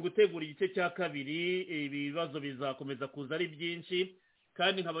ni ugutegura igice cya kabiri ibibazo bizakomeza kuza ari byinshi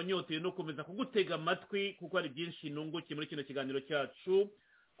kandi nkaba nyoteye no komeza kugutega amatwi kuko ari byinshi nungukiye muri kino kiganiro cyacu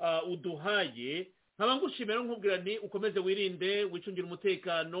uduhaye nkaba ngushimira nkubwira nti ukomeze wirinde wicungire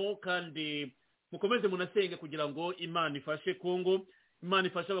umutekano kandi mukomeze munasenge kugira ngo Imana ifashe Congo Imana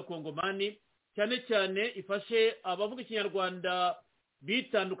ifashe abakongomani cyane cyane ifashe abavuga ikinyarwanda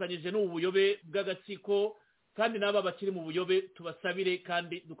bitandukanyije n'ubuyobe bw'agatsiko kandi n'aba bakiri mu buyobe tubasabire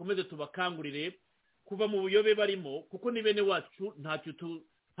kandi dukomeze tubakangurire kuva mu buyobe barimo kuko ni bene wacu ntacyo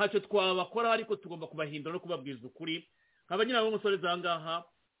ntacyo twabakora ariko tugomba kubahindura no kubabwiza ukuri nkaba nyine abo musore zangaha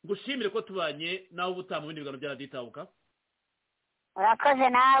ngushimire ko tubanye nawe ubutaha mu bindi biganiro bya Itahuka. urakoze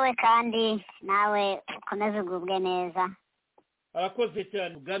nawe kandi nawe ukomeze ugubwe neza. arakoze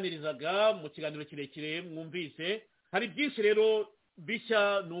cyane uganirizaga mu kiganiro kirekire mwumvise hari byinshi rero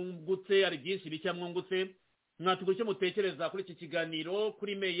bishya nungutse hari byinshi bishya mwungutse mwatugura icyo mutekereza kuri iki kiganiro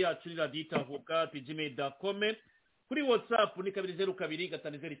kuri mail yacu ni radioitahuka@gmail.com kuri WhatsApp ni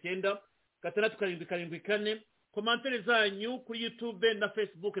 2022509 komantere zanyu kuri YouTube na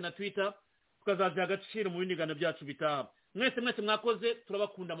Facebook na Twitter tukazaziha agaciro mu bindi biganiro byacu bitaha. Mwese mwakoze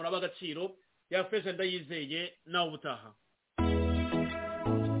turabakunda muraba agaciro yafeje ndayizeye nawe ubutaha.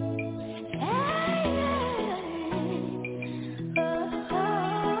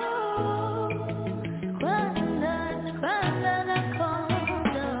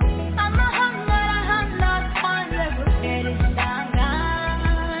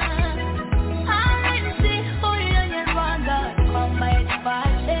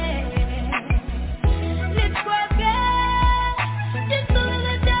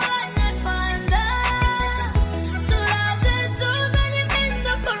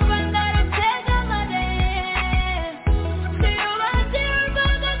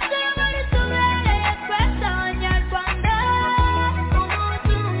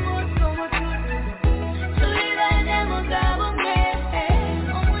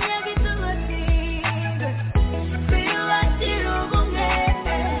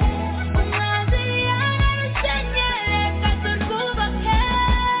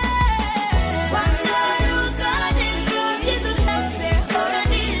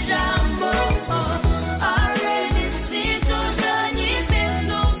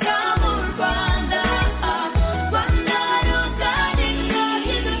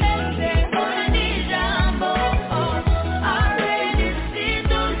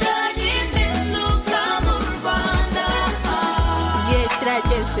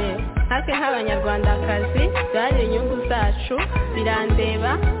 nk'abanyarwandakazi byari inyungu zacu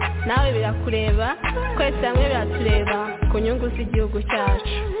birandeba nawe birakureba twese hamwe biratureba ku nyungu z'igihugu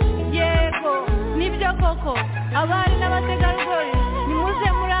cyacu. Yego nibyo koko abari n'abategarugori nimuze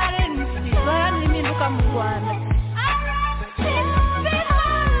muri RNC baharanira impinduka mu Rwanda.